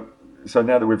 So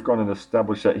now that we've gone and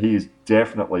established that he is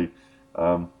definitely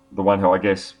the one who I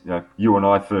guess you and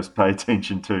I first pay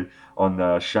attention to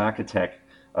on Shark Attack.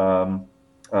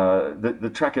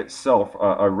 The track itself,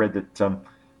 I read that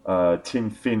Tim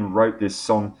Finn wrote this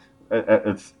song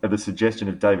at the suggestion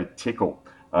of David Tickle.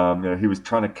 He was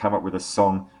trying to come up with a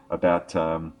song about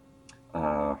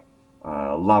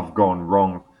love gone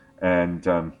wrong, and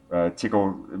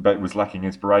Tickle, but was lacking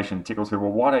inspiration. Tickle said,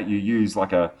 "Well, why don't you use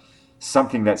like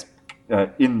something that's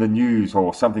in the news,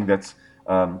 or something that's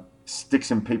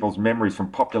sticks in people's memories from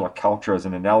popular culture as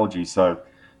an analogy?" So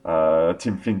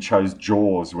Tim Finn chose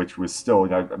Jaws, which was still,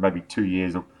 maybe 2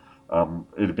 years. It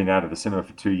had been out of the cinema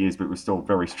for 2 years, but it was still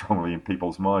very strongly in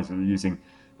people's minds. They were using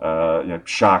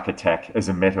Shark Attack as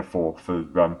a metaphor for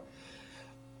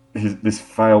this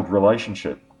failed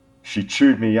relationship. She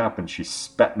chewed me up and she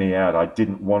spat me out. I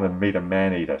didn't want to meet a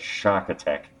man-eater. Shark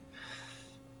Attack.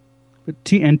 But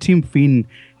Tim Finn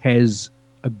has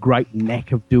a great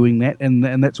knack of doing that, and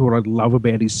that's what I love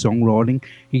about his songwriting.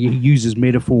 He uses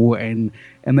metaphor, and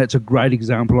that's a great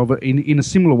example of it. In a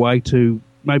similar way to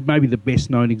maybe the best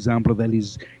known example of that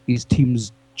is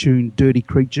Tim's tune "Dirty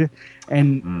Creature,"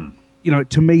 and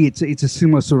to me it's a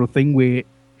similar sort of thing where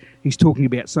he's talking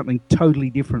about something totally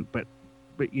different, but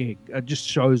yeah, it just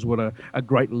shows what a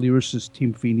great lyricist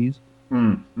Tim Finn is.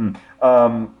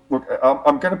 Look,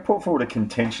 I'm going to put forward a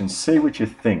contention. See what you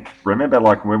think. Remember,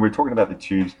 like when we were talking about the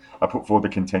Tubes, I put forward the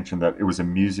contention that it was a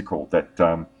musical that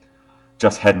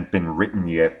just hadn't been written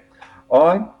yet.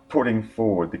 I'm putting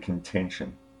forward the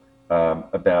contention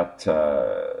about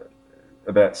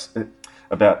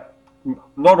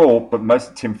not all, but most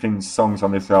of Tim Finn's songs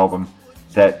on this album,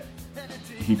 that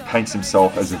he paints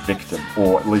himself as a victim,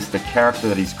 or at least the character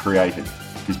that he's created.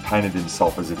 He's painted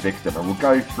himself as a victim, and we'll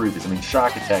go through this. I mean,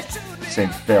 Shark Attack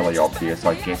seems fairly obvious,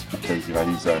 I guess, because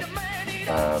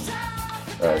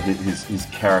he's his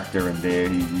character in there.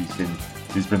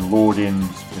 He's been lured in,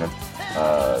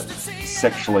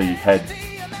 sexually had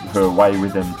her way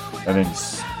with him, and then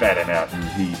spat him out, and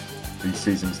he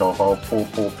sees himself, oh, poor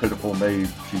pitiful me.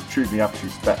 She chewed me up, she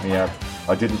spat me out.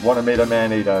 I didn't want to meet a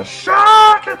man-eater.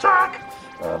 Shark Attack.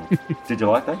 Did you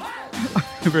like that?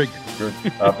 Very good.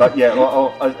 But yeah,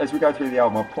 as we go through the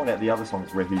album, I'll point out the other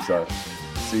songs where he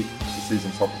sees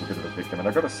himself as a bit of a victim. And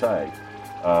I've got to say,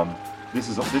 this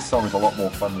song is a lot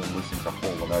more fun than listening to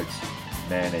Hall & Oates'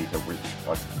 Man-Eater, which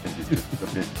I think is just a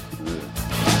bit...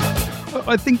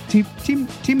 I think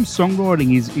Tim's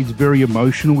songwriting is very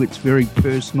emotional. It's very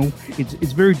personal.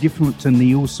 It's very different to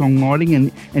Neil's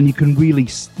songwriting, and you can really,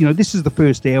 this is the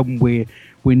first album where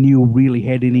Neil really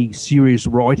had any serious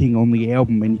writing on the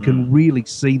album, and you can really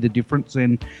see the difference.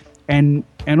 And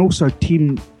also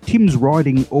Tim's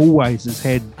writing always has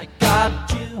had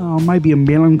maybe a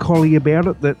melancholy about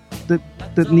it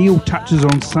that Neil touches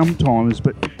on sometimes,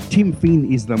 but Tim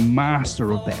Finn is the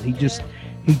master of that. He just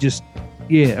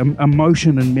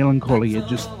emotion and melancholy are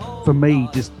just, for me,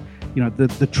 just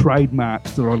the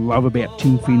trademarks that I love about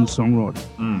Tim Finn's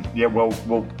songwriting. Yeah, well,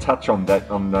 we'll touch on that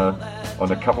on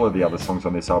a couple of the other songs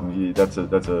on this album. Yeah, that's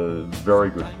a very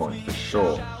good point for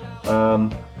sure.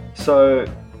 So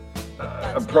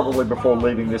probably before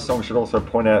leaving this song, I should also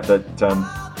point out that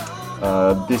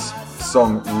this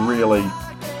song really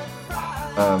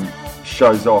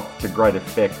shows off to great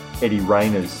effect Eddie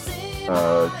Rayner's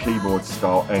keyboard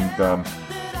style, and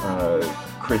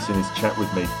Chris in his chat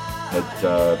with me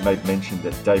had made mention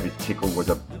that David Tickle was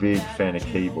a big fan of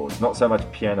keyboards, not so much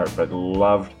piano, but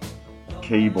loved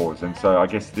keyboards. And so I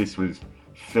guess this was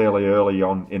fairly early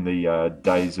on in the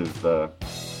days of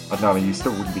I don't know, you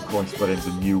still wouldn't be calling Split Enz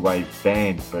a new wave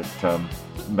band, but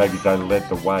maybe they led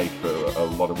the way for a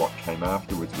lot of what came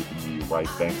afterwards with the new wave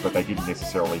band, but they didn't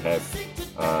necessarily have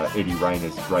Eddie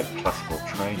Rayner's great classical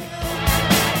training.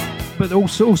 But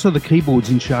also the keyboards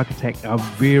in Shark Attack are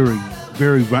very,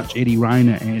 very much Eddie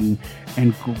Rayner and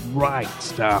great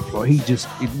stuff. Like it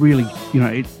really,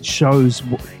 it shows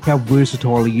how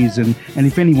versatile he is. And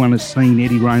if anyone has seen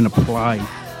Eddie Rayner play,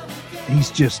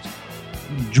 he's just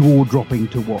jaw-dropping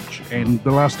to watch. And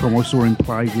the last time I saw him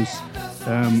play was,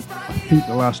 I think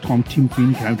the last time Tim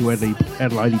Finn came to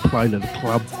Adelaide, he played at a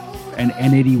club, and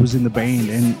Eddie was in the band.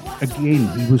 And again,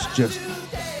 he was just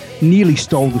nearly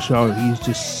stole the show. He's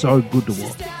just so good to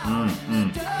watch.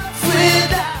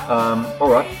 All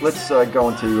right, let's go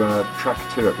on to track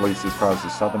 2, at least as far as the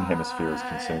Southern Hemisphere is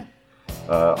concerned,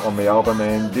 on the album.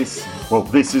 And this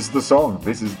is the song.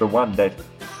 This is the one that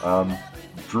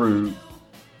drew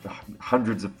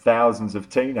hundreds of thousands of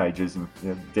teenagers, and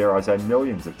dare I say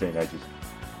millions of teenagers,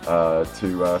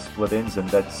 to Split Enz, and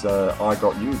that's I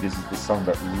Got You. This is the song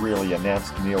that really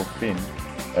announced Neil Finn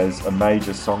as a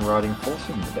major songwriting force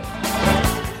in the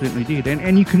band. Certainly did,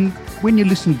 and you can, when you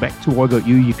listen back to I Got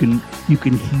You, you can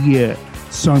hear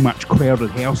so much crowded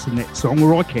house in that song,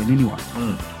 or I can anyway.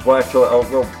 Well, actually,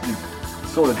 you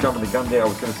sort of jumping the gun there. I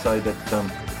was going to say that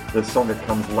the song that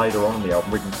comes later on in the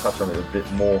album, we can touch on it a bit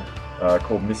more.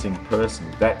 called Missing Person.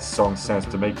 That song sounds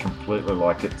to me completely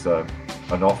like it's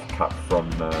an off-cut from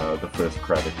the first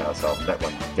Crowded House album. That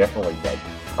one definitely did.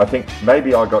 I think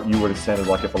Maybe I Got You would have sounded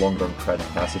like it belonged on Crowded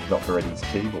House if not for Eddie's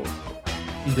keyboard.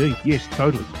 Indeed, yes,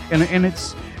 totally. And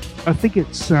I think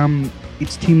it's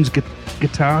Tim's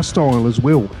guitar style as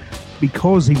well,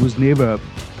 because he was never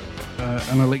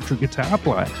an electric guitar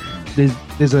player.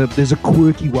 There's a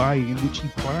quirky way in which he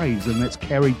plays, and that's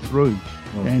carried through.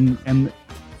 And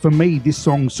for me, this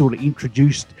song sort of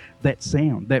introduced that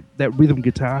sound, that rhythm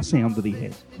guitar sound that he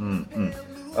had.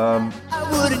 I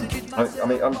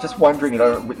mean, I'm just wondering,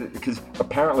 because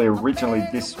apparently originally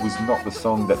this was not the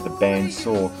song that the band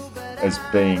saw as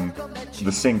being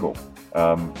the single.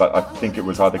 But I think it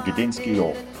was either Gudinski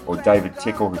or David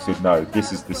Tickle who said, no,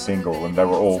 this is the single. And they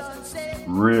were all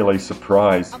really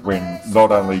surprised when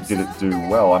not only did it do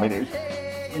well, I mean,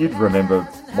 you'd remember,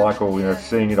 Michael,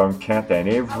 seeing it on Countdown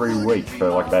every week for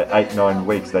like about 8-9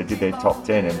 weeks. They did their top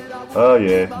 10 and, oh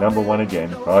yeah, number one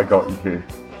again, I Got You.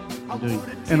 Indeed.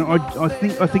 And I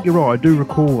think you're right. I do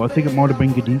recall, I think it might have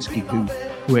been Gudinski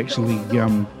who actually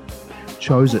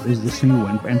chose it as the single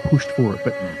and pushed for it.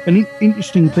 But an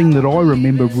interesting thing that I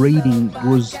remember reading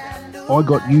was I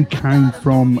Got You came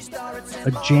from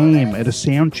a jam at a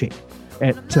sound check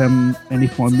at, and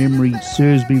if my memory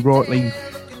serves me rightly,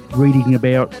 reading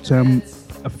about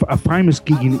a famous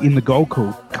gig in the Gold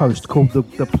Coast called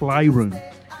the Playroom,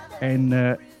 and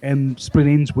Split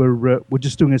Enz were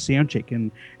just doing a sound check,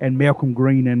 and Malcolm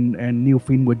Green and Neil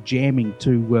Finn were jamming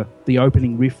to the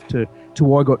opening riff to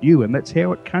I Got You, and that's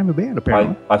how it came about,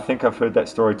 apparently. I think I've heard that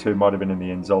story too. Might have been in the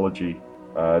Anthology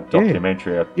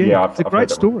documentary. Yeah, it's a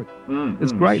great story.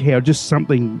 It's great how just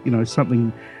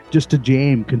something just to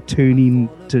jam can turn in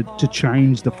to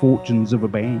change the fortunes of a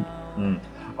band.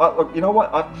 Look, you know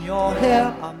what?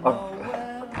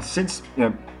 Since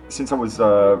I was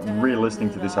re-listening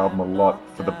to this album a lot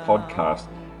for the podcast,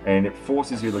 and it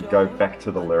forces you to go back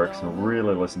to the lyrics and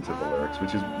really listen to the lyrics,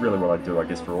 which is really what I do, I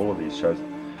guess, for all of these shows.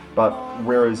 But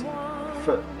whereas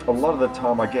for a lot of the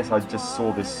time, I guess I just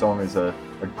saw this song as a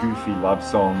goofy love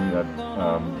song,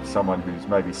 someone who's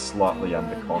maybe slightly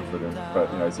underconfident,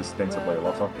 but is ostensibly a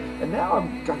love song. And now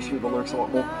I'm going through the lyrics a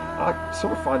lot more. I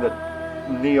sort of find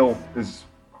that Neil is,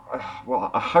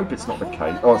 well, I hope it's not the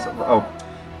case.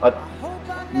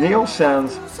 Neil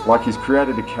sounds like he's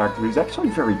created a character who's actually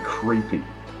very creepy.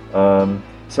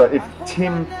 So if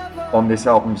Tim on this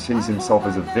album sees himself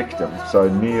as a victim, so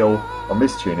Neil, on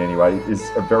this tune anyway, is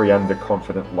a very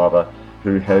underconfident lover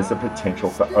who has the potential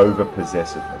for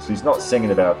over-possessiveness. He's not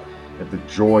singing about the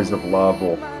joys of love,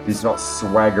 or he's not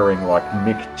swaggering like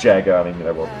Mick Jagger. I mean, you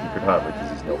could hardly,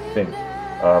 because he's Neil Finn.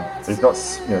 He's not,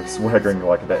 swaggering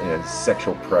like that,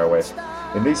 sexual prowess.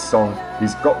 In this song,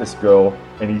 he's got this girl,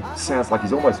 and he sounds like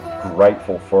he's almost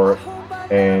grateful for it,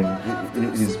 and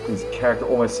his character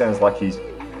almost sounds like he's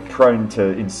prone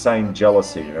to insane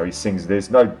jealousy. He sings, "There's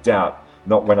no doubt,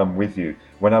 not when I'm with you.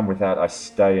 When I'm without, I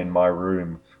stay in my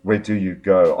room. Where do you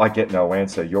go? I get no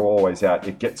answer. You're always out.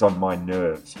 It gets on my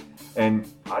nerves." And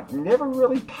I'd never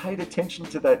really paid attention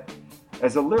to that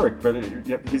as a lyric, but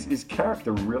his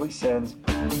character really sounds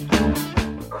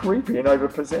creepy and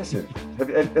over-possessive. Have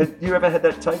you ever had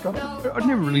that take on it? I'd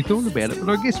never really thought about it,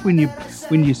 but I guess when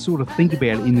you sort of think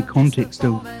about it in the context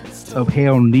of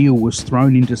how Neil was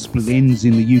thrown into Split Enz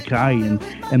in the UK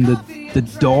and the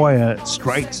dire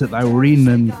straits that they were in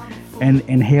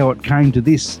and how it came to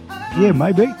this, yeah,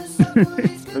 maybe.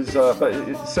 But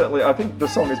certainly, I think the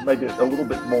song has made it a little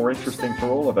bit more interesting for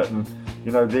all of it. And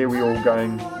there we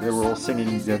were all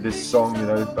singing this song,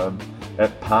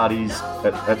 at parties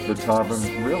at the time,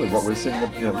 and really what we're seeing,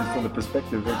 from the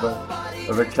perspective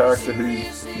of a character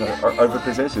who's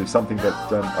over-possessive, something that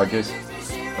I guess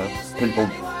people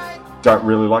don't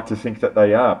really like to think that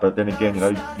they are. But then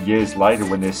again, years later,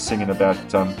 when they're singing about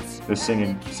they're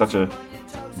singing such a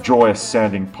joyous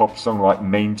sounding pop song like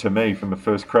 "Mean to Me" from the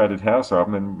first Crowded House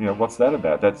album, and what's that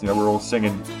about? That's we're all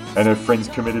singing and her friends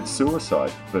committed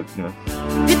suicide, but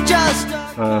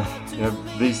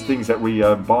these things that we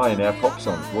buy in our pop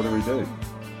songs, what do we do?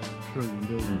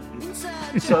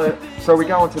 So we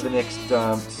go on to the next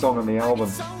song on the album,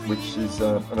 which is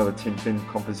another Tim Finn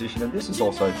composition, and this is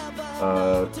also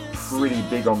pretty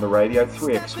big on the radio.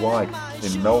 3XY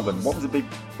in Melbourne. What was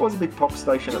a big pop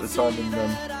station at the time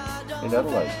in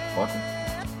Adelaide, Michael?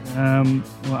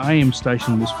 Well, AM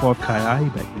station was 5KA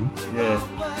back then. Yeah.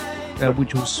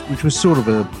 Which was sort of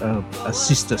a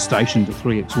sister station to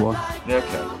 3XY. Yeah,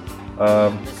 okay.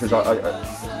 Because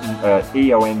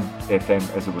EON FM,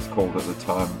 as it was called at the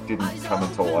time, didn't come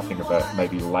until I think about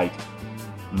maybe late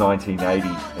 1980,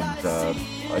 and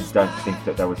I don't think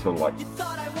that they were sort of like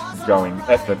going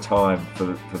at the time for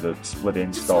the split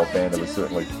end style band. It was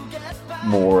certainly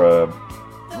more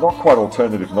not quite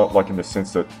alternative, not like in the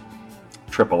sense that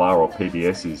Triple R or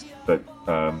PBS is, but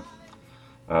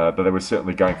they were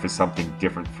certainly going for something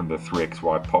different from the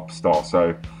 3XY pop style.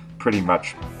 So pretty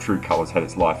much True Colours had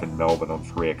its life in Melbourne on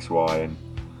 3XY, and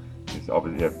it's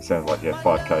obviously it sounded like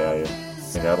 5KA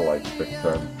in Adelaide. But,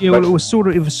 well, it was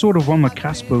sort of on the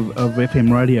cusp of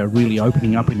FM radio really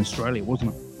opening up in Australia,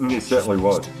 wasn't it? It certainly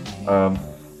was.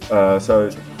 So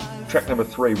track number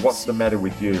 3, What's the Matter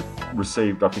With You,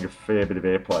 received I think a fair bit of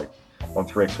airplay on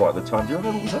 3XY at the time. Do you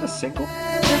remember, was that a single?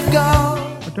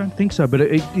 I don't think so, but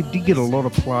it did get a lot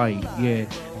of play, yeah.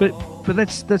 But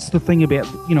that's the thing about,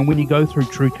 when you go through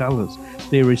True Colours,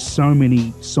 there is so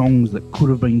many songs that could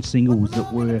have been singles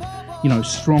that were,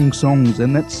 strong songs,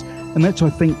 and that's I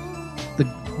think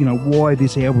why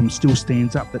this album still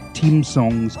stands up. That Tim's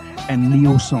songs and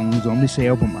Neil's songs on this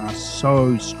album are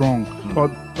so strong.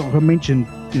 Like I mentioned,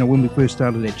 when we first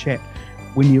started our chat,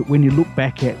 when you look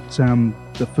back at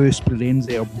the first Split Ends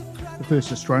album, the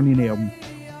first Australian album,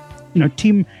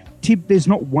 Tim, there's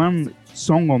not one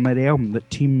song on that album that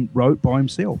Tim wrote by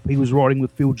himself. He was writing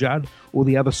with Phil Judd, or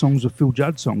the other songs were Phil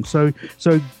Judd songs. So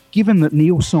given that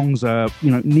Neil's songs are,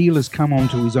 Neil has come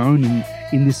onto his own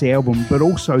in this album, but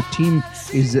also Tim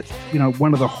is at,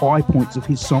 one of the high points of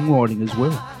his songwriting as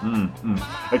well.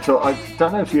 Actually, I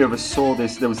don't know if you ever saw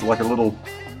this. There was like a little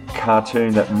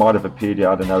cartoon that might have appeared,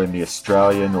 I don't know, in the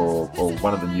Australian or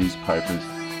one of the newspapers,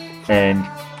 and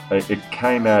it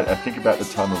came out, I think, about the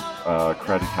time of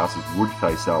Crowded House's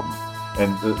Woodface album,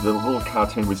 and the little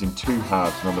cartoon was in two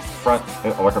halves, and on the front,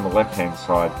 like on the left-hand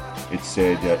side, it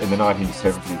said, in the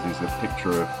 1970s, there's a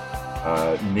picture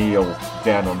of Neil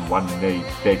down on one knee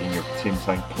begging of Tim,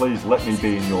 saying, please let me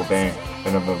be in your band,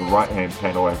 and on the right-hand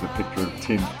panel has a picture of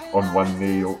Tim on one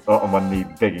knee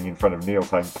begging in front of Neil,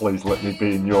 saying, please let me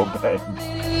be in your band.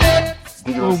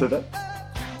 Did you all see that?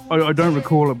 I don't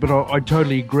recall it, but I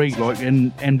totally agree.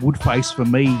 And Woodface for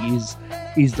me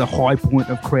is the high point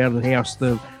of Crowded House.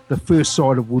 The first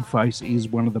side of Woodface is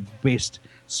one of the best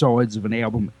sides of an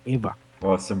album ever.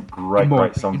 Well, some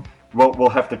great songs. Well, we'll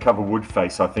have to cover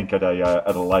Woodface, I think, at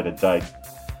a later date.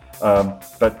 So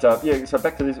back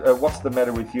to this. What's the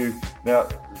Matter With You? Now,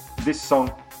 this song,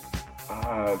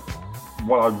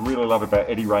 what I really love about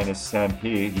Eddie Rayner's sound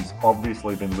here, he's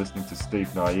obviously been listening to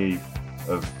Steve Naive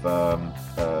of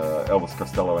Elvis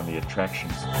Costello and the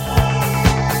Attractions.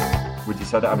 Would you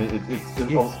say that? I mean,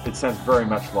 it sounds very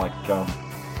much like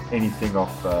anything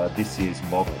off this year's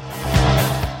Model.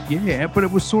 Yeah, but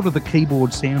it was sort of the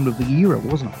keyboard sound of the era,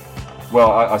 wasn't it?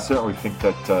 Well, I certainly think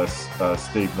that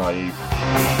Steve Naive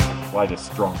played a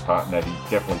strong part in that. He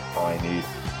definitely pioneered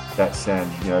that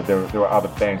sound. There were other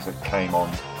bands that came on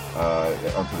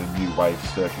onto the new wave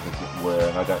circuit, as it were,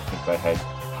 and I don't think they had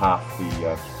half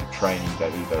the training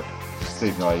that either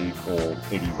Steve Naive or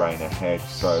Eddie Rayner had,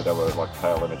 so they were like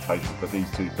pale imitations. But these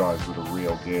two guys were the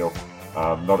real deal.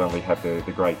 Not only had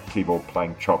the great keyboard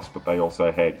playing chops, but they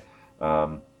also had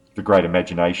the great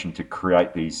imagination to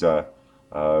create these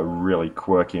really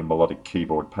quirky and melodic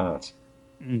keyboard parts.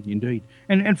 Indeed.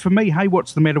 And for me, Hey,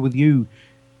 What's the Matter With You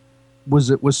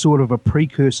was sort of a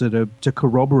precursor to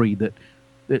Corroboree, that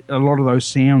a lot of those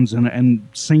sounds and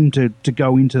seemed to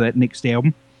go into that next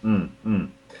album.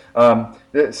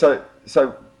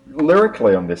 So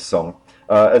lyrically on this song,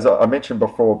 as I mentioned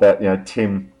before about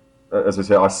Tim, as I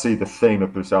said, I see the theme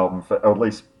of this album, or at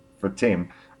least for Tim,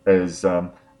 as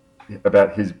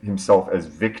about himself as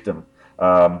victim,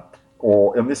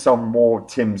 or in this song more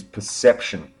Tim's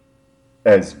perception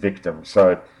as victim.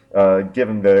 So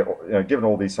given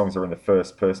all these songs are in the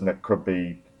first person, that could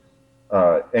be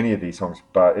any of these songs,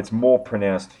 but it's more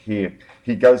pronounced here.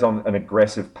 He goes on an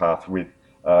aggressive path with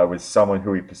someone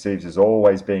who he perceives as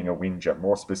always being a whinger.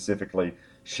 More specifically,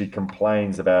 she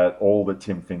complains about all that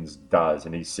Tim Finns does,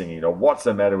 and he's singing, what's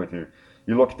the matter with you?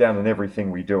 You look down on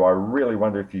everything we do. I really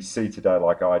wonder if you see today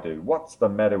like I do. What's the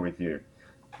matter with you?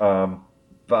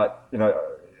 But,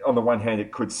 on the one hand,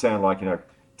 it could sound like,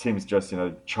 Tim's just,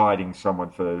 chiding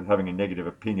someone for having a negative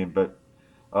opinion, but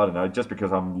I don't know, just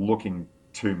because I'm looking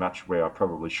too much where I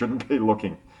probably shouldn't be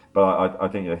looking. But I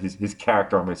think his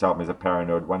character on this album is a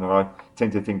paranoid one, and I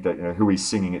tend to think that who he's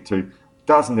singing it to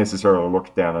doesn't necessarily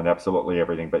look down on absolutely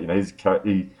everything, but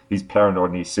he's paranoid,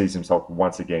 and he sees himself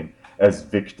once again as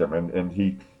victim, and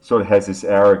he sort of has this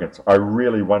arrogance. I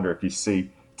really wonder if you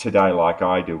see today like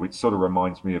I do, which sort of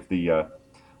reminds me of the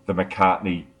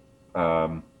McCartney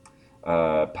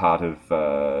part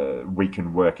of We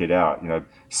Can Work It Out.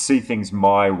 See things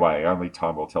my way. Only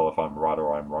time will tell if I'm right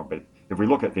or I'm wrong. But if we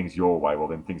look at things your way, well,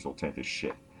 then things will turn to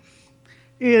shit.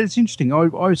 Yeah, it's interesting.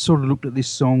 I sort of looked at this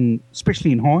song,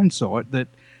 especially in hindsight, that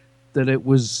it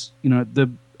was,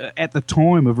 at the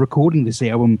time of recording this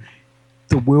album,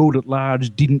 the world at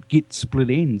large didn't get Split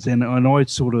Enz, and I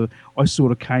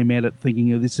sort of came at it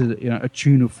thinking, this is a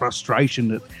tune of frustration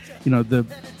that,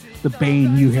 the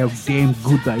band knew how damn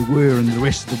good they were, and the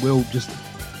rest of the world just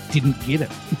didn't get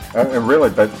it. And really,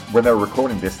 but when they were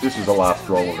recording this was the last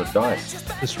roll of the dice.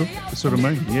 That's right. That's what I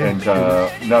mean. Yeah.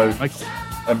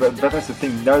 And but that's the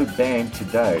thing. No band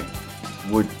today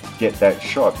would get that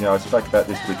shot. I spoke about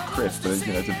this with Chris, but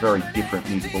it's a very different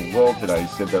musical world today. He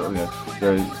said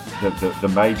that the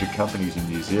major companies in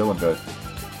New Zealand are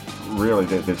really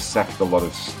they've sacked a lot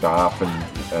of staff, and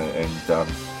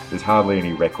there's hardly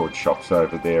any record shops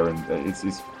over there, and it's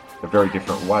a very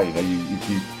different way.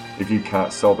 If you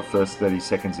can't sell the first 30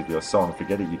 seconds of your song,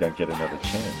 forget it. You don't get another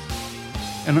chance.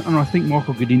 And I think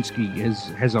Michael Gudinski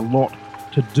has a lot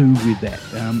to do with that,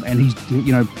 and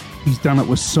he's done it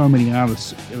with so many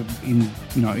artists in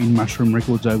Mushroom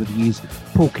Records over the years.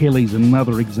 Paul Kelly's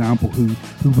another example who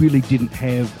really didn't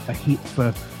have a hit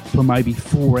for maybe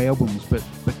 4 albums, but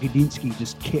Gudinski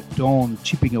just kept on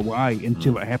chipping away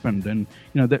until it happened, and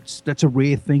that's a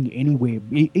rare thing anywhere,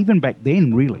 even back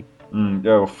then, really.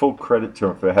 Well, full credit to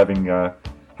him for having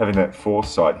that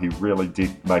foresight. He really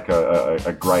did make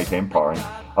a great empire. And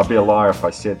I'd be a liar if I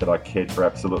said that I cared for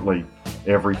absolutely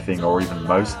everything or even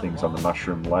most things on the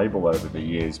Mushroom label over the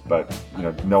years. But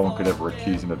no one could ever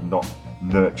accuse him of not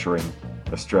nurturing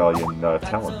Australian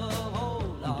talent.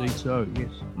 Indeed, so yes.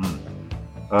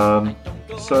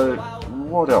 So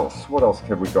what else? What else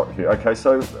have we got here? Okay,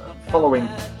 so following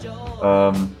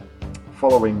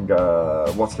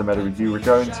What's the Matter With You, we're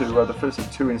going to the first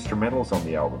of 2 instrumentals on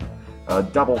the album,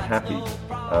 Double Happy,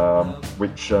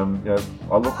 which I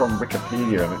look on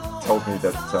Wikipedia and it told me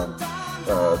that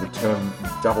the term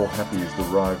double happy is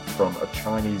derived from a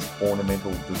Chinese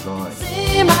ornamental design.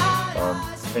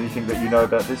 Anything that you know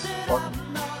about this one?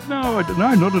 No,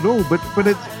 not at all. But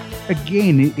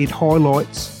it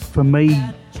highlights for me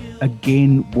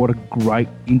again what a great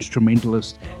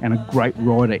instrumentalist and a great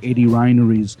writer Eddie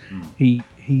Rayner is. He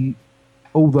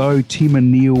although Tim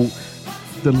and Neil,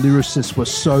 the lyricists, were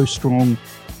so strong,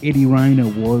 Eddie Rayner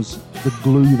was the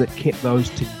glue that kept those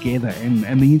together, and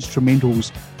the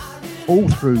instrumentals all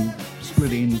through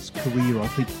Split Enz career, I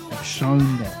think, have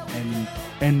shown that.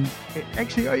 And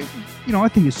actually, I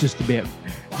think it's just about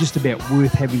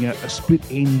worth having a Split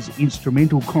Enz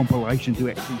instrumental compilation to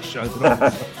actually show that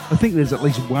off. I think there's at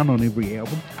least one on every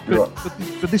album.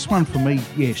 But this one for me,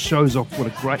 shows off what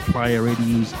a great player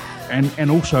Eddie is, and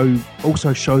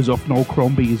also shows off Noel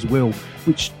Crombie as well,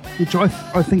 which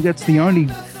I think that's the only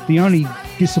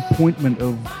disappointment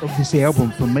of this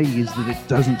album for me, is that it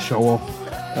doesn't show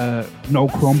off Noel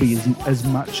Crombie as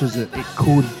much as it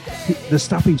could. The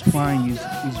stuff he's playing is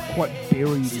quite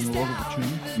buried in a lot of the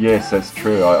tunes. Yes, that's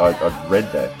true. I've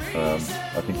read that.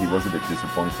 I think he was a bit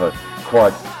disappointed. So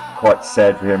quite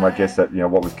sad for him, I guess, that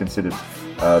what was considered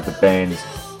the band's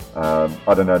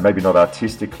I don't know, maybe not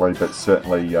artistically, but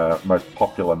certainly most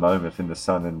popular moment in the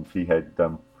sun, and he had,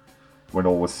 when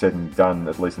all was said and done,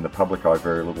 at least in the public eye,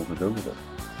 very little to do with it.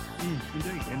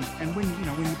 Indeed, and when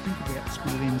you think about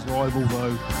Split Enz live,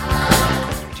 although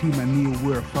Tim and Neil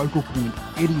were a focal point,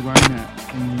 Eddie Rayner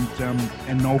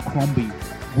and Noel Crombie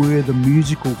were the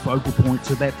musical focal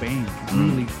points of that band,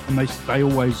 really, and they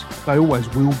always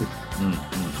will be.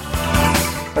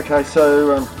 Okay,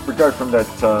 so we go from that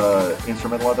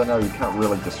instrumental. I don't know, you can't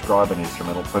really describe an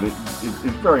instrumental, but it's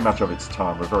very much of its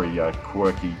time. A very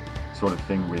quirky sort of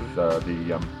thing with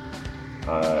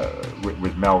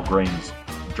with Mal Green's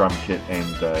drum kit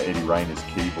and Eddie Rayner's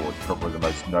keyboard, probably the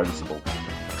most noticeable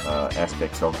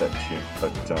aspects of that tune.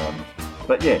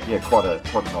 But yeah, quite a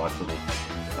nice little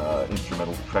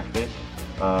instrumental track there.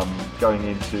 Going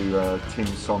into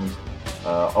Tim's songs,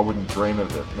 I Wouldn't Dream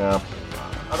of It. Now,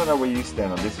 I don't know where you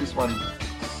stand on this. This one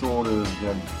sort of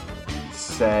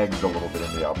sags a little bit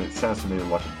in the album. It sounds to me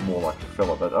more like a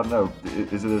filler, but I don't know.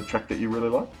 Is it a track that you really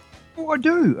like? Oh, I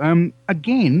do.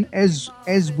 Again, as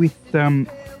with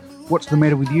What's the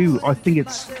Matter With You, I think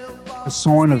it's a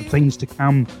sign of things to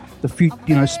come. The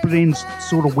future, Split Enz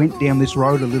sort of went down this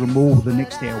road a little more with the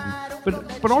next album.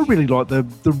 But I really like the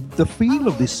feel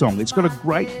of this song. It's got a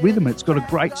great rhythm. It's got a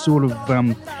great sort of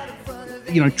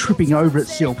tripping over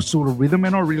itself sort of rhythm,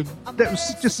 and that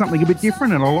was just something a bit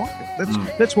different, and I like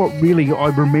it. That's what really I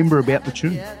remember about the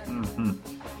tune. Mm-hmm.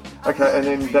 Okay, and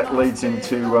then that leads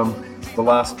into the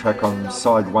last track on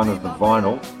side 1 of the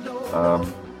vinyl,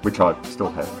 which I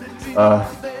still have,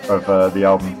 of the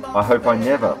album, I Hope I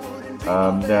Never.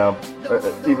 Now,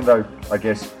 even though I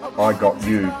guess I Got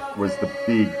You was the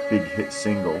big hit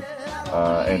single,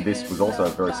 and this was also a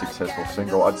very successful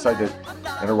single, I'd say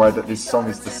that in a way that this song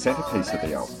is the centerpiece of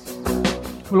the album.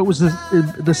 Well, it was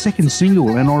the second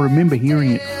single, and I remember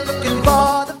hearing it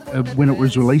when it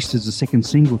was released as the second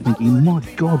single, thinking, "My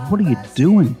God, what are you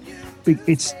doing?"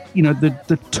 It's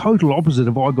the total opposite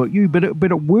of I Got You, but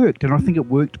it worked, and I think it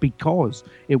worked because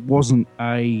it wasn't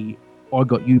a I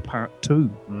Got You Part 2.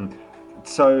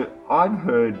 So I've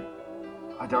heard,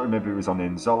 I don't remember if it was on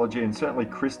Enzology, and certainly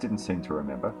Chris didn't seem to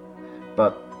remember,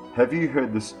 but have you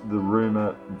heard the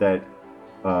rumour that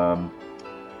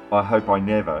I Hope I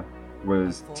Never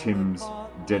was Tim's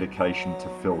dedication to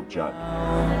Phil Judd?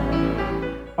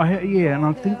 And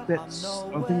I think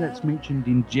that's mentioned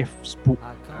in Jeff's book,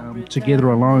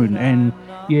 Together Alone, and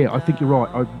I think you're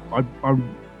right.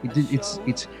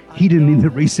 It's hidden in the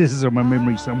recesses of my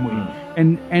memory somewhere.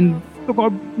 And look,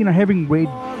 having read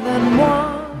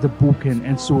the book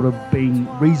and sort of being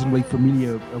reasonably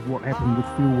familiar of what happened with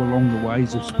Phil along the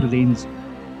ways of Split Enz,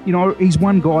 he's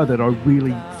one guy that I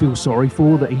really feel sorry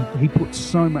for, that he put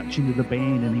so much into the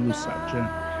band, and he was such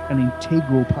an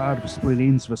integral part of Split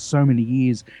Enz for so many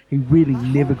years. He really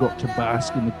never got to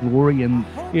bask in the glory, and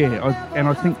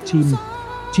I think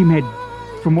Tim had,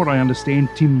 from what I understand,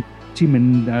 Tim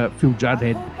and Phil Judd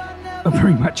had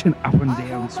very much an up and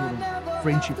down sort of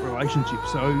friendship relationship.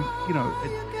 So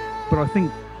but I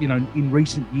think in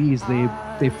recent years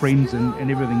they're friends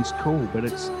and everything's cool. But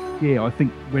I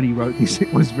think when he wrote this,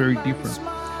 it was very different.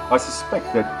 I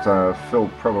suspect that Phil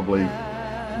probably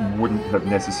wouldn't have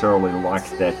necessarily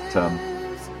liked that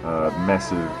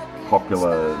massive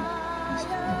popular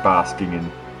basking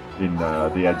in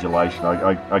the adulation.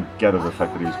 I gather the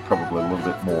fact that he was probably a little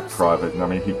bit more private. And I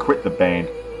mean, he quit the band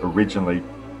originally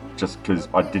just because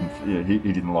he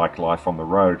didn't like life on the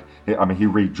road. He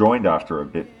rejoined after a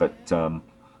bit, but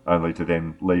only to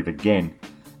then leave again.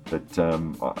 But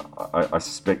I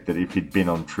suspect that if he'd been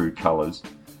on True Colours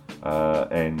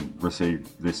and received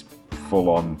this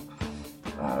full-on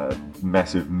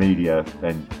massive media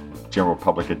and general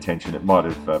public attention, it might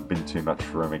have been too much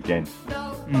for him again.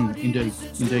 Indeed,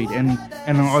 and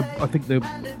I think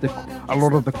a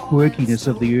lot of the quirkiness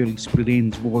of the early Split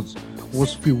Enz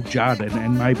was Phil Judd,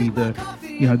 and maybe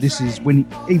this is when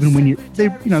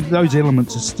those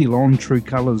elements are still on True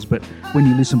Colours, but when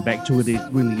you listen back to it, it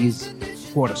really is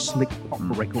quite a slick pop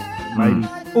record, maybe.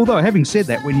 Although, having said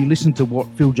that, when you listen to what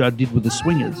Phil Judd did with the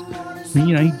Swingers,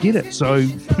 he did it, so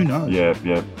who knows? Yeah.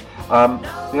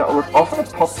 Look, often a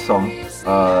pop song,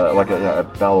 like a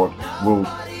ballad, will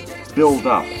build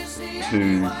up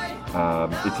to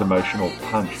its emotional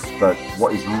punch, but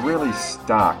what is really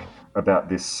stark about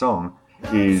this song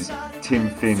is Tim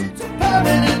Finn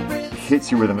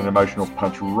hits you with an emotional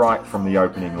punch right from the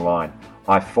opening line.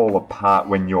 I fall apart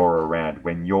when you're around.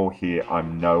 When you're here,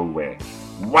 I'm nowhere.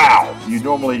 Wow! You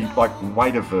normally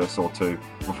wait a verse or two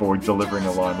before delivering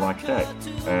a line like that.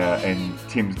 And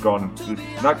Tim's gone,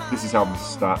 nope, this is how I'm going to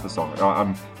start the song.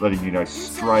 I'm letting you know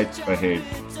straight ahead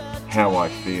how I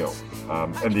feel.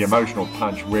 And the emotional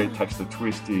punch where it takes the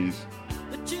twist is,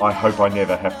 I hope I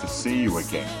never have to see you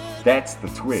again. That's the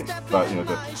twist. But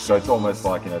so it's almost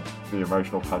like the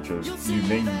emotional punch of, you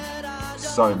mean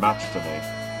so much to me,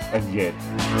 and yet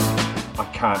I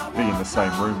can't be in the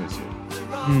same room as you.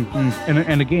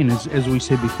 And again, as we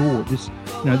said before, this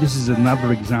is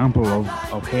another example of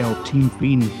how Tim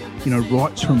Finn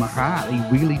writes from the heart. He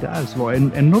really does,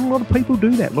 and not a lot of people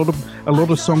do that. A lot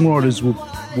of songwriters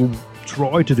will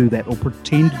try to do that or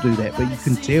pretend to do that, but you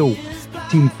can tell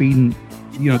Tim Finn,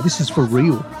 this is for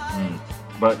real.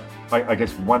 But I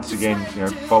guess once again,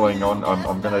 following on,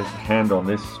 I'm going to hand on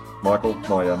this, Michael,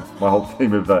 my whole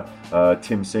theme of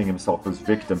Tim seeing himself as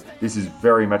victim. This is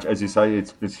very much, as you say,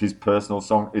 it's his personal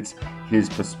song. It's his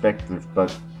perspective.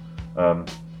 But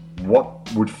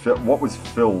what was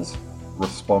Phil's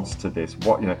response to this?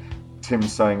 Tim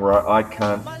saying, right, I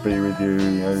can't be with you.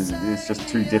 It's just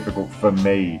too difficult for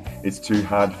me. It's too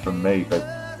hard for me. But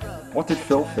what did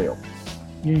Phil feel?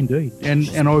 Yeah, indeed, and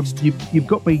you've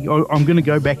got me. I'm going to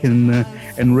go back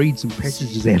and read some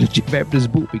passages out of Jeff Apter's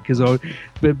book because I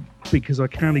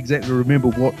can't exactly remember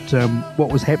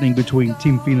what was happening between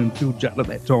Tim Finn and Phil Judd at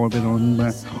that time, and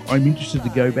I'm interested to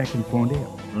go back and find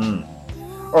out.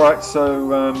 All right,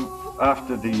 so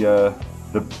after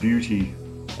the beauty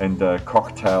and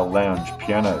cocktail lounge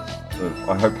piano of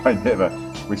I Hope I Never,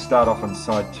 we start off on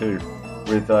side 2.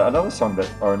 With another song that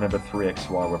I remember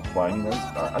 3XY were playing. It's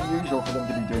unusual for them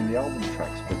to be doing the album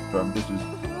tracks, but this was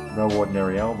no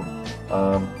ordinary album.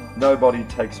 Nobody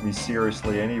Takes Me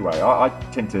Seriously Anyway. I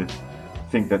tend to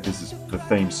think that this is the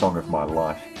theme song of my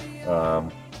life.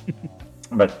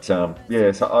 But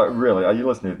yeah, so really, you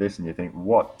listen to this and you think,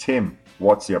 "What, Tim?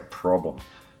 What's your problem?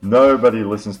 Nobody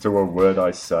listens to a word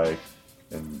I say,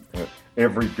 and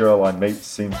every girl I meet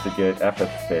seems to get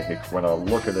apathetic when I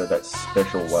look at her that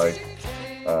special way.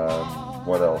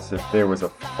 What else? If there was a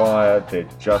fire, they'd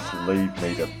just leave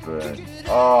me to burn."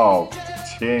 Oh,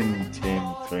 Tim.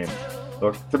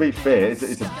 Look, to be fair,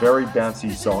 it's a very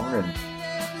bouncy song, and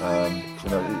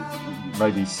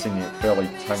maybe singing it fairly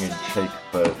tongue-in-cheek,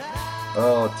 but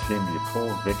oh, Tim, you poor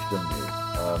victim, you.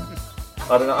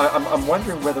 I don't know. I'm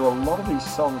wondering whether a lot of these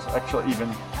songs actually even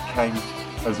came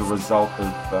as a result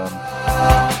of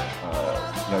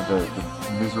the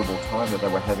miserable time that they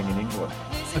were having in England.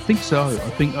 I think so. I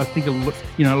think a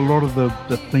lot of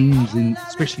the themes in,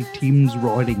 especially Tim's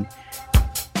writing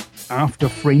after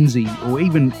Frenzy, or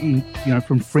even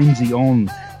from Frenzy on,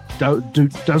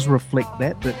 does reflect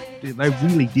that they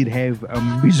really did have a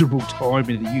miserable time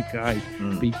in the UK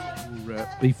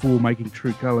before making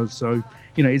True Colours. So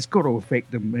it's got to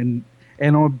affect them, and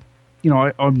I'm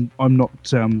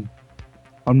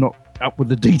not up with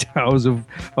the details of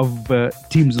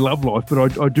Tim's love life,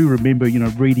 but I do remember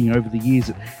reading over the years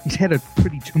that he's had a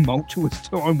pretty tumultuous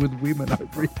time with women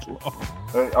over his life.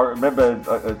 I remember,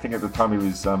 I think at the time he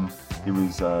was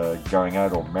going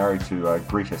out or married to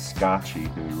Greta Scarchi,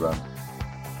 who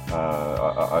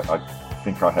I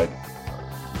think I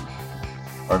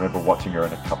remember watching her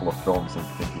in a couple of films and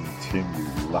thinking, "Tim,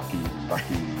 you lucky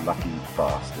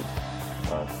bastard."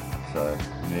 So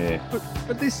yeah.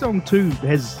 But this song too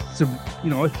has some,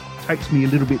 it takes me a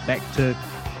little bit back to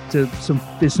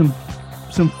there's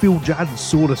some Phil Judd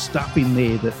sort of stuff in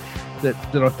there that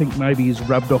I think maybe is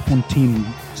rubbed off on Tim.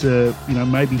 To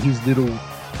maybe his little,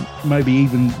 maybe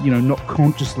even not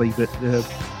consciously, but a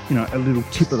little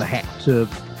tip of the hat to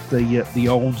the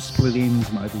old Split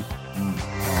Enz maybe.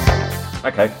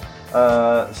 Okay.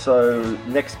 So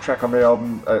next track on the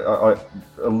album, I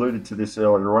alluded to this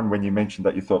earlier on when you mentioned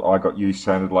that you thought "I Got You"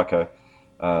 sounded like a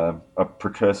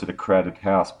precursor to Crowded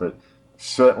House, but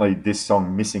certainly this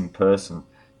song "Missing Person"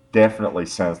 definitely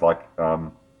sounds like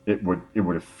it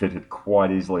would have fitted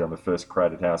quite easily on the first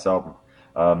Crowded House album.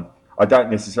 I don't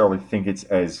necessarily think it's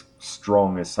as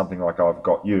strong as something like "I've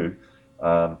Got You,"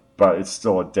 but it's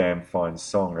still a damn fine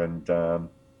song, and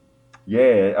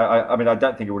yeah, I mean, I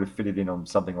don't think it would have fitted in on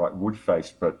something like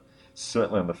Woodface, but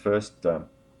certainly on the first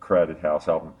Crowded House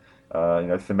album.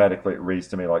 Thematically, it reads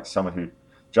to me like someone who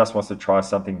just wants to try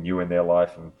something new in their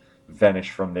life and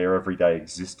vanish from their everyday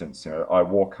existence. I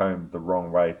walk home the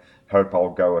wrong way, hope I'll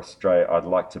go astray, I'd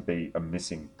like to be a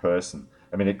missing person.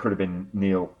 I mean, it could have been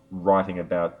Neil writing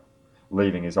about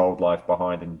leaving his old life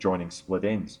behind and joining Split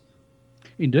Enz.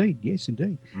 Indeed, yes,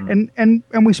 indeed. And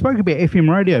we spoke about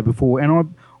FM radio before,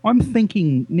 and I'm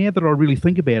thinking, now that I really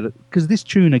think about it, because this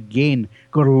tune again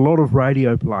got a lot of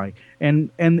radio play, and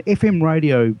FM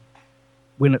radio,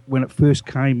 when it first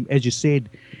came, as you said,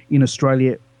 in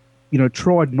Australia,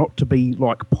 tried not to be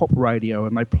like pop radio,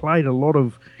 and they played a lot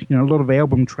of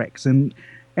album tracks, and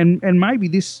maybe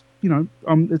this,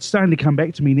 it's starting to come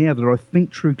back to me now that I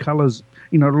think True Colours,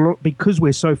 because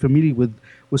we're so familiar with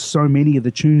so many of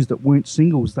the tunes that weren't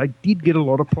singles, they did get a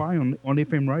lot of play on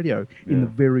FM radio in the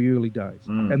very early days.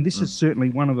 And this is certainly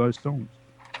one of those songs.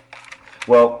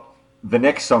 Well, the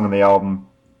next song on the album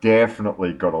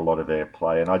definitely got a lot of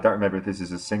airplay, and I don't remember if this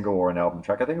is a single or an album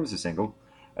track. I think it was a single,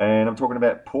 and I'm talking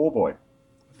about Poor Boy.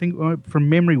 I think from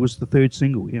memory was the third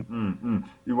single, yeah.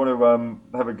 You want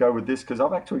to have a go with this? Because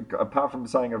I've actually, apart from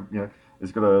saying,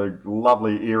 it's got a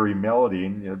lovely, eerie melody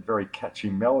and very catchy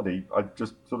melody, I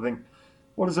just sort of think,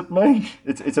 what does it mean?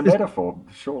 It's a metaphor,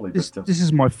 surely. This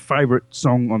is my favourite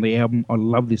song on the album. I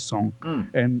love this song,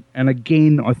 and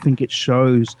again, I think it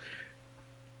shows,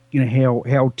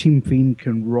 how Tim Finn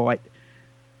can write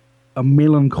a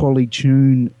melancholy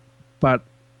tune, but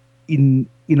in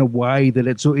a way that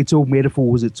it's all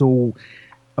metaphors. It's all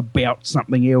about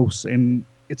something else, and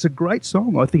it's a great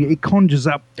song. I think it conjures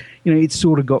up. It's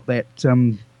sort of got that.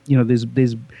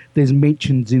 There's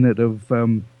mentions in it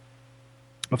of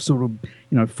sort of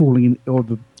falling in, or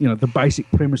the basic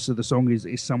premise of the song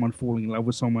is someone falling in love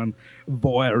with someone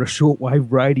via a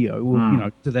shortwave radio,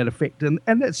 or to that effect, and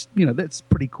that's that's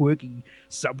pretty quirky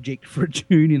subject for a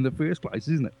tune in the first place,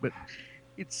 isn't it? But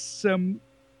it's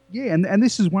and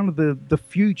this is one of the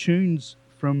few tunes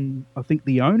from, I think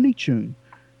the only tune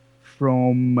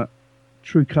from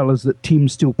True Colours that Tim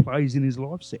still plays in his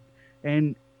live set,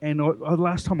 and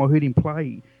last time I heard him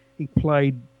play, he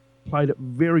played it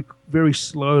very, very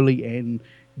slowly and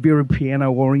very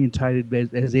piano orientated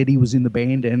as Eddie was in the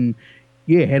band, and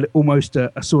had almost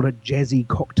a sort of jazzy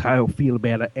cocktail feel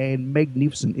about it, and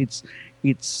magnificent.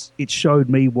 It showed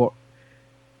me what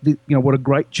what a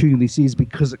great tune this is,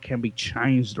 because it can be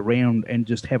changed around and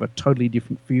just have a totally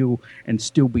different feel and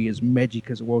still be as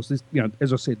magic as it was. This,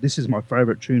 as I said, this is my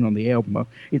favourite tune on the album.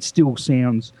 It still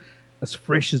sounds as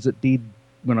fresh as it did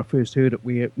when I first heard it.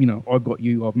 Where I Got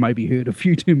You, I've maybe heard a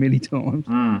few too many times.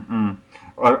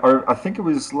 I think it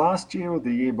was last year or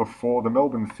the year before, the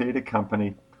Melbourne Theatre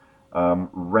Company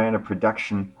ran a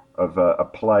production of a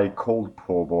play called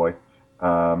Poor Boy.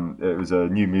 It was a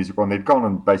new musical, and they'd gone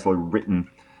and basically written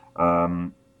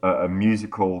a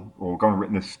musical, or gone and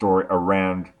written a story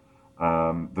around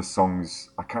the songs.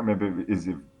 I can't remember, is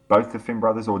it both the Finn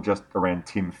brothers or just around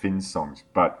Tim Finn's songs?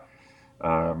 But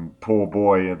Poor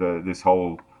Boy, this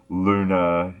whole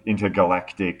lunar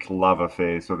intergalactic love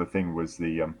affair sort of thing was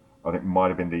the I think might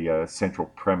have been the central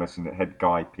premise, and it had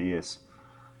Guy Pearce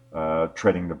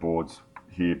treading the boards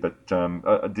here. But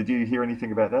did you hear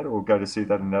anything about that, or go to see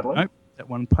that in Adelaide? Nope, that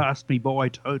one passed me by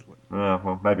totally.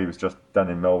 Well, maybe it was just done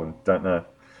in Melbourne. Don't know.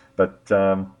 But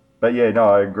yeah, no,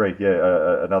 I agree.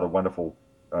 Yeah, another wonderful,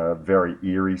 very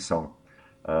eerie song,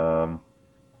 and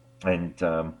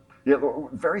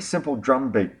very simple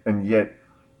drum beat, and yet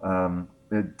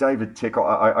David Tickle,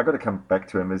 I got to come back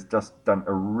to him, has just done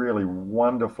a really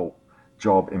wonderful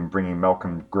job in bringing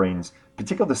Malcolm Green's,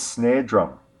 particularly the snare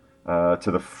drum, to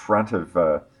the front of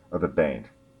the band.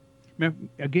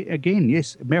 Again,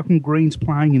 yes, Malcolm Green's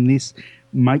playing in this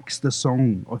makes the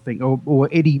song, I think, or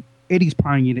Eddie's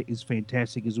playing in it is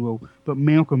fantastic as well. But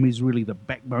Malcolm is really the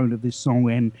backbone of this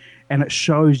song, and it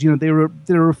shows. There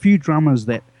are a few drummers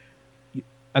that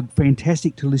are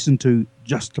fantastic to listen to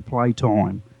just to play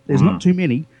time. There's not too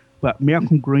many, but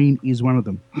Malcolm Green is one of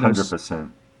them.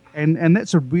 100%. And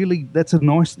that's a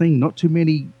nice thing. Not too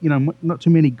many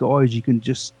guys you can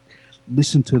just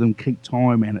listen to them, keep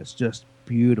time, and it's just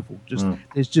beautiful.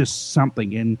 There's just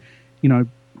something, and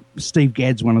Steve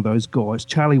Gadd's one of those guys.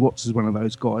 Charlie Watts is one of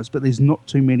those guys, but there's not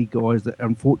too many guys that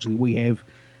unfortunately we have,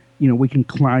 we can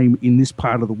claim in this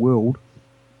part of the world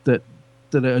that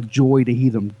are a joy to hear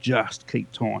them just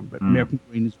keep time. But Malcolm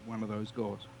Green is one of those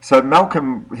guys. So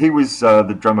Malcolm, he was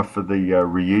the drummer for the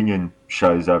reunion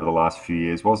shows over the last few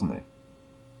years, wasn't he?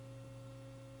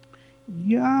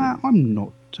 Yeah, I'm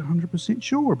not 100%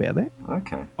 sure about that.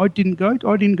 Okay. I didn't go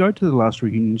to the last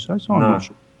reunion show, so I'm not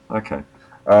sure. Okay.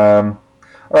 All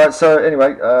right. So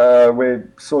anyway,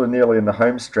 we're sort of nearly in the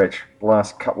home stretch. The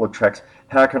last couple of tracks.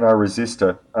 How Can I Resist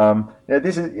Her?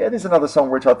 This is another song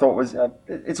which I thought was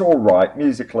it's all right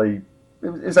musically.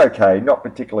 It's okay, not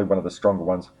particularly one of the stronger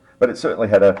ones, but it certainly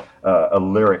had a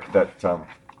lyric that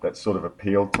sort of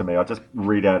appealed to me. I'll just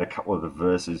read out a couple of the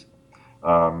verses.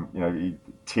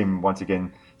 Tim once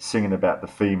again singing about the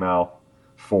female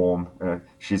form.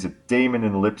 She's a demon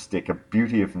in lipstick, a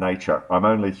beauty of nature. I'm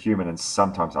only human, and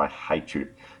sometimes I hate you.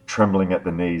 Trembling at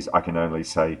the knees, I can only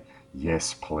say,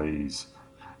 yes, please.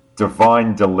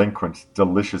 Divine delinquent,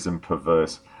 delicious and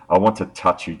perverse. I want to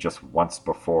touch you just once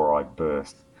before I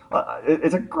burst.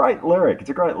 It's a great lyric. I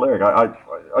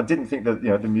didn't think that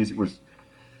the music was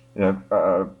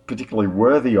particularly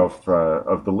worthy of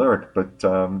the lyric, but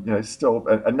still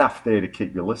enough there to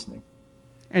keep you listening.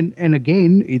 And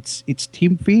again, it's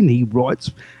Tim Finn. He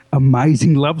writes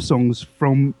amazing love songs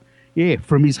from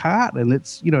his heart, and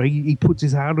it's he puts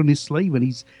his heart on his sleeve,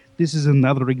 and this is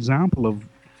another example of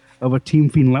a Tim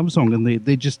Finn love song, and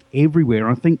they're just everywhere.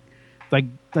 I think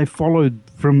they followed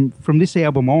from this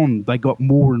album on. They got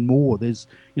more and more. There's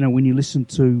when you listen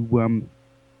to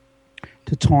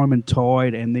Time and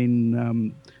Tide, and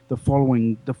then the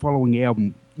following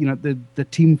album, the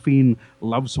Tim Finn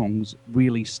love songs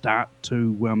really start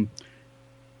to.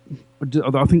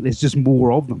 I think there's just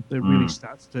more of them. It really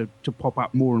starts to pop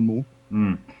up more and more.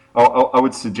 I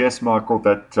would suggest, Michael,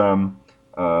 that.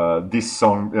 This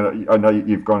song, I know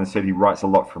you've gone and said he writes a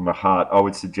lot from the heart. I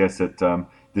would suggest that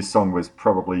this song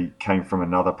came from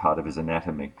another part of his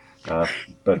anatomy.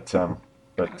 But we'll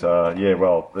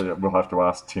have to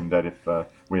ask Tim that if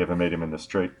we ever meet him in the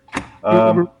street.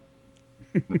 No,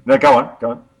 go on.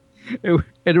 And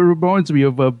it reminds me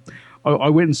of I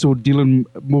went and saw Dylan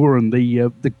Moran,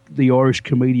 the Irish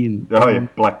comedian. Oh yeah,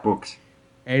 Black Books.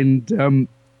 And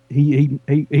he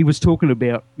was talking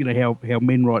about how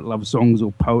men write love songs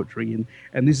or poetry,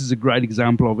 and this is a great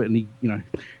example of it. And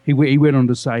he went on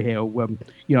to say how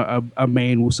a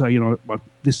man will say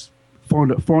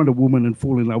find a woman and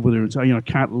fall in love with her, and say I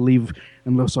can't live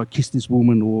unless I kiss this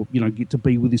woman or get to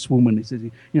be with this woman. He says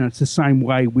it's the same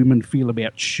way women feel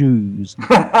about shoes.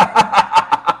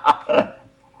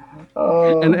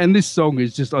 And this song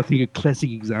is just, I think, a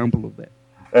classic example of that.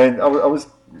 And I was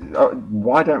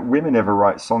why don't women ever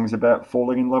write songs about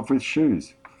falling in love with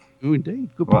shoes? Oh, indeed.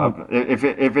 Good point. Well,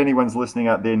 if anyone's listening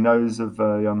out there knows of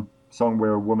a song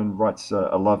where a woman writes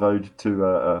a love ode to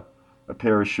a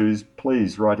pair of shoes,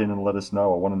 please write in and let us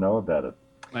know. I want to know about it.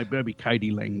 Maybe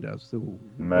Katie Lang does.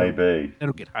 Maybe.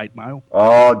 That'll get hate mail.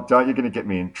 Oh, don't! You're going to get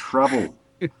me in trouble.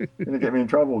 You're going to get me in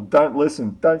trouble. Don't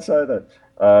listen. Don't say that.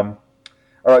 All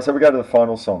right, so we go to the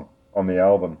final song on the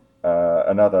album.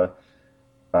 Another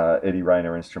Eddie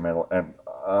Rayner instrumental. And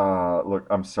look,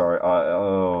 I'm sorry.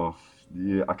 I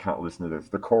can't listen to this.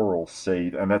 The Coral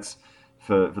Seed, and that's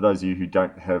for those of you who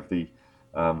don't have the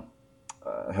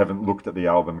haven't looked at the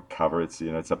album cover. It's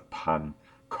it's a pun.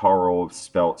 Coral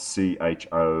spelt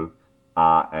Choral,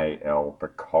 the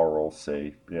Coral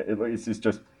Sea. Yeah, it's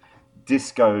just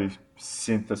disco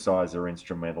synthesizer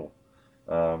instrumental.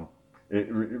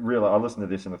 Really, I listen to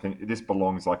this and I think this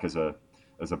belongs like as a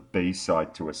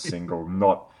B-side to a single,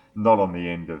 not on the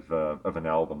end of an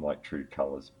album like True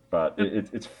Colours. But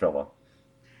it's fella.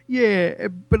 Yeah,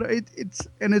 but I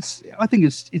think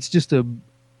it's just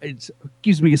it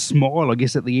gives me a smile, I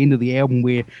guess, at the end of the album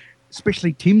where,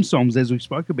 especially Tim's songs, as we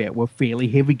spoke about, were fairly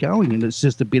heavy going, and it's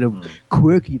just a bit of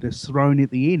quirkiness thrown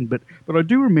at the end. But I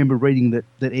do remember reading that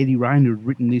Eddie Rayner had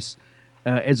written this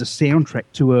as a soundtrack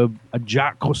to a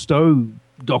Jacques Cousteau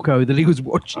doco that he was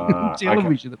watching on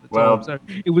television at the time. So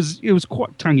it was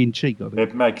quite tongue in cheek, I think.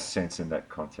 It makes sense in that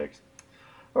context.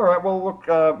 All right. Well, look,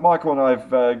 Michael and I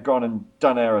have gone and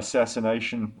done our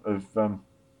assassination of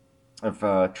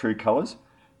True Colours.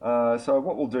 So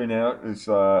what we'll do now is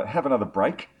have another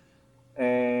break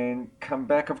and come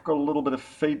back. I've got a little bit of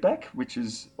feedback, which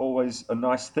is always a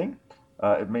nice thing.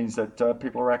 It means that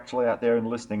people are actually out there and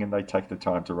listening, and they take the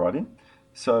time to write in.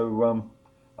 So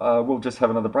we'll just have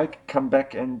another break, come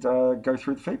back, and go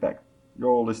through the feedback.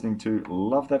 You're listening to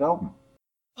Love That Album.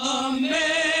 American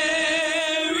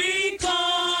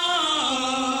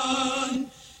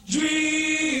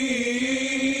Dream.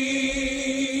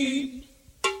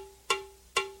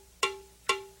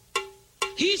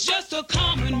 He's just a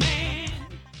common man.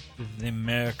 The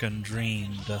American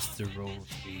Dream, Dusty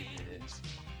Rhodes, baby.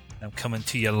 I'm coming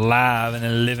to you live in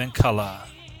a living color.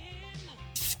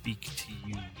 Speak to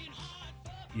you,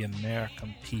 the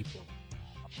American people.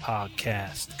 A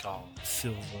podcast called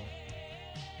Silver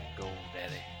and Gold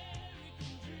Daddy.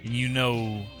 And you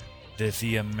know that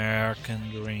the American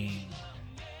Dream,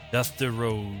 Dusty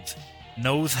Rhodes,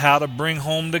 knows how to bring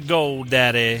home the gold,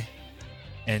 Daddy.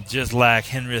 And just like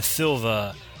Henry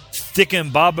Silver sticking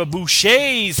Bobby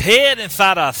Boucher's head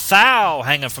inside a sow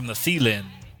hanging from the ceiling,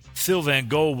 Silver and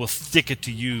Gold will stick it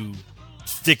to you,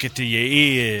 stick it to your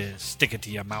ears, stick it to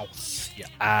your mouth, your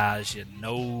eyes, your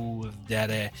nose,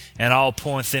 Daddy, and all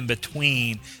points in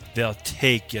between. They'll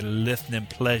take your listening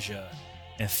pleasure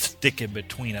and stick it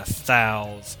between a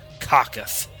sow's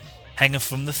carcass hanging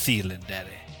from the ceiling, Daddy.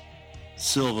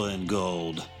 Silver and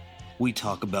Gold. We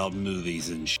talk about movies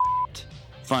and shit.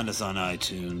 Find us on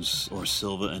iTunes or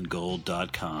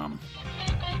silverandgold.com.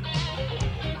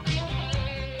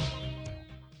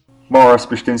 Morris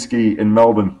Bashtinsky in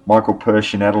Melbourne, Michael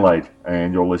Persh in Adelaide,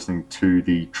 and you're listening to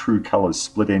the True Colours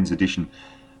Split Ends edition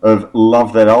of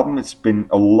Love That Album. It's been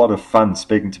a lot of fun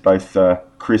speaking to both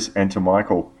Chris and to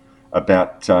Michael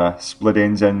about Split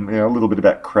Ends and a little bit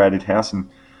about Crowded House and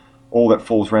all that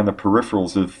falls around the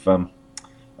peripherals of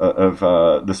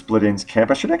the Split Ends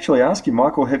camp. I should actually ask you,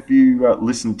 Michael, have you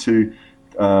listened to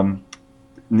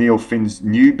Neil Finn's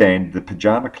new band, the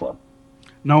Pajama Club?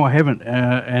 No, I haven't,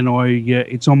 and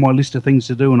it's on my list of things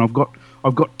to do. And I've got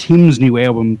Tim's new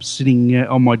album sitting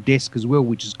on my desk as well,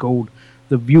 which is called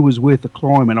The Viewer's Worth the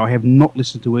Climb, and I have not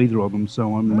listened to either of them.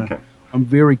 So I'm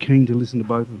very keen to listen to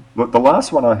both of them. Look, the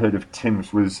last one I heard of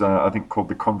Tim's was I think called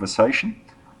The Conversation,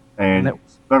 and that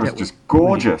was just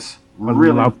gorgeous. I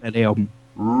love that album.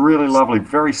 Really lovely,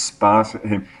 very sparse.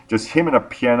 Him and a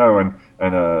piano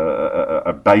and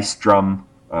a bass drum.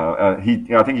 I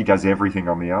think he does everything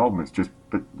on the album. It's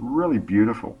but really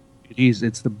beautiful. It is.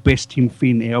 It's the best Tim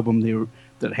Finn album there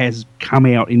that has come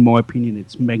out, in my opinion.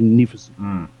 It's magnificent.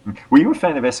 Mm. Were you a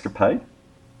fan of Escapade,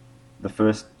 the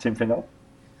first Tim Finn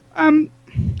album?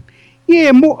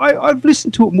 Yeah, more. I've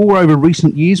listened to it more over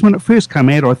recent years. When it first came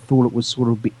out, I thought it was sort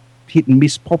of a bit hit and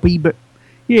miss poppy, but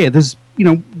yeah, there's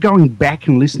going back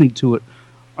and listening to it,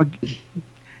 I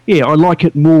like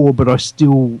it more, but I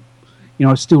still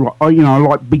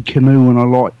like Big Canoe and I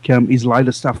like his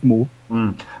later stuff more.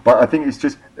 But I think it's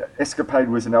just Escapade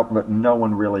was an album that no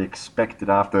one really expected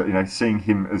after seeing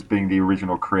him as being the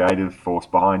original creative force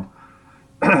behind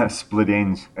Split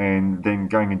Ends, and then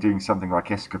going and doing something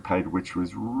like Escapade, which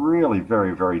was really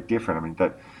very, very different. I mean,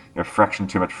 that Fraction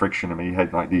Too Much Friction. I mean, he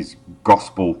had like these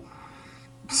gospel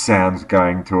sounds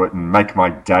going to it, and Make My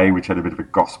Day, which had a bit of a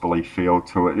gospel-y feel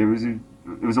to it. It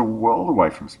was a world away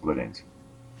from Split Enz.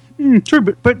 True,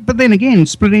 but then again,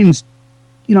 Split Enz,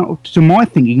 to my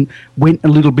thinking, went a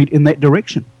little bit in that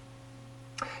direction.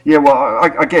 Yeah, well,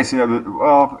 I guess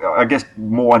I guess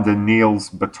more under Neil's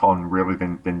baton really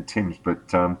than Tim's, but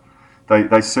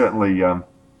they certainly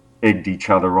egged each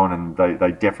other on, and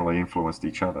they definitely influenced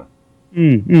each other.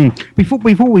 Before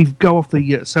we go off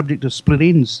the subject of Split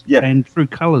Enz and True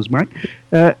Colours, mate,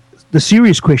 the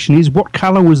serious question is, what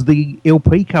colour was the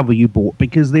LP cover you bought?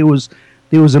 Because there was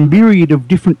a myriad of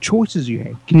different choices you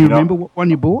had. Can you remember what one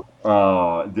you bought?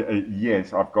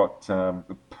 Yes, I've got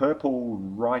purple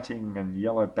writing and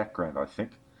yellow background, I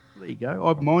think. There you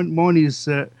go. Mine is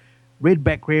red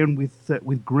background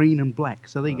with green and black.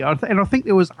 So there you go. And I think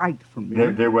there was 8 from there.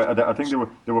 I think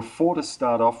there were 4 to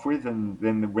start off with, and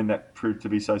then when that proved to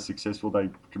be so successful, they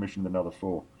commissioned another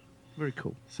 4. Very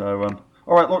cool. So,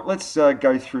 all right, look, let's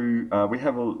go through. We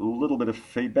have a little bit of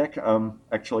feedback.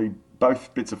 Actually,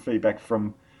 both bits of feedback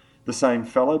from the same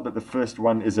fellow, but the first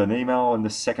one is an email, and the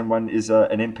second one is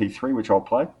an MP3, which I'll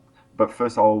play. But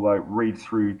first, I'll read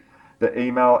through the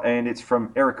email, and it's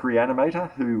from Eric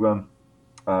Reanimator, who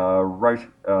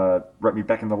wrote me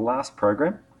back in the last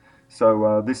program.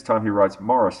 So this time he writes,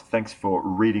 Morris, thanks for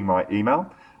reading my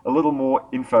email. A little more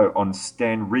info on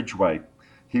Stan Ridgway.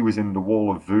 He was in the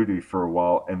Wall of Voodoo for a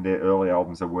while, and their early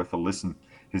albums are worth a listen.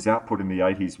 His output in the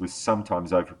 80s was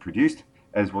sometimes overproduced,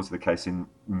 as was the case in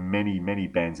many, many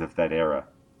bands of that era.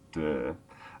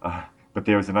 But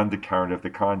there is an undercurrent of the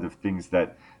kind of things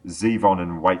that Zevon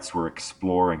and Waits were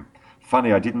exploring.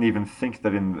 Funny, I didn't even think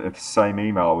that in the same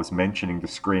email I was mentioning the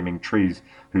Screaming Trees,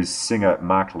 whose singer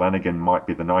Mark Lanigan might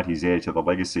be the 90s heir to the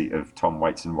legacy of Tom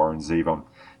Waits and Warren Zevon.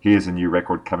 Here's a new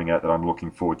record coming out that I'm looking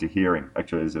forward to hearing.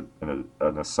 Actually, as an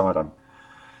aside,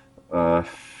 I'm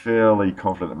fairly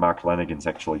confident that Mark Lanigan's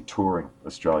actually touring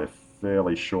Australia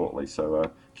fairly shortly, so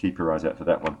keep your eyes out for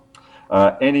that one.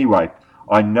 Anyway,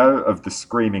 I know of the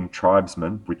Screaming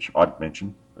Tribesmen, which I'd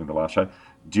mentioned in the last show,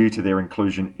 due to their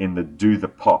inclusion in the Do the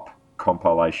Pop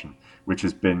compilation, which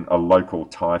has been a local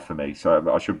tie for me.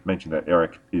 So I should mention that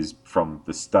Eric is from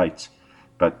the States,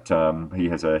 but he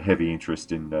has a heavy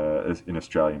interest in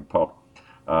Australian pop.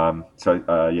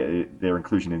 Their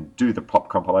inclusion in Do the Pop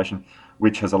compilation,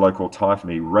 which has a local tie for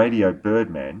me. Radio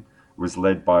Birdman was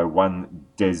led by one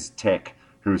Des Tech,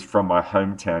 who was from my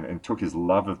hometown and took his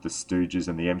love of the Stooges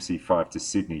and the MC5 to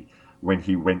Sydney when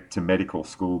he went to medical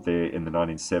school there in the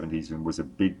 1970s and was a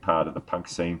big part of the punk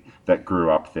scene that grew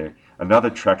up there. Another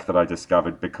track that I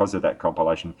discovered because of that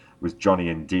compilation was Johnny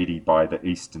and Dee Dee by the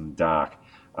Eastern Dark.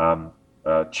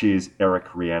 Cheers, Eric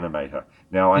Reanimator.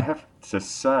 Now, I have to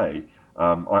say,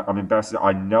 I'm embarrassed.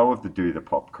 I know of the Do the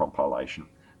Pop compilation.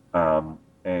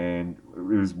 And it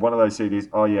was one of those CDs,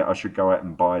 oh yeah, I should go out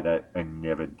and buy that, and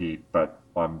never did, but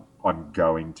I'm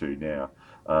going to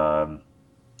now.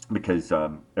 Because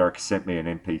Eric sent me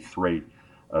an MP3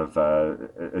 of,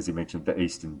 as he mentioned, the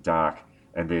Eastern Dark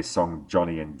and their song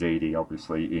Johnny and Dee Dee,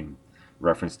 obviously in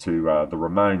reference to the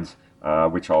Ramones,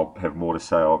 which I'll have more to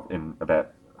say of in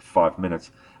about 5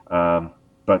 minutes.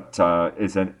 But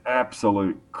it's an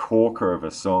absolute corker of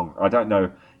a song. I don't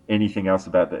know anything else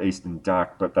about the Eastern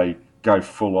Dark, but they go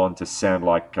full on to sound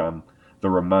like the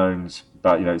Ramones,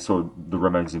 but sort of the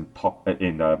Ramones in pop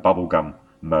in bubblegum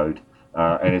mode.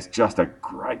 And it's just a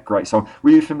great song.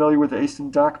 Were you familiar with the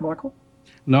Eastern Dark, Michael?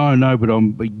 No, but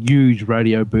I'm a huge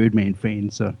Radio Birdman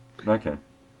fan, so. Okay.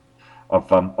 I've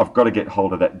got to get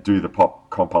hold of that Do the Pop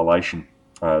compilation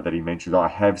that he mentioned. I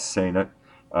have seen it.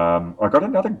 I got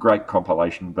another great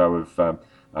compilation, though,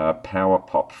 of power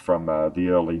pop from the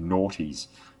early noughties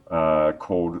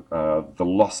called The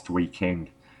Lost Weekend.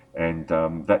 And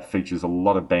that features a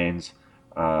lot of bands,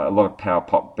 a lot of power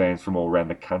pop bands from all around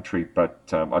the country, but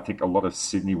I think a lot of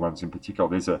Sydney ones in particular.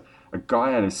 There's a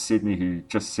guy out of Sydney who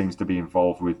just seems to be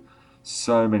involved with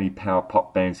so many power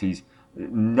pop bands.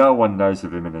 No one knows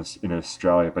of him in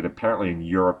Australia, but apparently in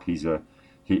Europe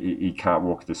he can't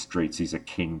walk the streets. He's a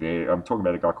king there. I'm talking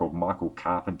about a guy called Michael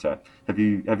Carpenter. Have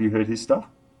you heard his stuff?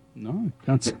 No,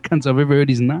 can't I've ever heard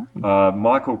his name.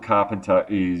 Michael Carpenter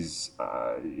is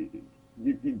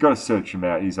you've got to search him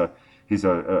out. He's a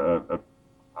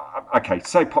okay,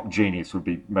 say pop genius would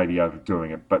be maybe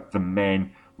overdoing it, but the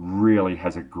man really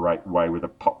has a great way with a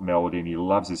pop melody, and he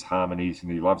loves his harmonies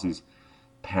and he loves his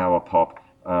power pop.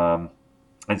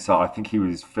 And so I think he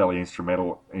was fairly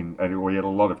instrumental and we had a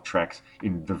lot of tracks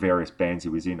in the various bands he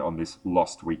was in on this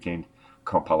Lost Weekend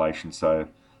compilation. So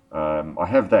I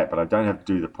have that, but I don't have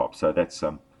Do the Pop. So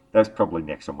that's probably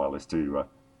next on my list to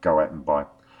go out and buy.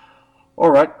 All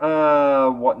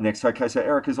right, what next? Okay, so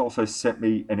Eric has also sent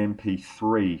me an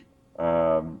MP3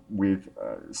 with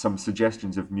some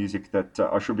suggestions of music that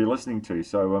I should be listening to.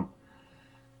 So,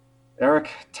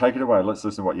 Eric, take it away. Let's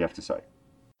listen to what you have to say.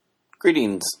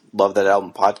 Greetings, Love That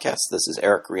Album podcast. This is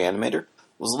Eric Reanimator.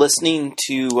 Was listening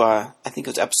to, I think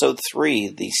it was episode 3,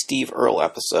 the Steve Earle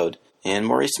episode, and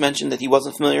Maurice mentioned that he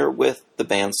wasn't familiar with the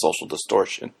band Social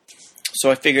Distortion. So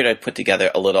I figured I'd put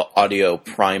together a little audio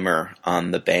primer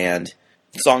on the band.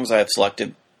 The songs I have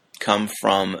selected come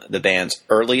from the band's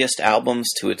earliest albums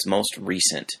to its most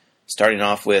recent, starting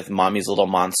off with Mommy's Little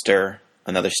Monster,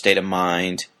 Another State of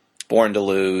Mind, Born to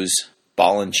Lose,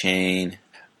 Ball and Chain,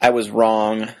 I Was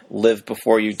Wrong, Live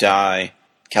Before You Die,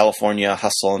 California,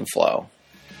 Hustle and Flow.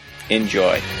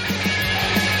 Enjoy.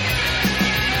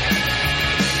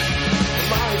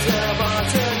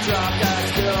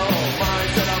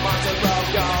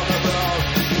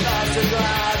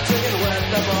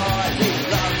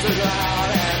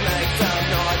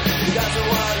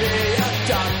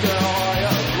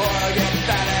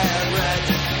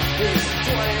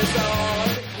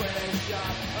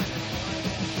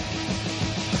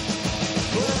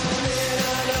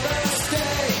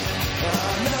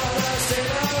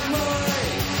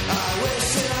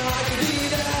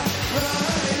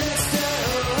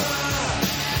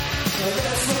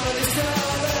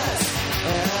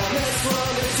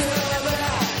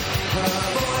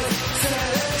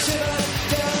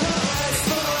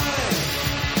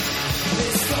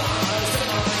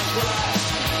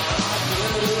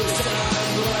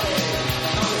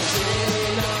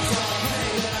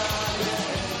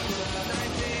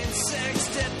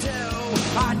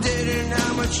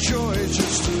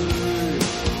 Choices to leave.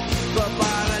 But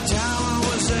by the time I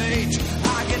was 8,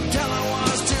 I could tell it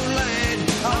was too late.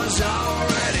 I was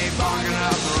already barking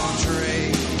up the wrong tree.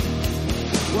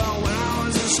 Well, when I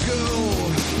was in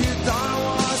school, you thought I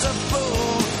was a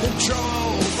fool, in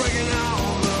trouble, breaking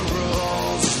all the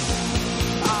rules.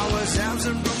 I was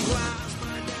absent from class.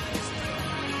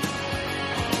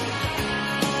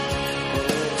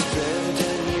 Well, it's been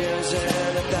 10 years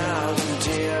and 1,000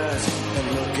 tears, and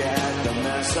look at the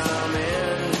mess I'm in.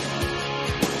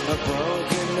 A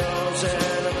broken nose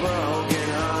and a broken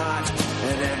heart,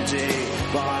 an empty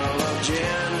bottle of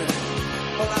gin.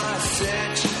 Well, I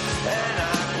sit and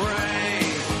I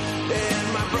pray in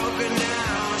my broken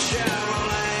down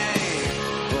Chevrolet.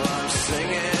 Well, I'm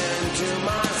singing to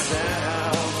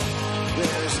myself,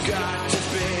 there's got to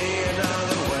be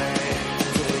another way.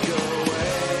 Take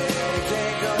away,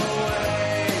 take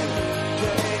away,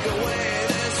 take away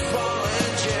this ball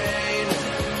and chain.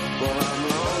 Well, I'm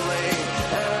lonely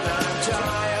and I'm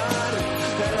tired,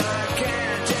 and I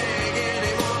can't take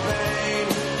any more pain.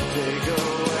 Take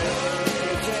away,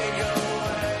 take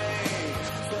away.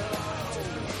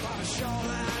 I'm sure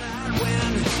that I'd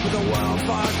win, but the world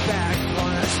fought back,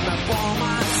 punished me for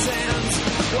my sins.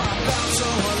 Well, I felt so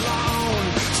alone,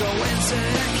 so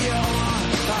insecure.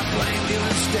 I blamed you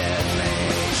instead,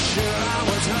 made sure I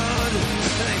was heard.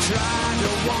 And they tried to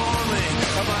warn me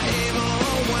of my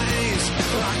evil ways,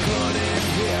 but I couldn't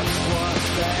hear what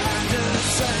they had to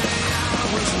say. I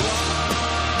was wrong.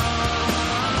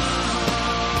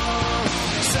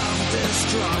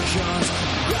 Self-destruction's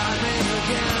got me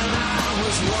again. I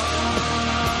was wrong.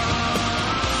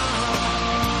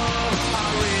 I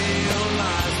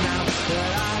realize now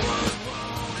that I was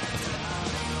wrong.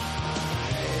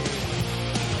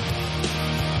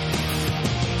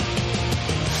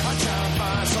 I try to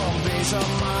find some peace of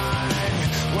mind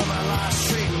when my life's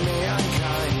treating me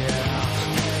unkind. Yeah,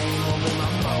 pain will be my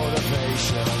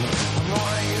motivation. I'm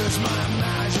gonna use my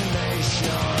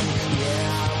imagination.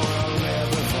 Yeah, I wanna live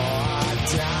before I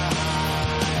die.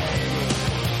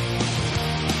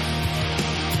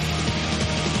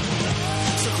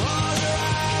 So close your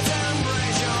eyes and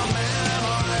embrace your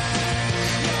memories.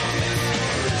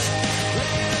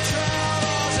 Leave your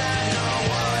troubles and your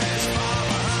worries far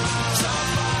behind.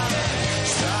 Somebody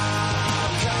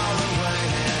stop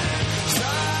contemplating,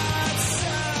 start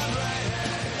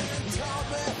celebrating. Taught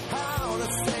me how to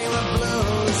sing the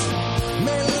blues,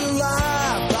 made a little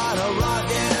life out of rock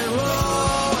and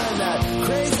roll, and that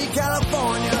crazy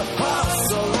California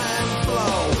hustle and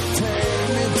flow. Take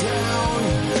me down,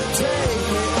 take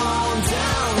me on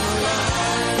down the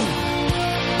line.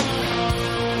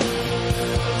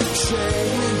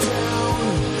 Shake me down,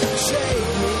 shake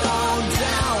me on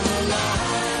down the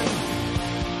line.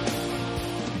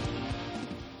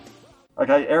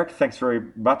 Okay, Eric, thanks very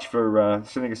much for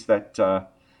sending us that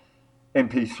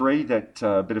MP3, that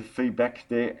bit of feedback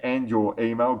there, and your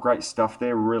email. Great stuff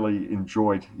there. Really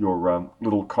enjoyed your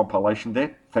little compilation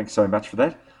there. Thanks so much for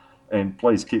that. And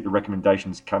please keep the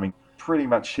recommendations coming. pretty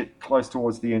much hit close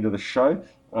towards the end of the show.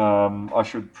 I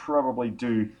should probably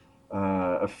do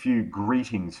a few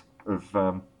greetings of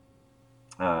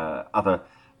other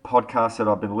podcasts that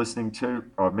I've been listening to.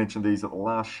 I've mentioned these at the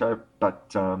last show, but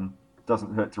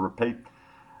doesn't hurt to repeat.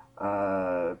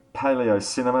 Paleo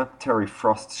Cinema, Terry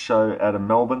Frost's show out of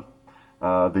Melbourne.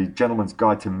 The Gentleman's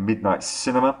Guide to Midnight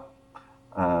Cinema.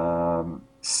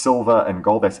 Silver and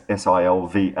Gold, that's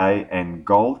SILVA and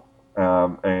Gold.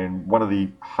 And one of the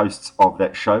hosts of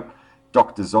that show,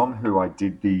 Dr. Zom, who I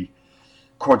did the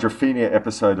Quadrophenia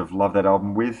episode of Love That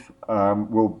Album with,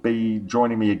 will be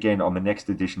joining me again on the next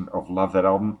edition of Love That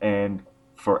Album. And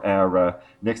for our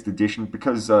next edition,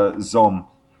 because Zom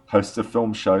hosts a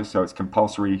film show, so it's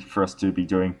compulsory for us to be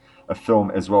doing a film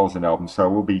as well as an album. So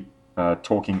we'll be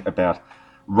talking about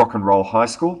Rock and Roll High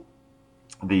School,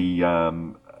 the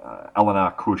Alan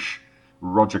R. Cush,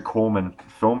 Roger Corman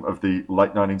film of the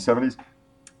late 1970s.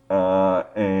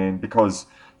 And because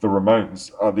the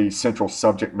Ramones are the central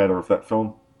subject matter of that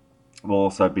film, we'll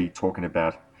also be talking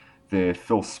about their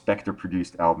Phil Spector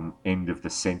produced album, End of the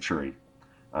Century.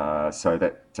 So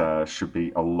that should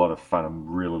be a lot of fun. I'm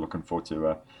really looking forward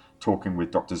to talking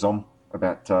with Dr. Zom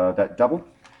about that double.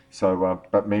 So,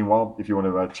 but meanwhile, if you want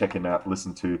to check him out,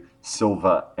 listen to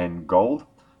Silver and Gold,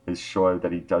 his show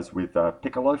that he does with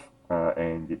Piccolo,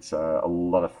 and it's a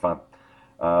lot of fun.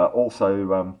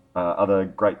 Also, other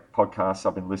great podcasts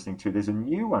I've been listening to. There's a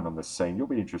new one on the scene. You'll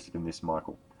be interested in this,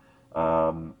 Michael,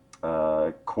 called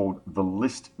The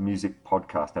List Music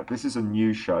Podcast. Now, this is a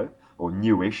new show, or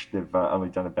newish. They've only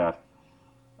done about,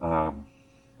 I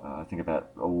think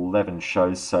about 11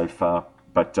 shows so far,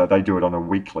 but they do it on a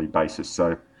weekly basis.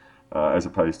 So, as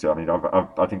opposed to, I mean,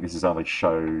 I think this is only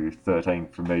show 13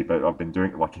 for me, but I've been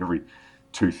doing it like every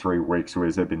 2-3 weeks,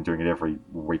 whereas they've been doing it every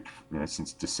week,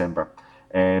 since December.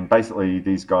 And basically,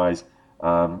 these guys,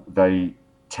 they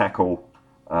tackle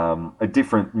a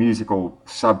different musical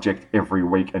subject every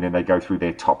week, and then they go through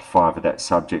their top 5 of that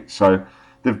subject. So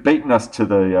they've beaten us to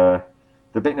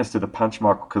the punch,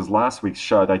 Michael, because last week's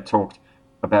show they talked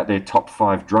about their top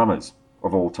 5 drummers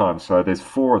of all time. So there's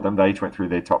 4 of them. They each went through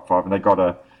their top 5, and they got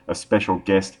a special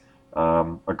guest,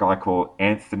 a guy called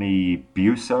Anthony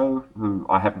Busso, who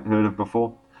I haven't heard of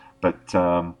before, but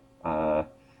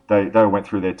they went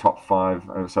through their top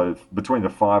 5. So between the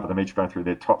 5 of them each going through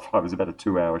their top 5 was about a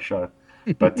 2-hour show.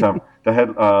 But they had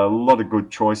a lot of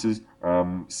good choices.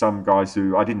 Some guys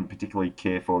who I didn't particularly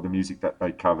care for the music that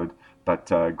they covered, but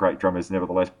great drummers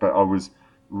nevertheless. But I was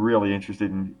really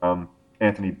interested in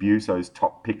Anthony Busso's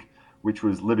top pick, which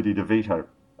was Liberty DeVito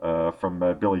from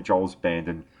Billy Joel's band.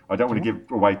 And I don't want to give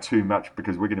away too much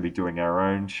because we're going to be doing our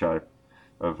own show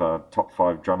of top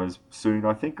 5 drummers soon,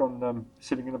 I think, on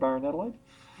Sitting in a Bar in Adelaide.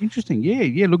 Interesting.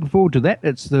 Yeah. Looking forward to that.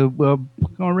 It's I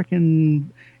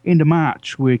reckon, end of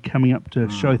March. We're coming up to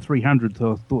show 300.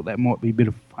 So I thought that might be a bit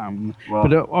of fun. Well,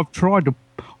 but I've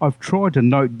tried to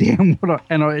note down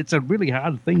it's a really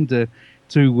hard thing to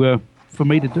for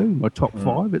me to do my top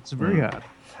 5. It's very hard.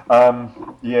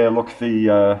 Yeah. Look,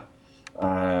 the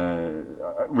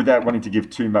without wanting to give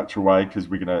too much away, because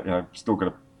we're gonna still got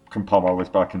to compile my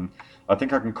list, but I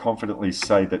think I can confidently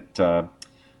say that.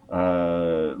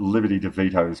 Liberty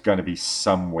DeVito is going to be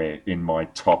somewhere in my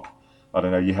top. I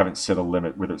don't know. You haven't set a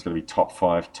limit whether it's going to be top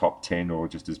 5, top 10, or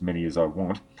just as many as I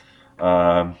want.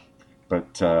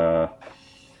 But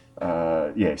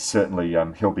yeah, certainly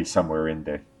he'll be somewhere in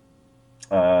there.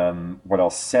 What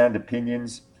else? Sound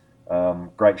Opinions,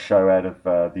 great show out of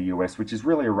the US, which is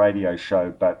really a radio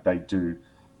show, but they do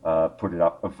put it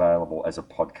up available as a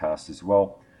podcast as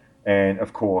well. And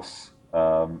of course,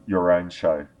 your own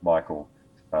show, Michael.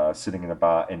 Sitting in a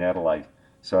Bar in Adelaide.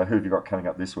 So who have you got coming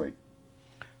up this week?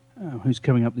 Who's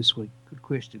coming up this week? Good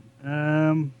question.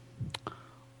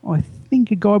 I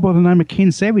think a guy by the name of Ken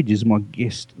Savage is my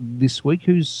guest this week,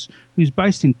 who's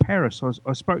based in Paris.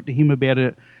 I spoke to him about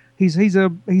it. He's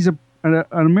an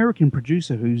American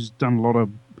producer who's done a lot of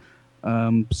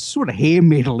sort of hair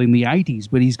metal in the 80s,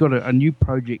 but he's got a new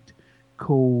project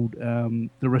called The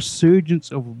Resurgence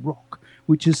of Rock,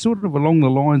 which is sort of along the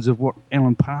lines of what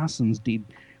Alan Parsons did,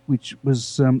 which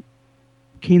was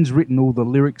Ken's written all the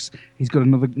lyrics. He's got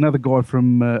another guy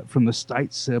from the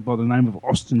States by the name of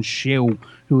Austin Shell,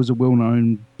 who was a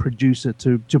well-known producer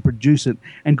to produce it,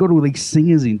 and got all these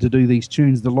singers in to do these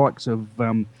tunes, the likes of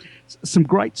some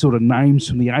great sort of names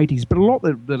from the 80s, but a lot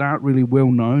that aren't really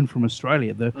well-known from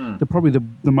Australia. Probably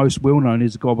the most well-known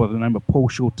is a guy by the name of Paul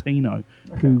Shortino,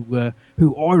 okay.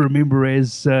 who I remember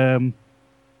as...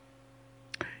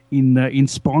 in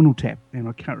Spinal Tap, and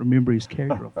I can't remember his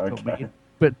character off the top of my head.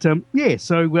 But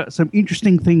so some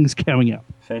interesting things coming up.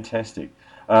 Fantastic.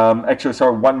 Actually,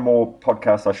 sorry, one more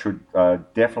podcast I should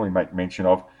definitely make mention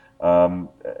of.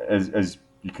 As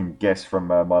you can guess from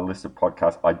my list of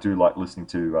podcasts, I do like listening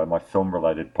to my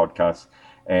film-related podcasts.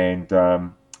 And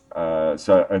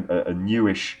so a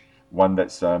newish one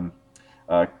that's come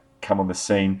on the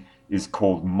scene is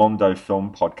called Mondo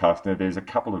Film Podcast. Now, there's a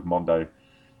couple of Mondo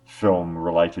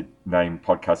film-related named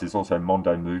podcasts. There's also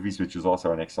Mondo Movies, which is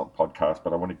also an excellent podcast,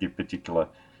 but I want to give particular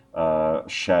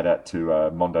shout-out to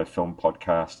Mondo Film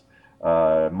Podcast.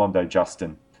 Mondo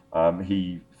Justin,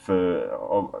 he,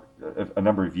 for a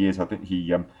number of years, I think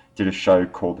he did a show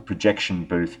called The Projection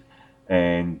Booth,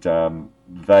 and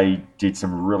they did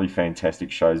some really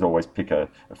fantastic shows, always pick a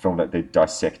film that they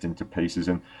dissect into pieces,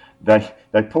 and they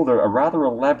pulled a rather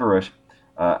elaborate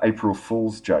April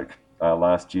Fool's joke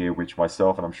last year, which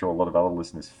myself and I'm sure a lot of other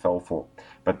listeners fell for.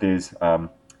 But there's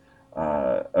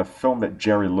a film that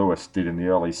Jerry Lewis did in the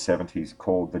early 70s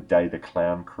called The Day the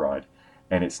Clown Cried,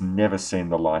 and it's never seen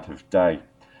the light of day.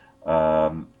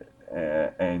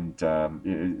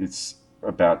 It's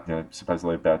about,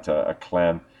 supposedly about a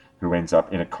clown who ends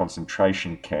up in a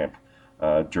concentration camp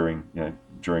during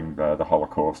the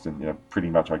Holocaust, and pretty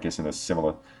much, I guess, in a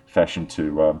similar fashion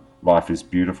to Life is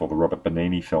Beautiful, the Robert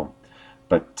Benigni film.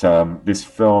 But this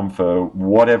film, for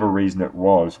whatever reason it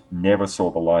was, never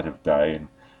saw the light of day,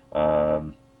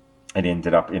 and it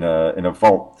ended up in a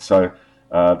vault. So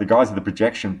the guys at the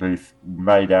Projection Booth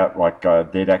made out like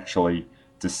they'd actually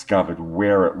discovered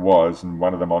where it was, and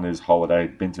one of them on his holiday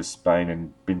had been to Spain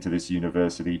and been to this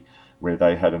university where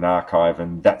they had an archive,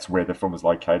 and that's where the film was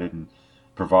located. And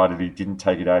provided he didn't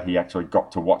take it out, he actually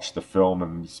got to watch the film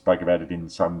and spoke about it in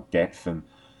some depth. And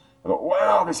I thought,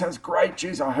 wow, this sounds great.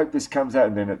 Geez, I hope this comes out.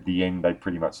 And then at the end, they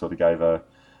pretty much sort of gave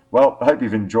well, I hope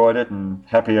you've enjoyed it, and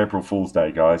happy April Fool's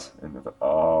Day, guys. And I thought,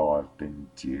 oh, I've been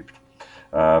duped.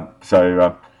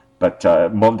 But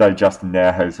Mondo Justin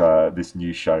now has this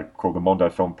new show called the Mondo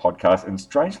Film Podcast. And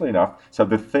strangely enough, so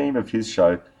the theme of his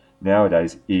show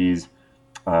nowadays is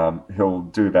he'll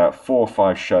do about 4 or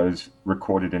 5 shows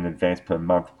recorded in advance per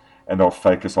month, and they'll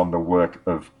focus on the work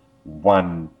of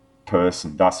one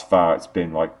person. Thus far, it's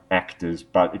been like actors,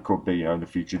 but it could be, in the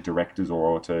future, directors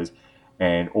or auteurs.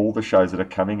 And all the shows that are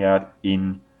coming out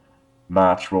in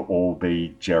March will all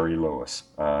be Jerry Lewis.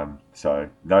 So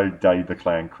no Day the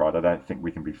Clown Cried. I don't think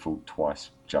we can be fooled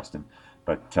twice, Justin.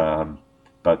 But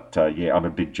yeah, I'm a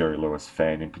big Jerry Lewis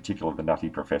fan, in particular The Nutty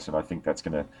Professor, and I think that's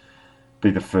going to be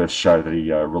the first show that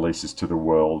he releases to the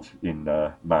world in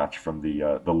March from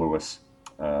the Lewis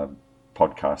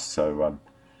podcast. So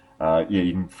yeah,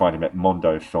 you can find him at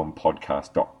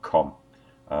mondofilmpodcast.com.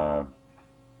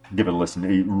 Give it a listen.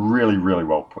 He really, really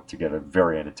well put together,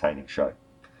 very entertaining show.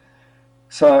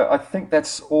 So I think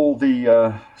that's all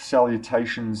the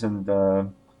salutations and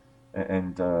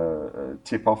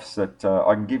tip-offs that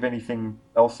I can give. Anything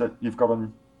else that you've got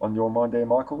on your mind there,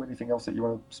 Michael? Anything else that you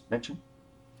want to mention?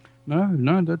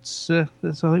 No, that's I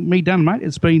think me done, mate.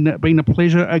 It's been a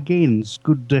pleasure again. It's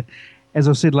good. As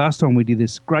I said last time we did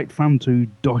this, great fun to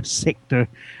dissect an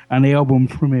album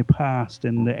from our past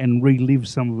and relive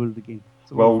some of it again.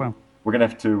 It's a lot of fun. We're going to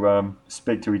have to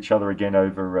speak to each other again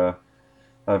over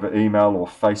email or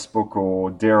Facebook, or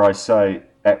dare I say,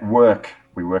 at work.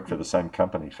 We work for the same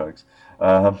company, folks,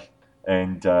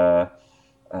 and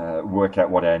work out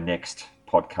what our next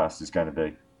podcast is going to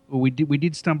be. Well, we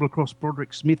did stumble across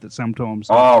Broderick Smith at some time.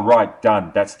 So. Oh, right,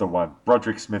 done. That's the one.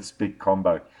 Broderick Smith's Big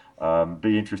Combo.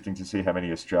 Be interesting to see how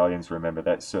many Australians remember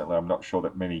that. Certainly, I'm not sure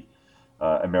that many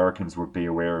Americans would be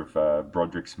aware of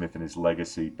Broderick Smith and his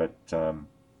legacy, but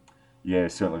yeah,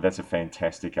 certainly that's a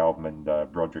fantastic album, and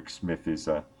Broderick Smith is,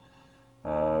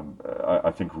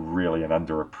 I think, really an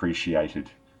underappreciated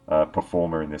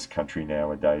performer in this country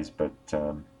nowadays. But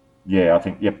yeah, I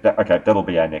think, yep, that'll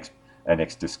be our next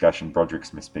discussion, Broderick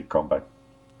Smith's Big Combo.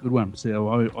 Good one. So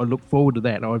I look forward to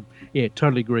that. I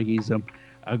totally agree. He's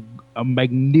a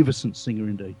magnificent singer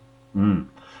indeed.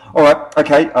 All right,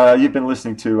 okay. You've been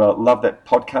listening to Love That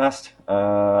Podcast,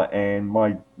 and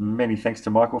my many thanks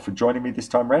to Michael for joining me this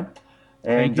time round.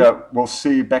 And we'll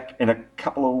see you back in a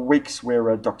couple of weeks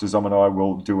where Dr. Zom and I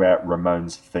will do our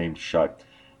Ramones themed show.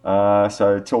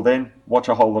 So till then, watch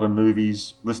a whole lot of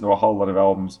movies, listen to a whole lot of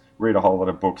albums, read a whole lot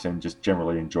of books, and just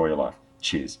generally enjoy your life.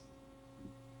 Cheers.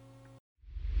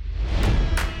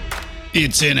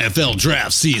 It's NFL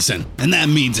draft season, and that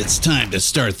means it's time to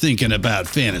start thinking about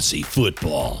fantasy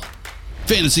football.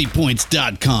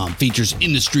 FantasyPoints.com features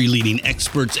industry-leading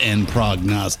experts and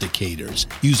prognosticators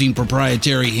using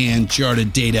proprietary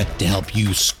hand-charted data to help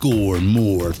you score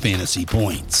more fantasy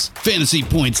points.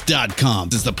 FantasyPoints.com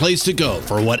is the place to go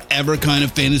for whatever kind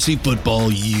of fantasy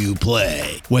football you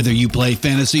play. Whether you play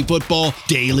fantasy football,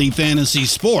 daily fantasy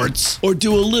sports, or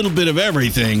do a little bit of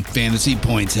everything, Fantasy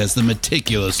Points has the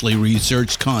meticulously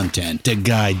researched content to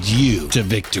guide you to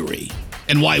victory.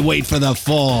 And why wait for the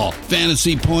fall?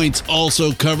 Fantasy Points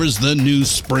also covers the new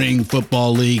spring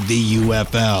football league, the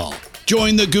UFL.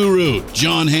 Join the guru,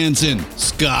 John Hansen,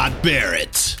 Scott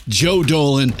Barrett, Joe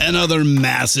Dolan, and other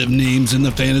massive names in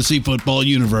the fantasy football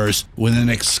universe with an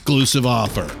exclusive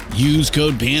offer. Use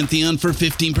code Pantheon for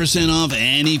 15% off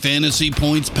any Fantasy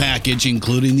Points package,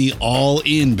 including the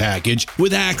all-in package,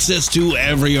 with access to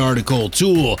every article,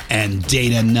 tool, and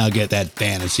data nugget that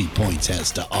Fantasy Points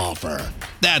has to offer.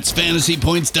 That's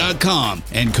FantasyPoints.com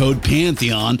and code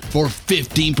Pantheon for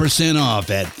 15% off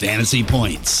at Fantasy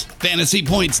Points.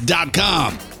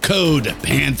 FantasyPoints.com, code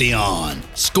Pantheon.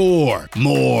 Score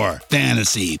more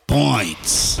fantasy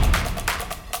points.